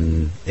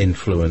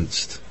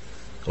non-influenced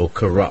or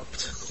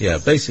corrupt. Yeah,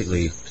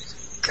 basically.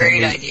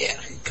 Great idea.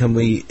 Can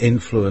we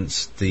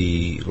influence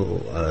the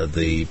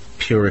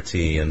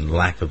purity and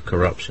lack of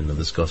corruption of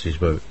the Scottish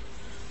vote?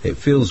 It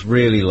feels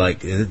really like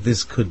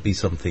this could be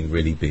something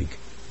really big.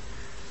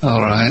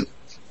 All right.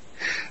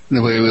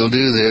 The way we'll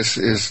do this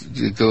is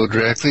to go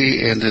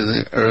directly into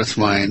the earth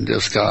mind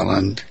of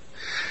Scotland,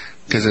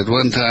 because at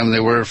one time they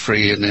were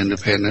free and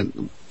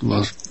independent,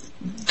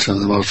 some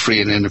of the most free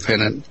and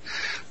independent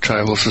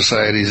tribal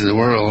societies in the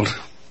world,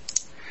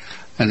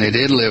 and they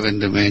did live in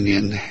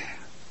dominion.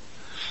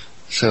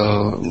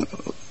 So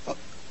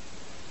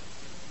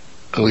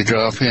we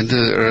drop into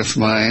the earth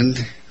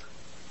mind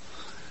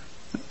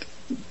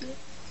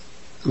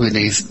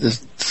beneath the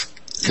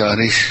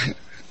Scottish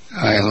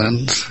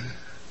Islands,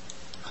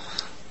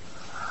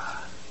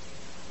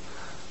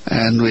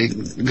 and we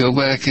go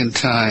back in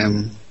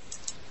time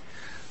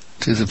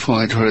to the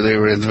point where they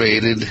were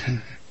invaded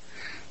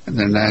and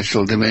their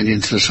natural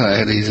dominion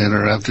societies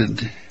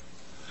interrupted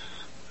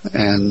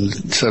and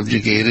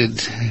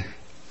subjugated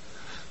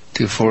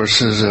to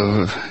forces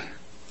of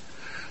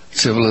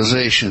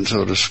civilization,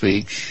 so to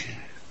speak,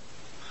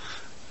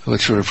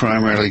 which were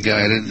primarily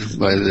guided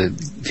by the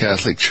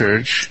Catholic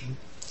Church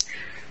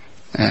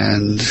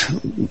and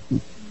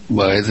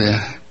by the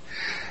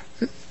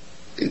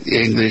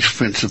English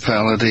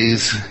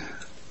principalities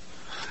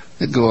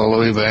that go all the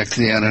way back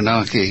to the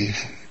Anunnaki.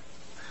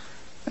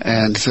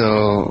 And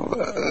so,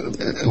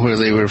 where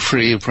they were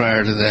free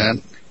prior to that,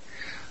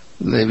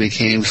 they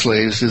became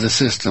slaves to the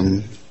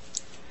system.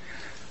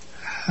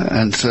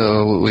 And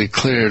so we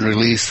clear and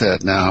release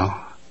that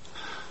now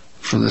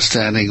from the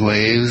standing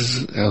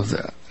waves of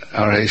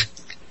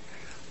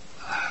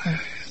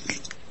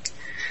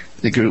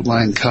the group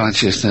mind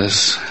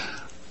consciousness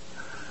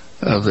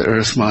of the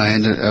earth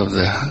mind of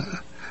the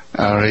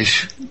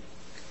Irish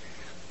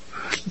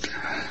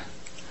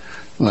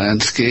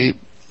landscape.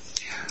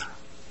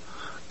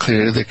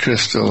 Clear the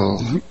crystal,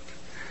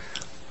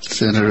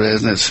 send a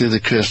resonance through the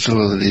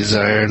crystal of the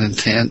desire and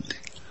intent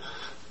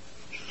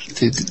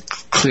to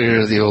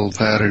clear the old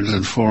patterns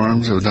and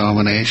forms of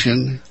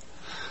domination,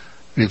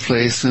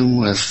 replace them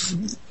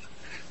with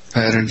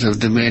patterns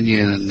of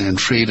dominion and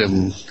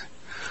freedom,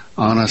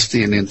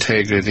 honesty and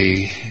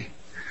integrity,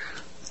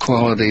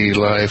 quality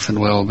life and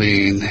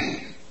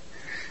well-being,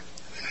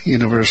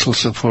 universal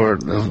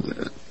support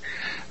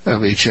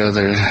of each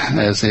other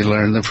as they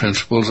learn the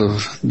principles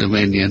of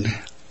dominion.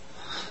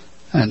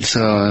 And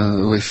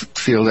so we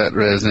feel that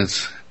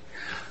resonance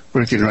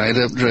working right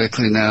up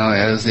directly now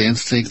as the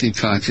instinctive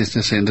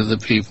consciousness into the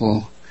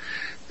people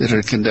that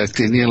are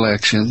conducting the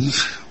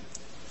elections.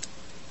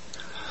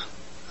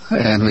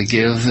 And we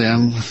give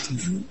them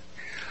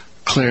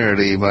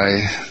clarity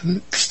by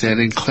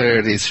extending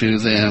clarity through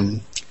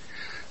them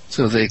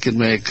so they can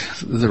make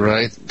the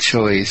right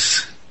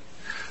choice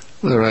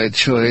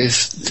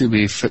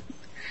to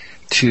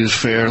choose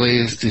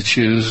fairly, to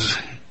choose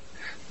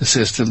the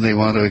system they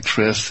want to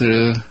express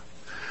through,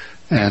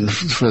 and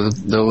for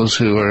those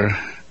who are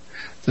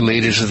the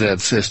leaders of that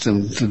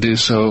system to do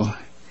so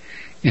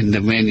in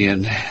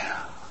dominion,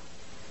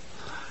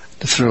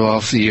 to throw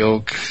off the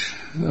yoke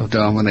of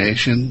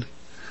domination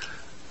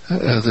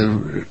of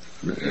the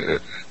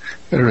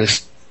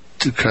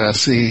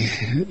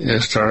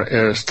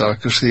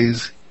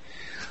aristocracies,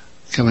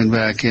 coming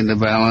back into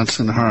balance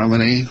and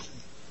harmony.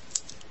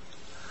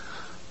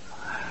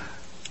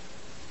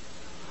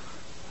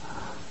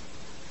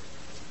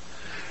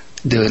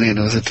 Doing it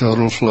with a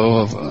total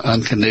flow of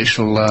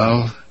unconditional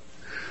love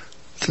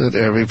so that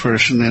every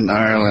person in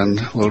Ireland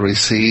will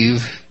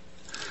receive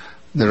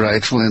the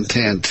rightful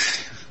intent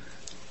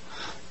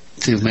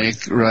to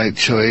make right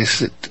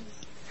choice,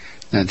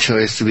 that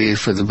choice to be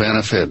for the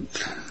benefit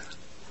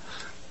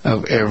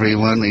of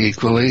everyone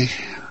equally,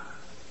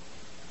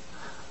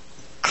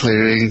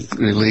 clearing,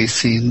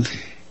 releasing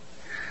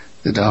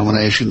the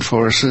domination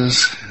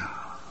forces.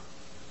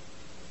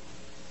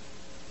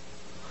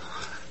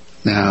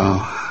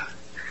 Now,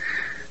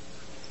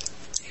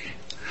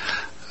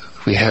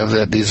 we have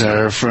that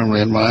desire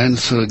firmly in mind,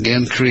 so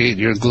again create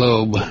your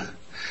globe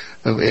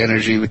of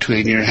energy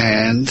between your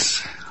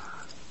hands.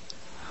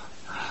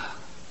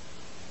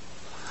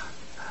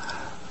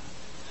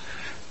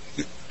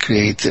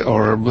 Create the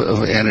orb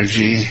of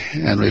energy,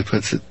 and we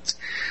put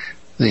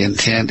the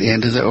intent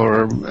into the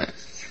orb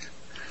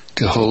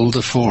to hold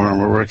the form.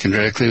 We're working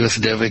directly with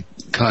Devic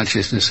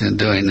consciousness in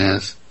doing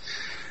this.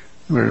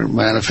 We're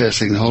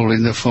manifesting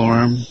holding the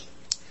form.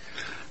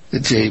 The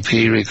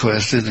JP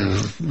requested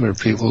where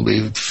people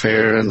be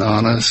fair and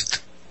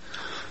honest,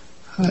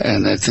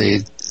 and that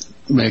they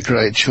make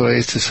right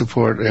choice to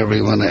support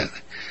everyone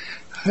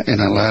in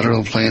a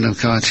lateral plane of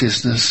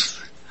consciousness,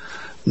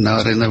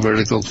 not in the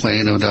vertical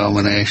plane of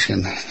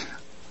domination.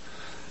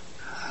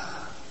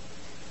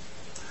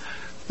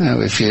 Now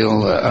we feel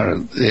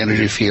the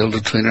energy field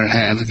between our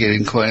hands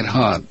getting quite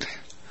hot.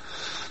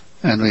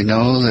 And we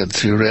know that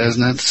through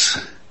resonance,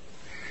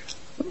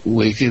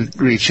 we can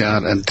reach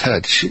out and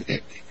touch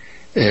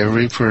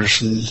every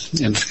person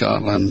in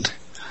Scotland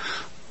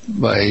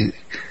by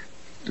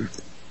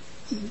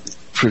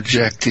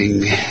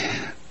projecting,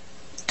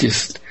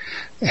 just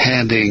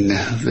handing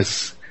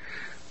this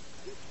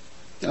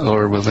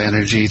orb of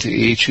energy to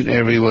each and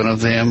every one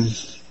of them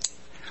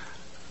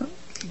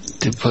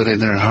to put in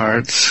their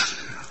hearts,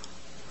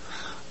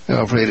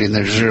 operating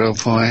their 0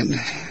 point,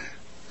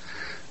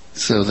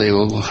 so they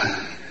will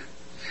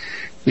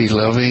be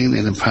loving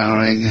and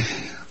empowering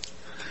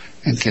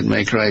and can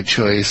make right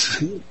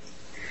choice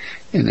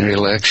in their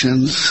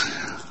elections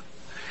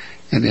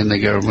and in the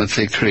government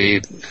they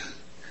create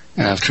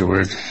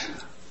afterward.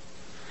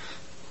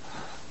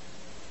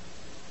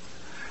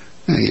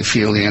 Now you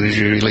feel the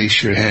energy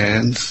release your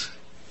hands.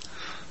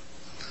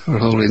 We're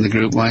holding the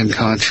group mind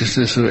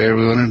consciousness of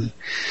everyone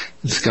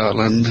in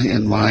Scotland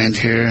in mind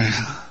here.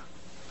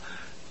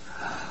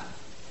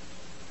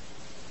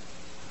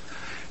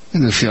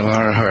 And we feel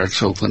our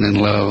hearts open in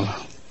love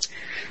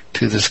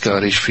to the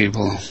Scottish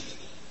people.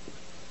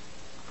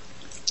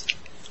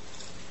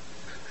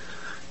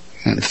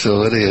 And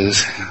so it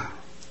is.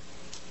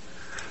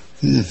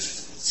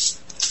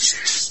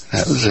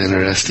 That was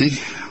interesting.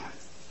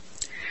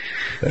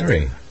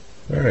 Very,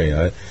 very.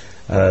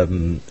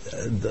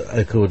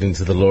 According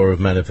to the law of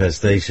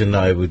manifestation,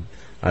 I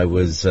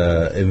was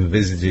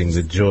envisaging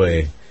the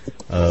joy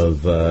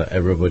of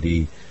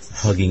everybody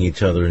hugging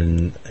each other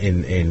in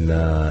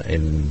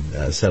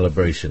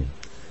celebration.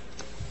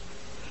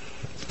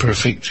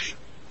 Perfect.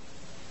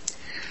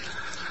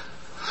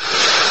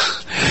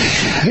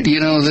 You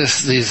know,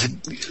 these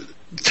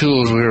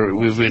tools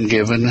we've been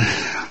given,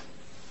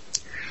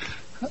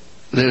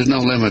 there's no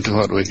limit to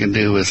what we can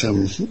do with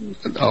them.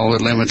 All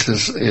that limits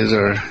is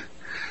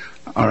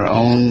our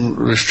own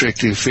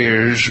restrictive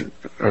fears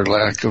or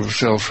lack of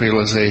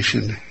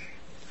self-realization.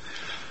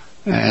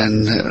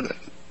 And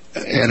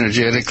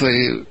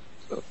energetically,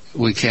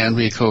 we can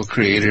be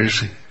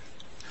co-creators,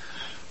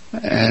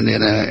 and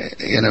in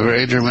a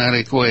very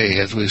dramatic way,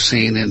 as we've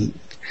seen in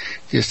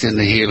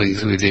the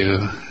healings we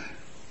do.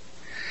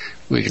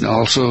 We can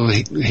also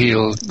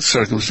heal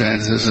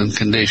circumstances and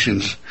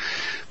conditions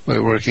by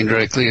working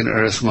directly in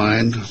Earth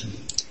Mind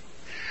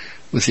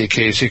with the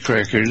Akashic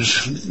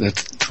Records.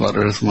 That's what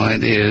Earth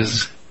Mind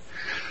is.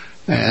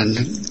 And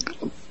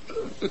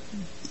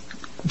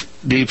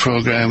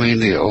deprogramming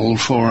the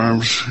old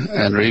forms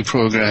and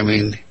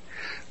reprogramming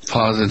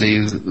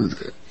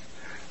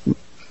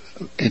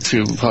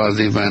through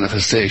positive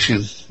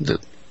manifestation,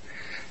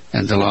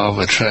 and the law of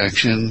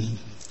attraction,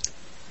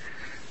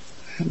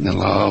 and the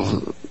law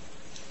of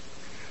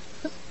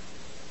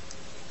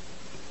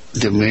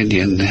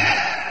dominion.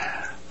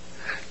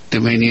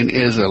 Dominion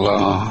is a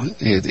law.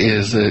 It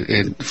is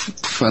a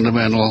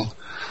fundamental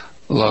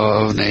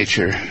law of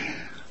nature.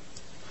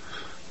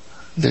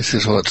 This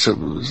is what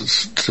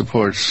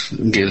supports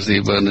and gives the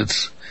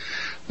abundance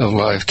of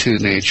life to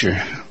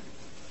nature.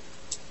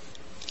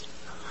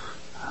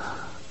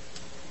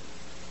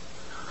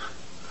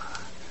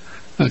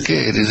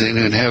 Okay, does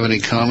anyone have any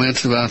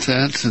comments about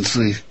that, since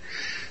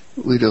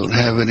we don't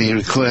have any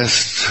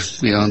requests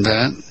beyond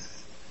that?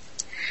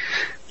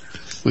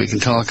 We can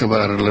talk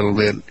about it a little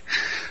bit.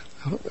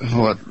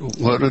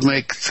 What would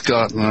make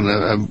Scotland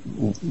a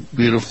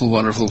beautiful,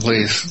 wonderful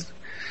place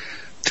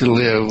to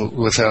live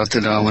without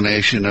the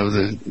domination of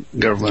the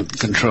government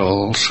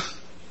controls?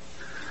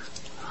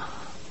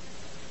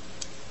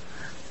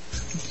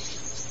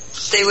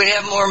 They would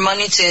have more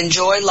money to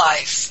enjoy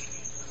life.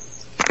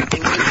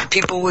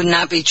 People would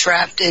not be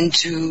trapped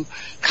into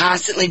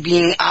constantly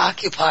being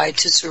occupied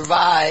to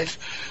survive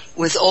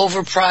with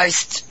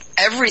overpriced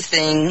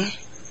everything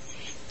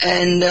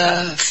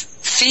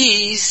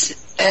fees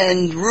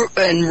and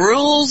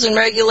rules and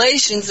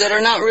regulations that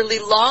are not really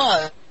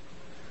laws,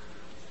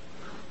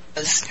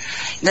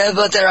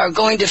 but that are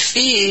going to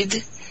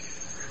feed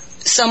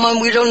someone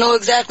we don't know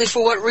exactly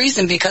for what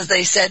reason, because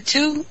they said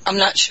to. I'm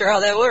not sure how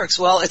that works.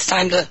 Well, it's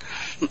time to,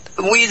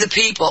 we the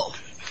people,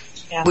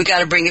 we got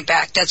to bring it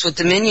back. That's what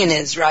Dominion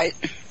is, right?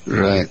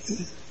 Right.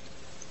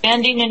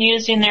 Spending and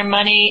using their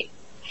money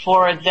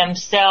for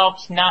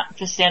themselves, not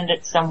to send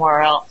it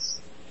somewhere else,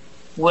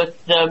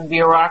 with the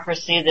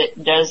bureaucracy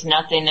that does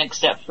nothing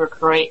except for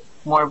create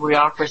more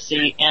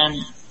bureaucracy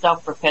and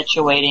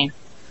self-perpetuating.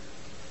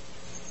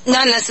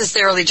 Not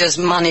necessarily just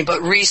money,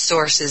 but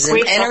resources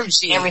and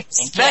energy,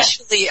 everything.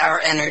 Especially our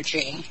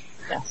energy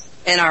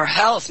and our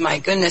health. My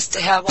goodness,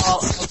 to have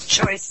all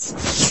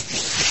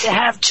choice, to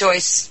have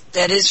choice,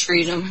 that is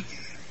freedom.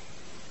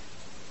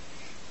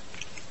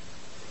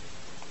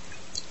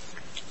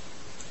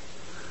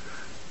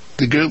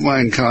 The group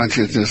mind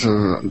consciousness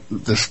of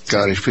the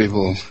Scottish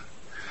people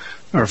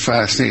are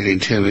fascinating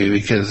to me,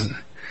 because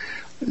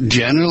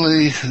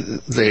generally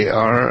they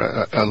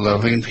are a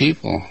loving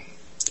people.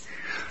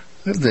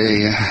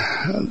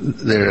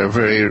 They're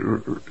very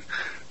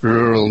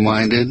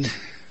rural-minded,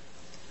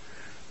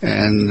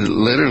 and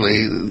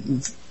literally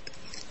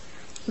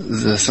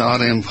the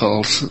thought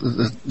impulse,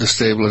 the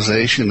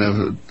stabilization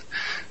of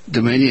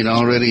Dominion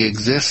already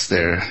exists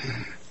there.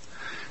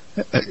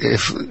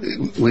 If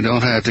we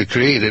don't have to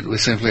create it, we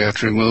simply have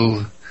to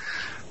remove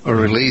or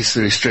release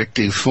the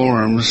restrictive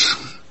forms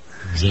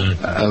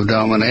of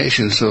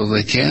domination, so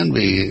they can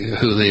be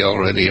who they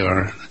already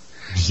are.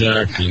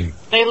 Exactly.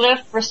 They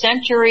lived for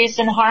centuries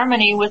in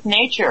harmony with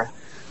nature.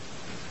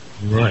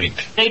 Right.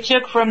 They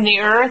took from the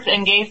earth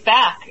and gave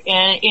back,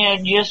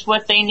 and just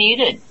what they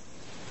needed.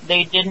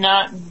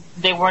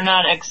 They were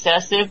not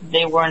excessive.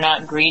 They were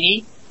not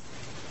greedy.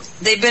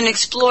 They've been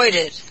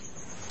exploited,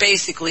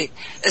 basically.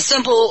 A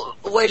simple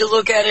way to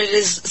look at it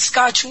is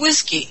Scotch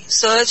whiskey.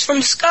 So it's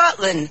from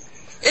Scotland.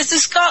 It's a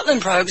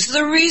Scotland product.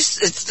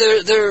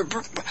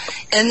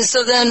 And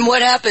so then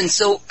what happens?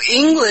 So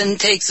England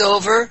takes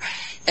over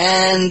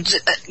and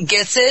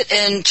gets it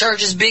and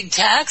charges big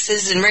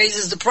taxes and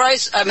raises the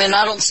price. I mean,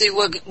 I don't see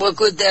what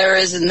good there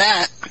is in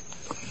that.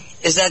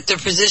 Is that their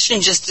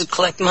position, just to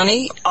collect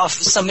money off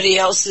of somebody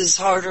else's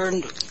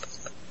hard-earned,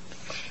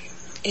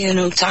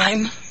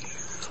 time?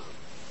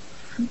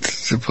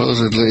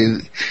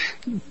 Supposedly,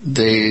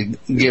 they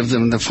give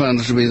them the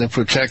funds to be the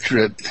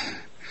protectorate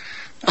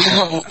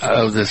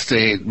of the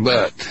state,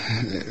 but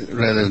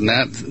rather than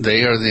that,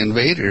 they are the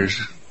invaders.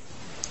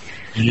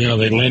 Yeah,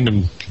 they lend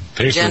them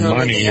paper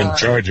money and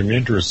charge them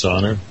interest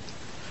on it,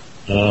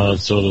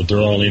 so that they're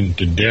all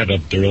into debt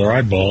up to their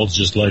eyeballs,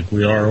 just like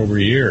we are over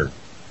here.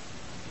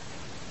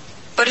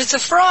 But it's a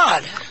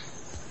fraud.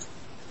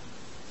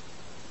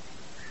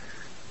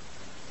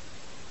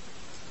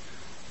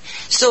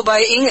 So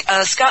by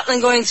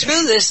Scotland going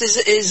through this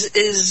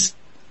is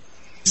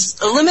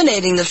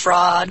eliminating the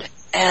fraud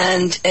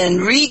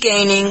and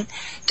regaining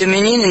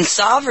dominion and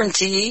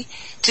sovereignty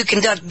to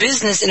conduct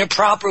business in a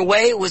proper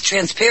way with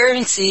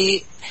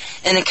transparency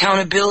and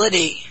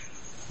accountability.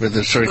 With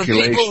the circulation.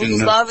 With people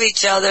who love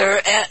each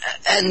other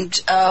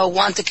and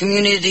want the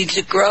community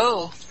to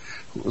grow.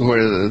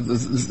 Where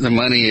the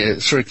money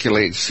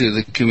circulates through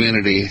the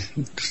community,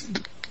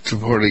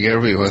 supporting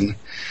everyone,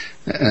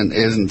 and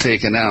isn't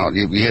taken out.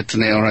 You hit the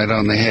nail right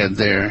on the head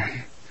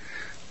there.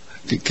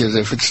 Because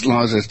as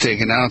long as it's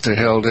taken out, they're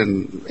held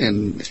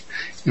in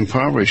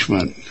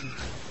impoverishment.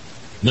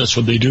 That's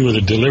what they do with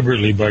it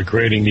deliberately, by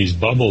creating these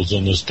bubbles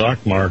on the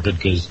stock market,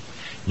 because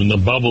when the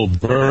bubble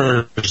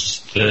bursts,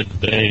 that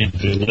they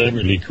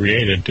deliberately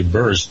create it to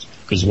burst,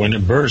 because when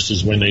it bursts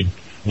is when they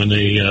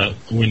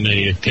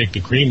take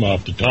the cream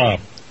off the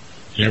top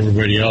and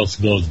everybody else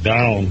goes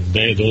down.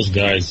 Those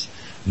guys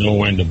know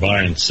when to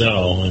buy and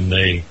sell, and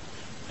they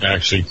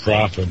actually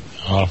profit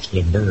off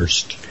the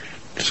burst.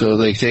 So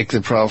they take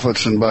the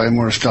profits and buy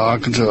more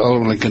stock and so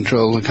ultimately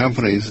control the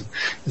companies.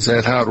 Is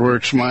that how it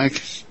works,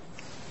 Mike?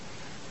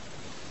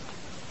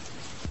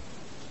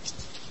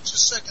 Just a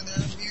second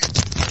there.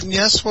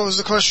 Yes, what was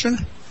the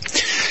question?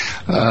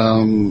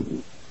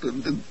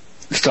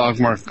 Stock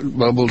market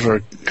bubbles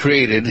are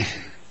created.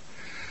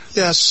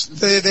 Yes,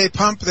 they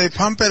pump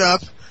it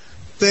up.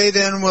 They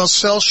then will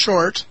sell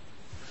short,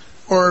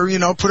 or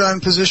put on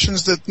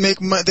positions that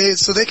make money,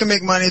 so they can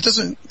make money.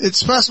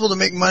 It's possible to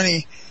make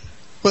money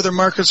whether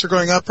markets are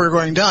going up or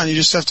going down. You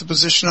just have to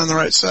position on the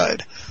right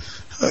side,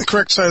 the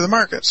correct side of the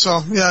market.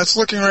 So yeah, it's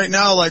looking right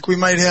now like we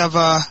might have.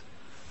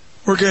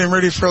 We're getting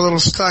ready for a little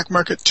stock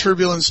market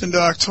turbulence into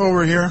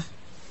October here.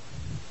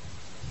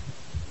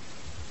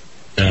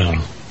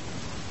 Yeah.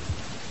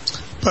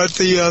 But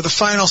the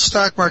final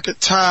stock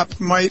market top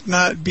might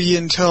not be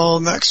until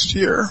next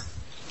year.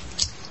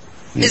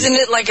 Isn't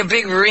it like a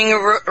big ring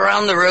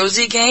around the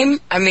rosy game?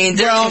 I mean,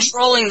 they're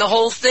controlling the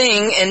whole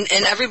thing, and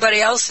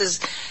everybody else is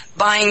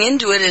buying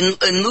into it and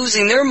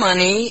losing their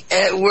money,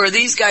 where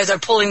these guys are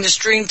pulling the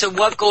string to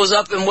what goes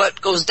up and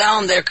what goes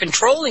down. They're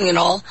controlling it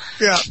all.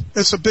 Yeah,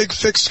 it's a big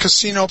fixed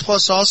casino,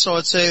 plus also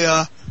it's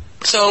a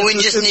So we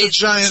just need it's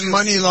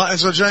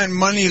a giant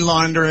money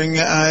laundering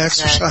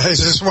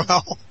exercise as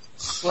well.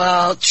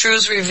 Well,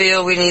 truth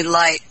reveal, we need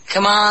light.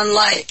 Come on,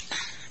 light.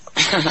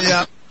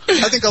 Yeah,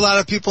 I think a lot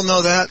of people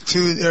know that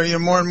too.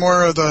 More and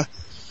more of the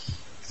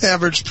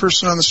average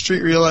person on the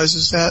street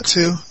realizes that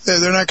too.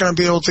 They're not going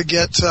to be able to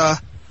get the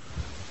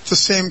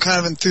same kind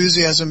of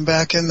enthusiasm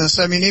back in this.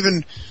 I mean,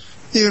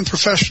 even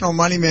professional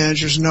money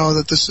managers know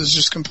that this is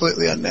just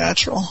completely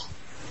unnatural.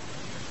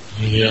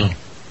 Yeah.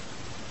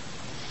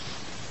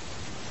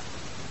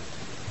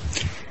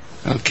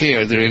 Okay,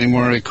 are there any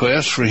more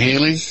requests for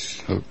healing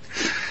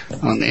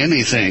on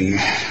anything?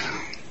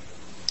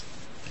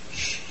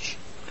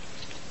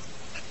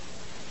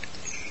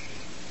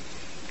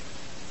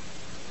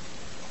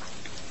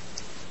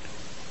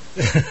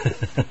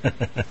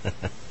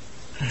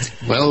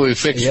 Well, we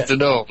fixed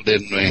it all,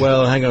 didn't we?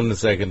 Well, hang on a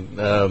second.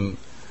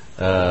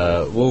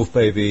 Wolf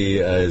Baby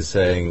is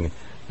saying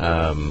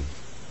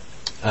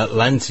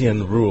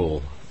Atlantean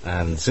rule,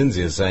 and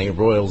Cinzia is saying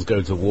royals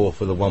go to war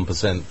for the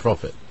 1%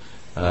 profit.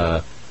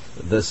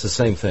 That's the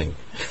same thing.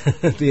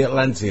 The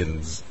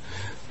Atlanteans,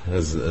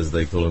 as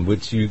they call them,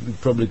 which you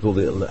probably call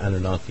the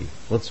Anunnaki.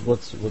 What's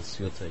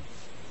your take?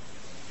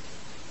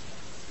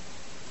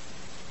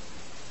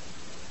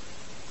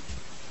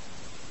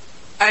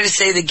 I just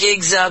say the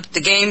gig's up, the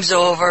game's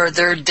over,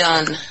 they're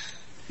done.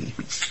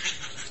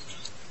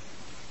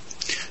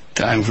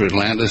 Time for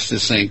Atlantis to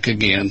sink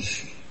again.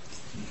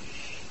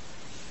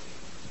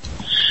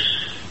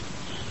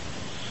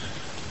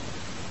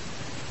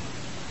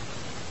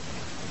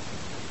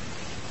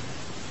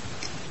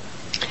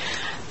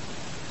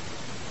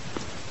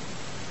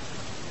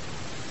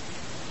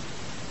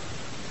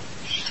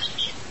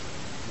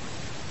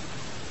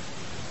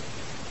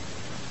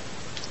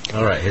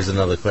 All right, here's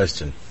another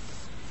question.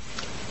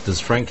 Does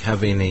Frank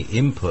have any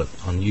input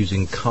on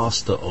using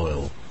castor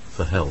oil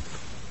for health?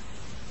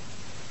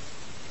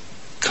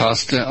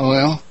 Castor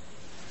oil?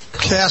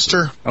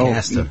 Castor. Oh,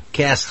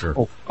 Castor.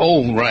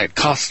 Oh, right,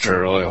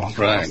 castor oil,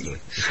 right.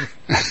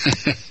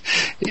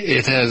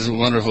 It has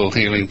wonderful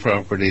healing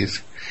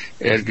properties.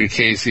 Edgar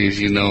Casey, as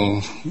you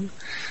know,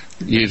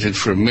 used it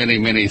for many,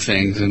 many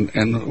things.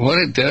 And what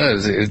it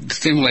does, it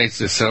stimulates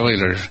the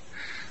cellular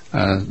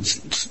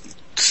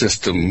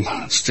system,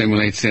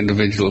 stimulates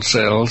individual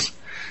cells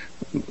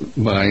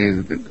by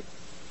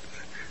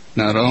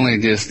not only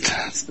just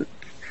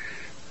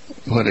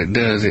what it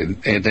does,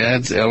 it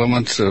adds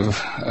elements of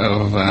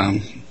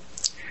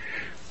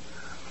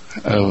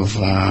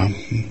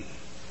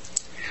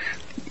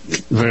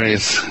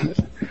various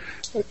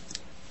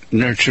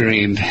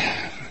nurturing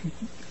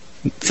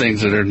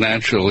things that are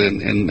natural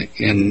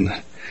in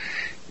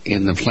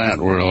the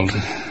plant world.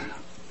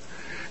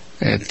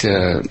 It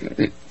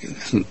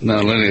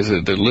not only is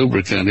it a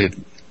lubricant,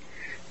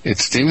 it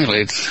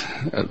stimulates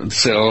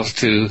cells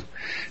to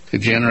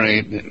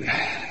generate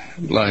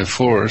life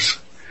force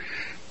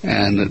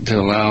and to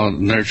allow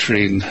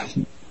nurturing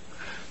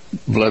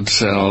blood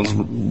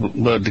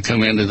to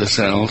come into the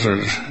cells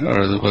or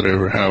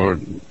whatever, however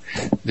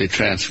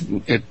it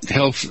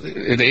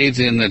aids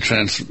in the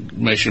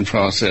transmission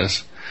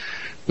process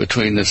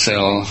between the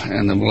cell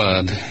and the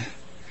blood,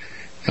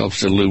 helps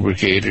to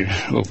lubricate or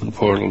open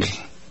portals.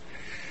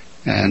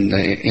 And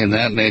in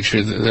that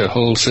nature, the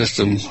whole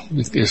system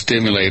is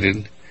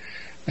stimulated,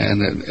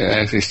 and it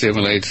actually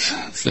stimulates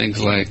things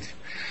like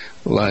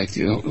white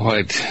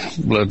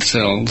blood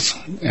cells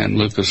and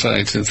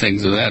leukocytes and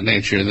things of that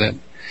nature that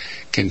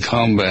can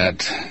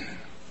combat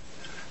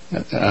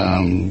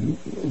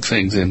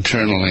things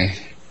internally.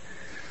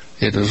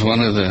 It was one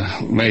of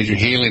the major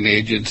healing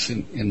agents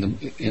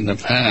in the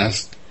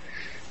past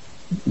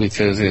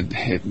because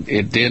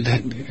it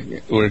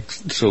did work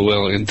so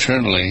well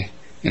internally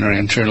in our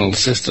internal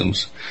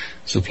systems,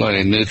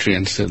 supplying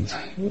nutrients that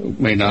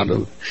may not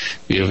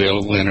be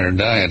available in our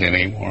diet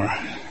anymore.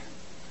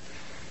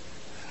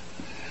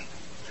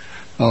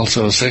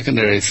 Also, a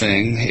secondary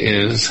thing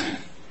is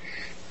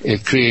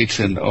it creates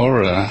an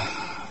aura,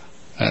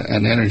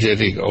 an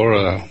energetic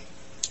aura,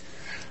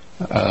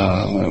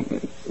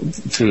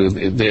 through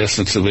the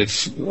essence of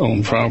its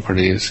own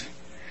properties.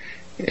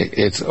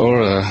 Its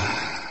aura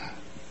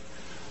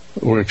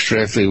works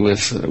directly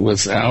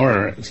with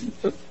our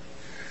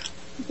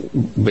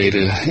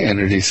beta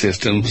energy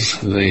systems,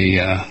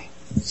 the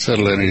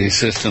subtle energy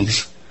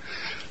systems,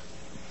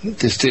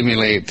 to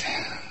stimulate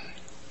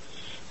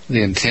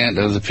the intent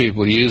of the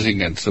people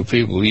using it. So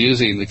people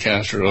using the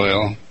castor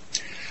oil,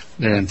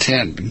 their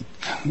intent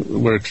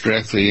works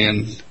directly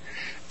in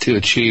to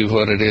achieve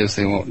what it is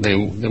they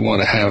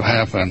want to have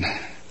happen.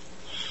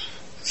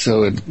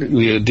 So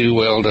you do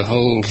well to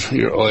hold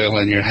your oil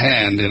in your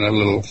hand in a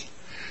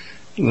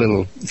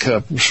little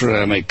cup,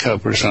 ceramic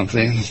cup or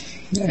something,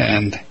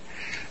 and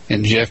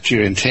inject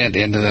your intent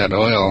into that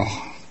oil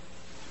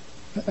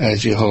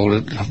as you hold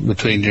it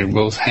between your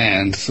both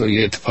hands, so you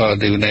get the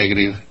positive and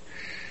negative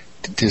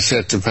to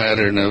set the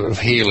pattern of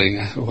healing,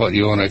 what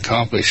you want to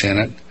accomplish in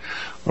it,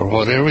 or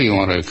whatever you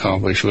want to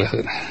accomplish with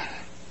it.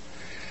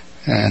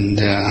 And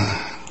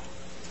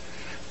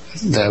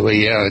that way,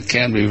 yeah, it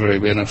can be very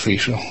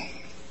beneficial.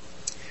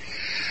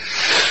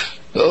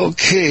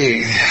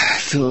 Okay,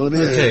 so it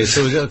is. Okay,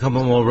 so we've got a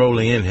couple more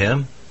rolling in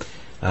here.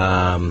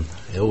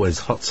 It always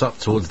hots up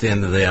towards the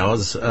end of the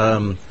hours.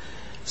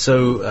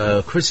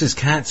 So Chris's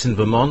cats in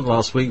Vermont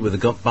last week with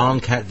the barn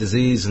cat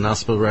disease and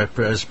upper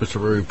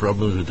respiratory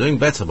problems were doing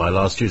better by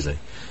last Tuesday.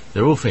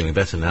 They're all feeling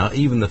better now,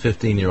 even the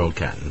 15-year-old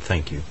cat. And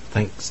thank you.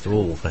 Thanks to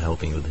all for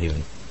helping with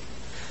healing.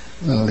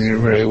 Well, you're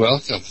very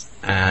welcome.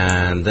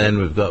 And then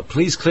we've got,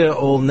 please clear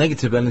all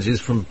negative energies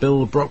from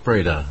Bill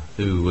Brockbrader,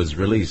 who was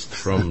released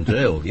from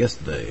jail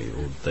yesterday,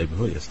 or the day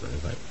before yesterday, in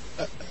fact.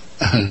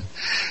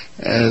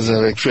 As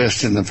I've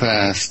expressed in the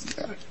past,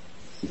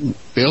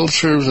 Bill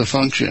serves a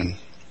function.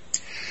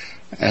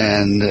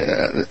 And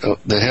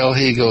the hell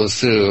he goes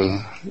through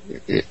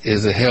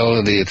is the hell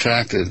that he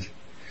attracted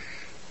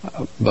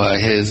by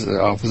his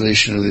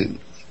opposition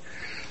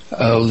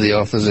of the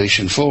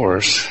opposition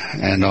force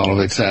and all of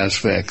its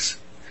aspects.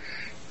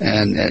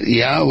 And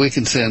yeah, we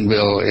can send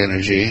Bill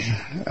energy,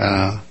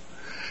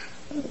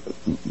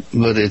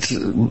 but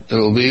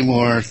it'll be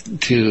more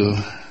to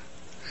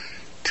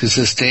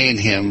sustain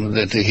him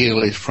than to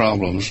heal his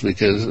problems,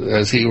 because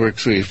as he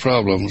works through his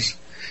problems,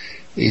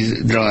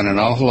 he's drawing an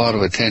awful lot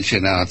of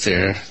attention out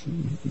there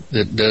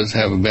that does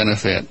have a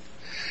benefit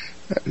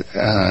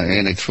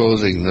in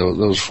exposing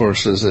those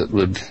forces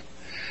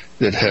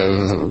that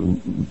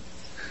have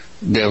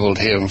deviled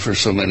him for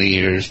so many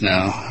years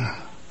now.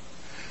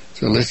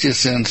 So let's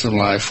just send some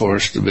life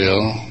force to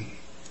Bill.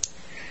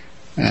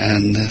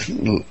 And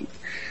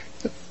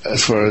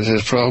as far as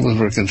his problems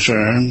were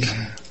concerned,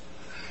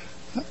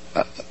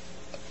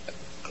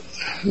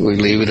 we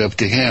leave it up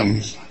to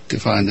him to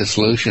find the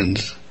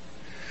solutions.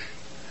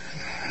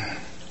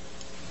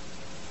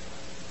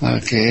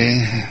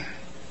 Okay.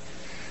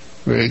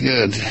 Very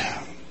good.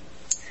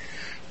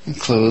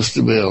 Close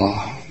the bill.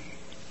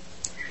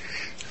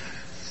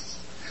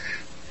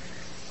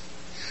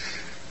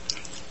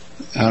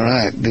 All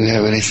right. Do we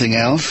have anything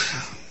else?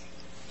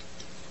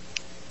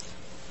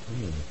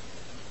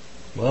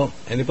 Well,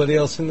 anybody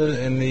else in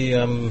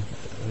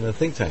the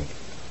think tank,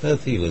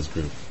 Earth Healers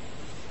group?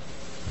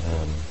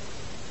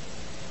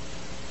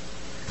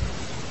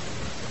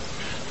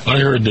 I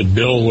heard that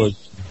Bill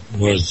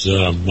was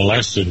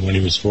molested when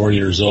he was 4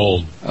 years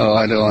old. Oh,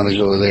 I don't want to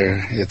go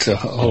there. It's a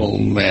whole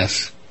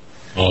mess.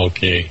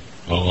 Okay.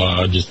 Oh,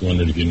 I just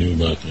wondered if you knew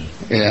about that.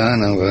 Yeah, I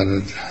know about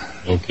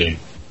it. Okay.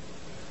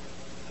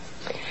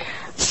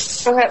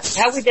 So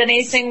have we done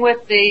anything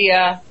with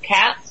the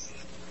cats?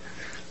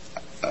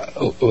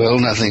 Well,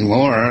 nothing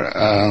more.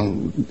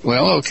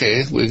 Well,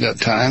 okay, we've got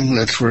time.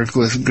 Let's work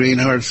with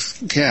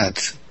Greenheart's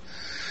cats.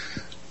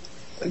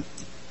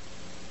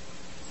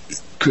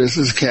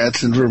 Chris's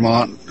cats in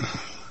Vermont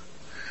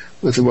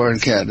with the barn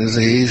cat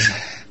disease.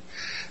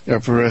 Their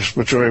upper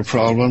respiratory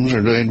problems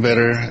are doing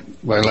better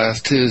by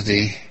last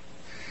Tuesday.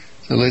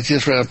 So let's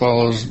just wrap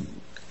all those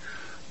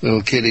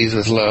little kitties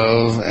with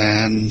love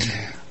and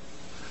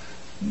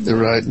the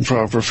right and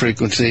proper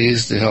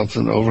frequencies to help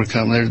them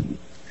overcome their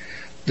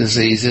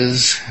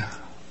diseases.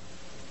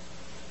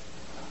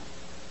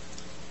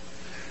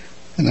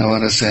 And I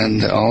want to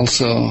send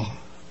also,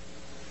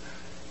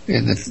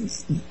 in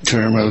the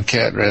term of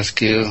cat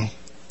rescue,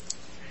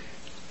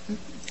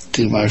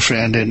 to my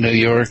friend in New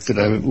York that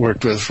I've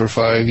worked with for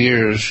 5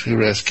 years who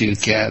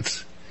rescued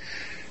cats,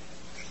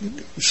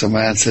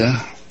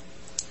 Samantha,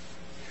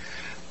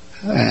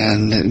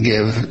 and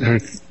give her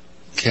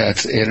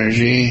cats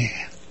energy.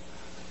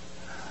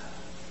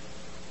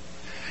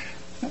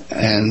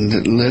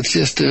 And let's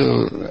just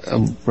do a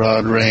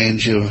broad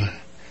range of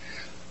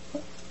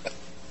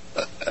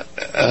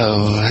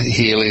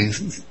healing.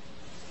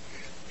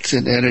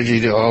 Send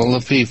energy to all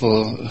the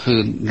people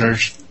who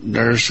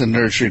nurse and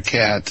nurture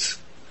cats.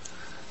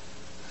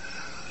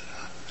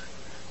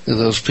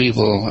 Those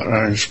people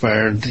are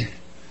inspired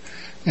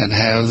and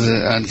have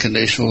the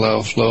unconditional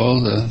love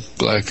flow, the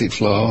galactic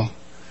flow,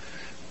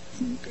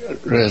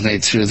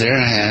 resonate through their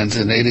hands,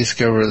 and they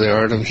discover the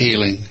art of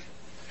healing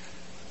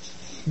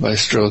by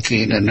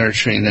stroking and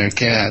nurturing their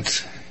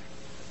cats.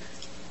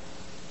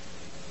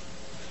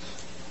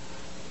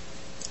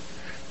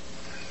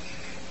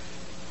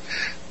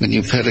 When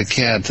you pet a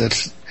cat,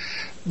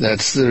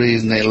 that's the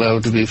reason they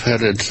love to be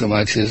petted so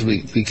much, is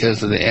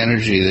because of the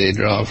energy they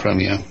draw from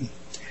you,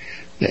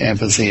 the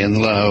empathy and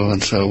love.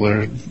 And so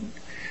we're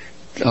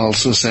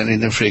also sending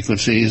the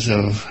frequencies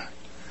of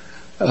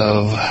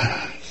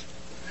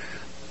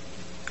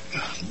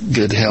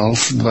good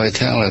health and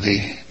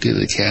vitality to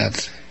the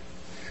cats.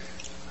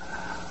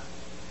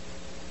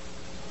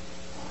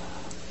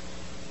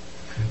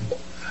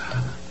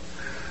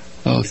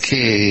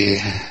 Okay.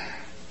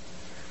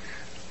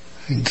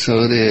 And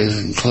so it is,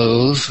 and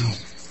close.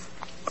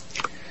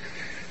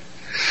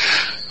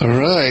 All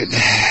right.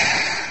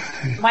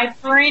 My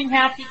purring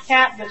happy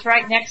cat that's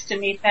right next to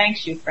me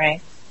thanks you,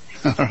 Frank.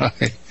 All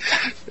right.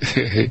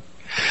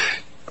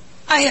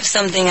 I have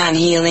something on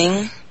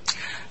healing.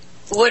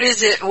 What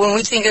is it, when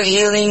we think of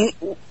healing,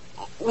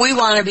 we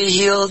want to be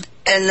healed,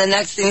 and the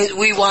next thing is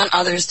we want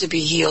others to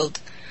be healed.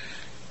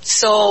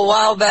 So a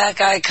while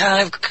back, I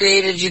kind of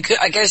created,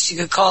 I guess you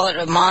could call it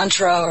a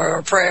mantra or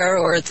a prayer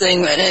or a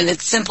thing, and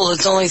it's simple.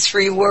 It's only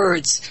 3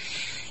 words.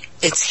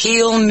 It's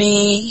heal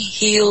me,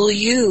 heal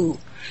you.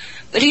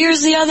 But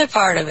here's the other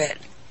part of it.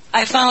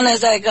 I found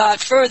as I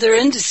got further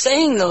into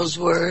saying those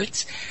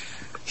words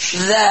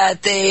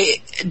that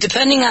they,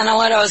 depending on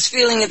what I was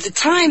feeling at the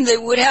time, they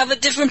would have a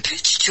different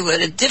pitch to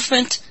it, a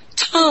different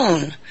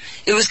tone.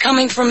 It was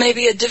coming from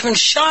maybe a different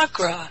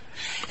chakra.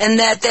 And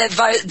that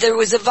there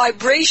was a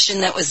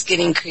vibration that was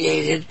getting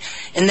created,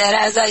 and that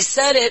as I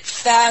said it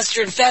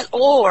faster and faster,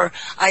 or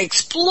I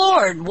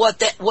explored what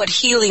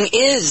healing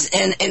is,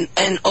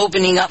 and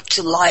opening up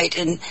to light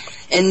and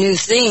new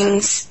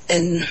things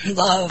and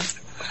love.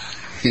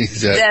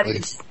 Exactly.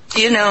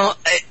 That,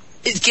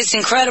 it gets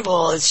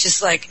incredible. It's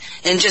just like,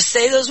 and just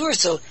say those words.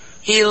 So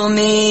heal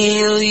me,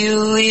 heal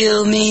you,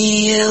 heal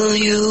me, heal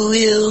you,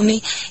 heal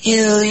me,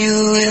 heal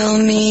you, heal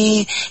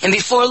me, and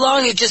before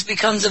long it just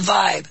becomes a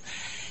vibe.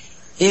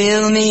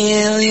 Heal me,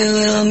 heal you,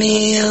 heal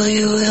me, heal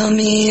you, heal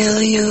me,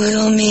 heal you,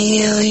 heal me,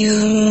 heal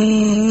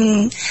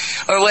you,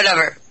 or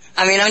whatever.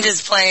 I mean, I'm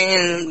just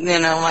playing,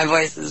 my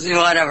voice is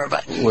whatever,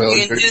 but well,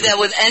 you can do that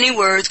with any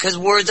words, because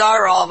words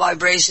are all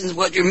vibrations.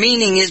 What your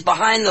meaning is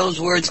behind those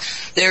words,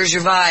 there's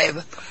your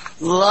vibe.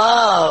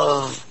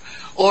 Love.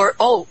 Or,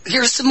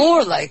 here's some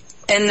more,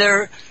 and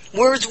they're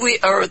words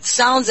or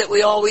sounds that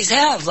we always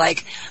have,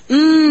 like,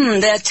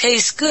 that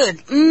tastes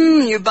good.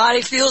 Your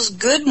body feels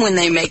good when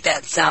they make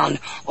that sound.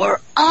 Or,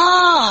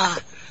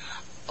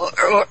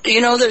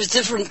 Or there's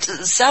different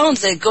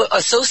sounds that go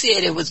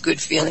associated with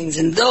good feelings.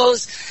 And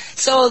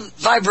so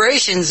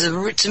vibrations,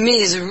 to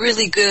me, is a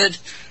really good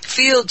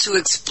field to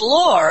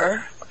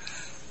explore,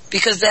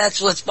 because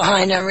that's what's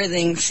behind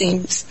everything,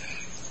 seems.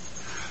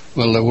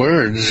 Well, the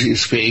words you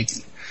speak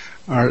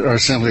are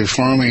simply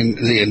forming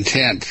the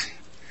intent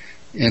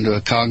into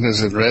a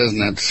cognizant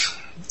resonance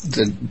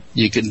that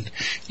you can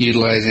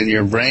utilize in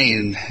your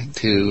brain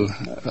to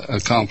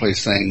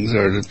accomplish things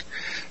or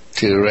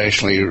to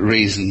rationally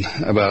reason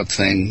about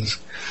things.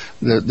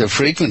 The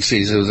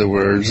frequencies of the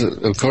words,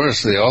 of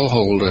course, they all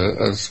hold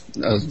a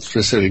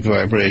specific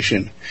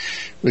vibration,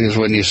 because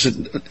when you sit,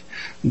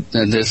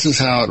 and this is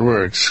how it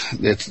works,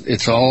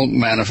 it's all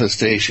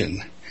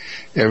manifestation.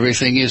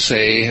 Everything you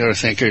say or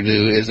think or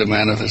do is a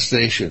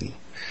manifestation.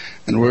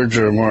 And words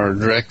are a more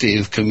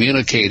directive,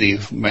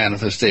 communicative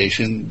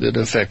manifestation that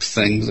affects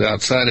things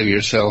outside of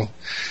yourself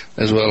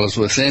as well as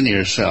within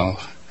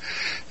yourself.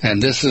 And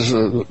this is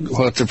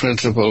what the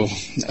principle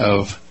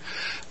of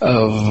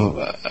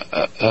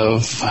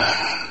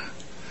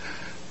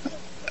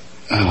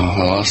I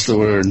lost the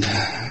word,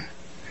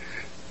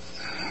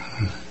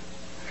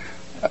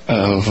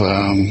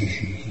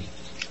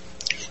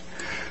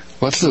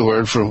 what's the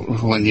word for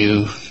when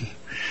you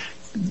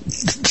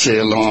say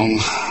a long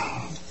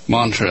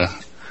mantra?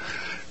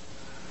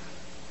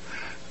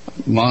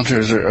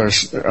 Mantras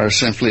are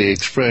simply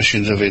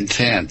expressions of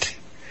intent,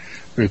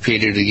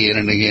 repeated again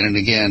and again and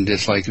again,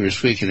 just like you were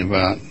speaking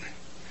about.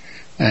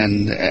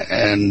 And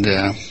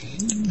the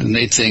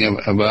neat thing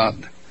about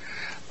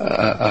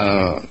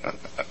a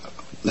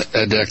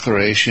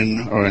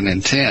declaration or an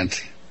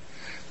intent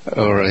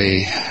or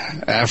a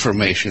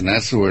affirmation,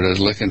 that's the word I was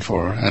looking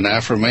for, an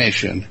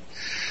affirmation.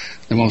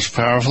 The most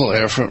powerful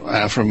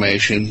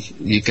affirmation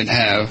you can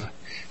have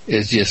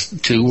is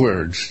just 2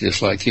 words,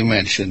 just like you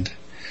mentioned.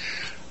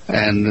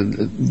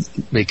 And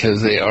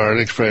because they are an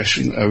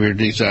expression of your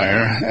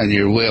desire and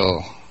your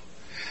will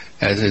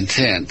as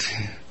intent.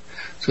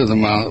 So the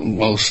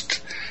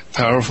most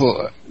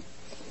powerful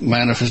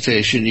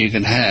manifestation you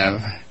can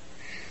have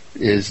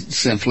is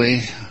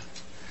simply,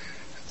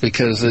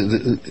 because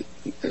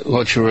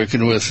what you're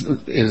working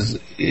with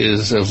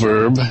is a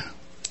verb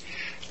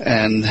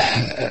and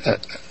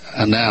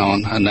a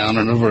noun and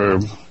a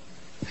verb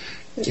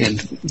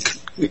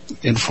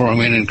in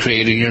forming and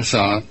creating your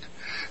thought.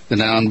 The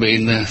noun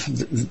being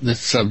the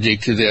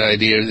subject to the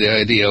idea or the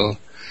ideal,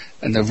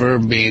 and the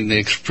verb being the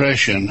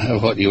expression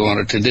of what you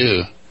want it to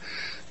do.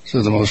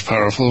 So the most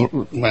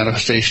powerful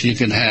manifestation you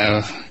can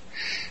have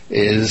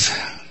is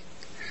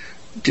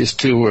just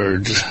 2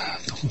 words,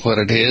 what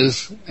it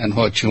is and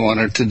what you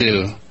want it to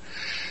do.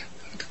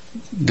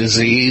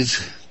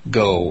 Disease,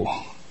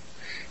 go.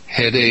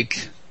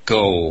 Headache,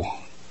 go.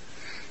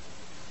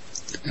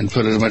 And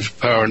put as much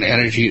power and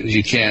energy as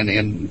you can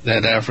in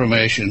that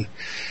affirmation,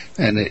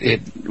 and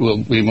it will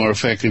be more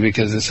effective,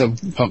 because the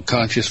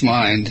subconscious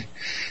mind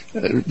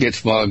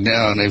gets bogged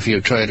down if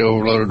you try to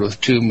overload it with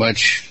too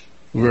much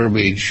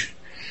verbiage.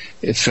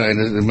 It's trying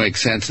to make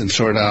sense and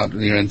sort out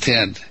your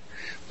intent,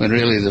 when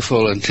really the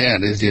full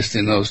intent is just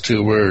in those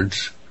 2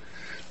 words.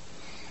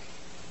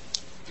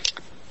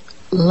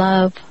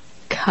 Love,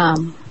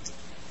 come.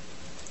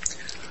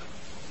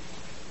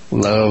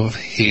 Love,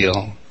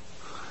 heal.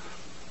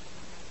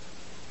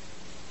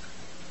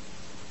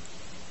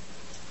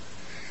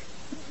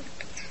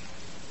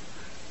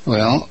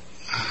 Well,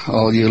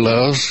 all you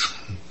loves,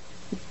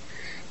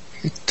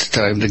 it's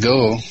time to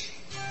go.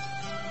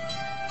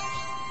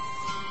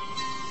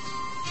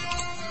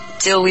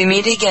 Till we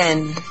meet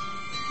again.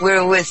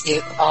 We're with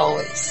you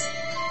always.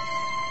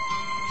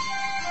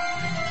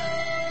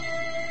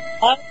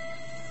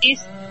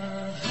 Peace.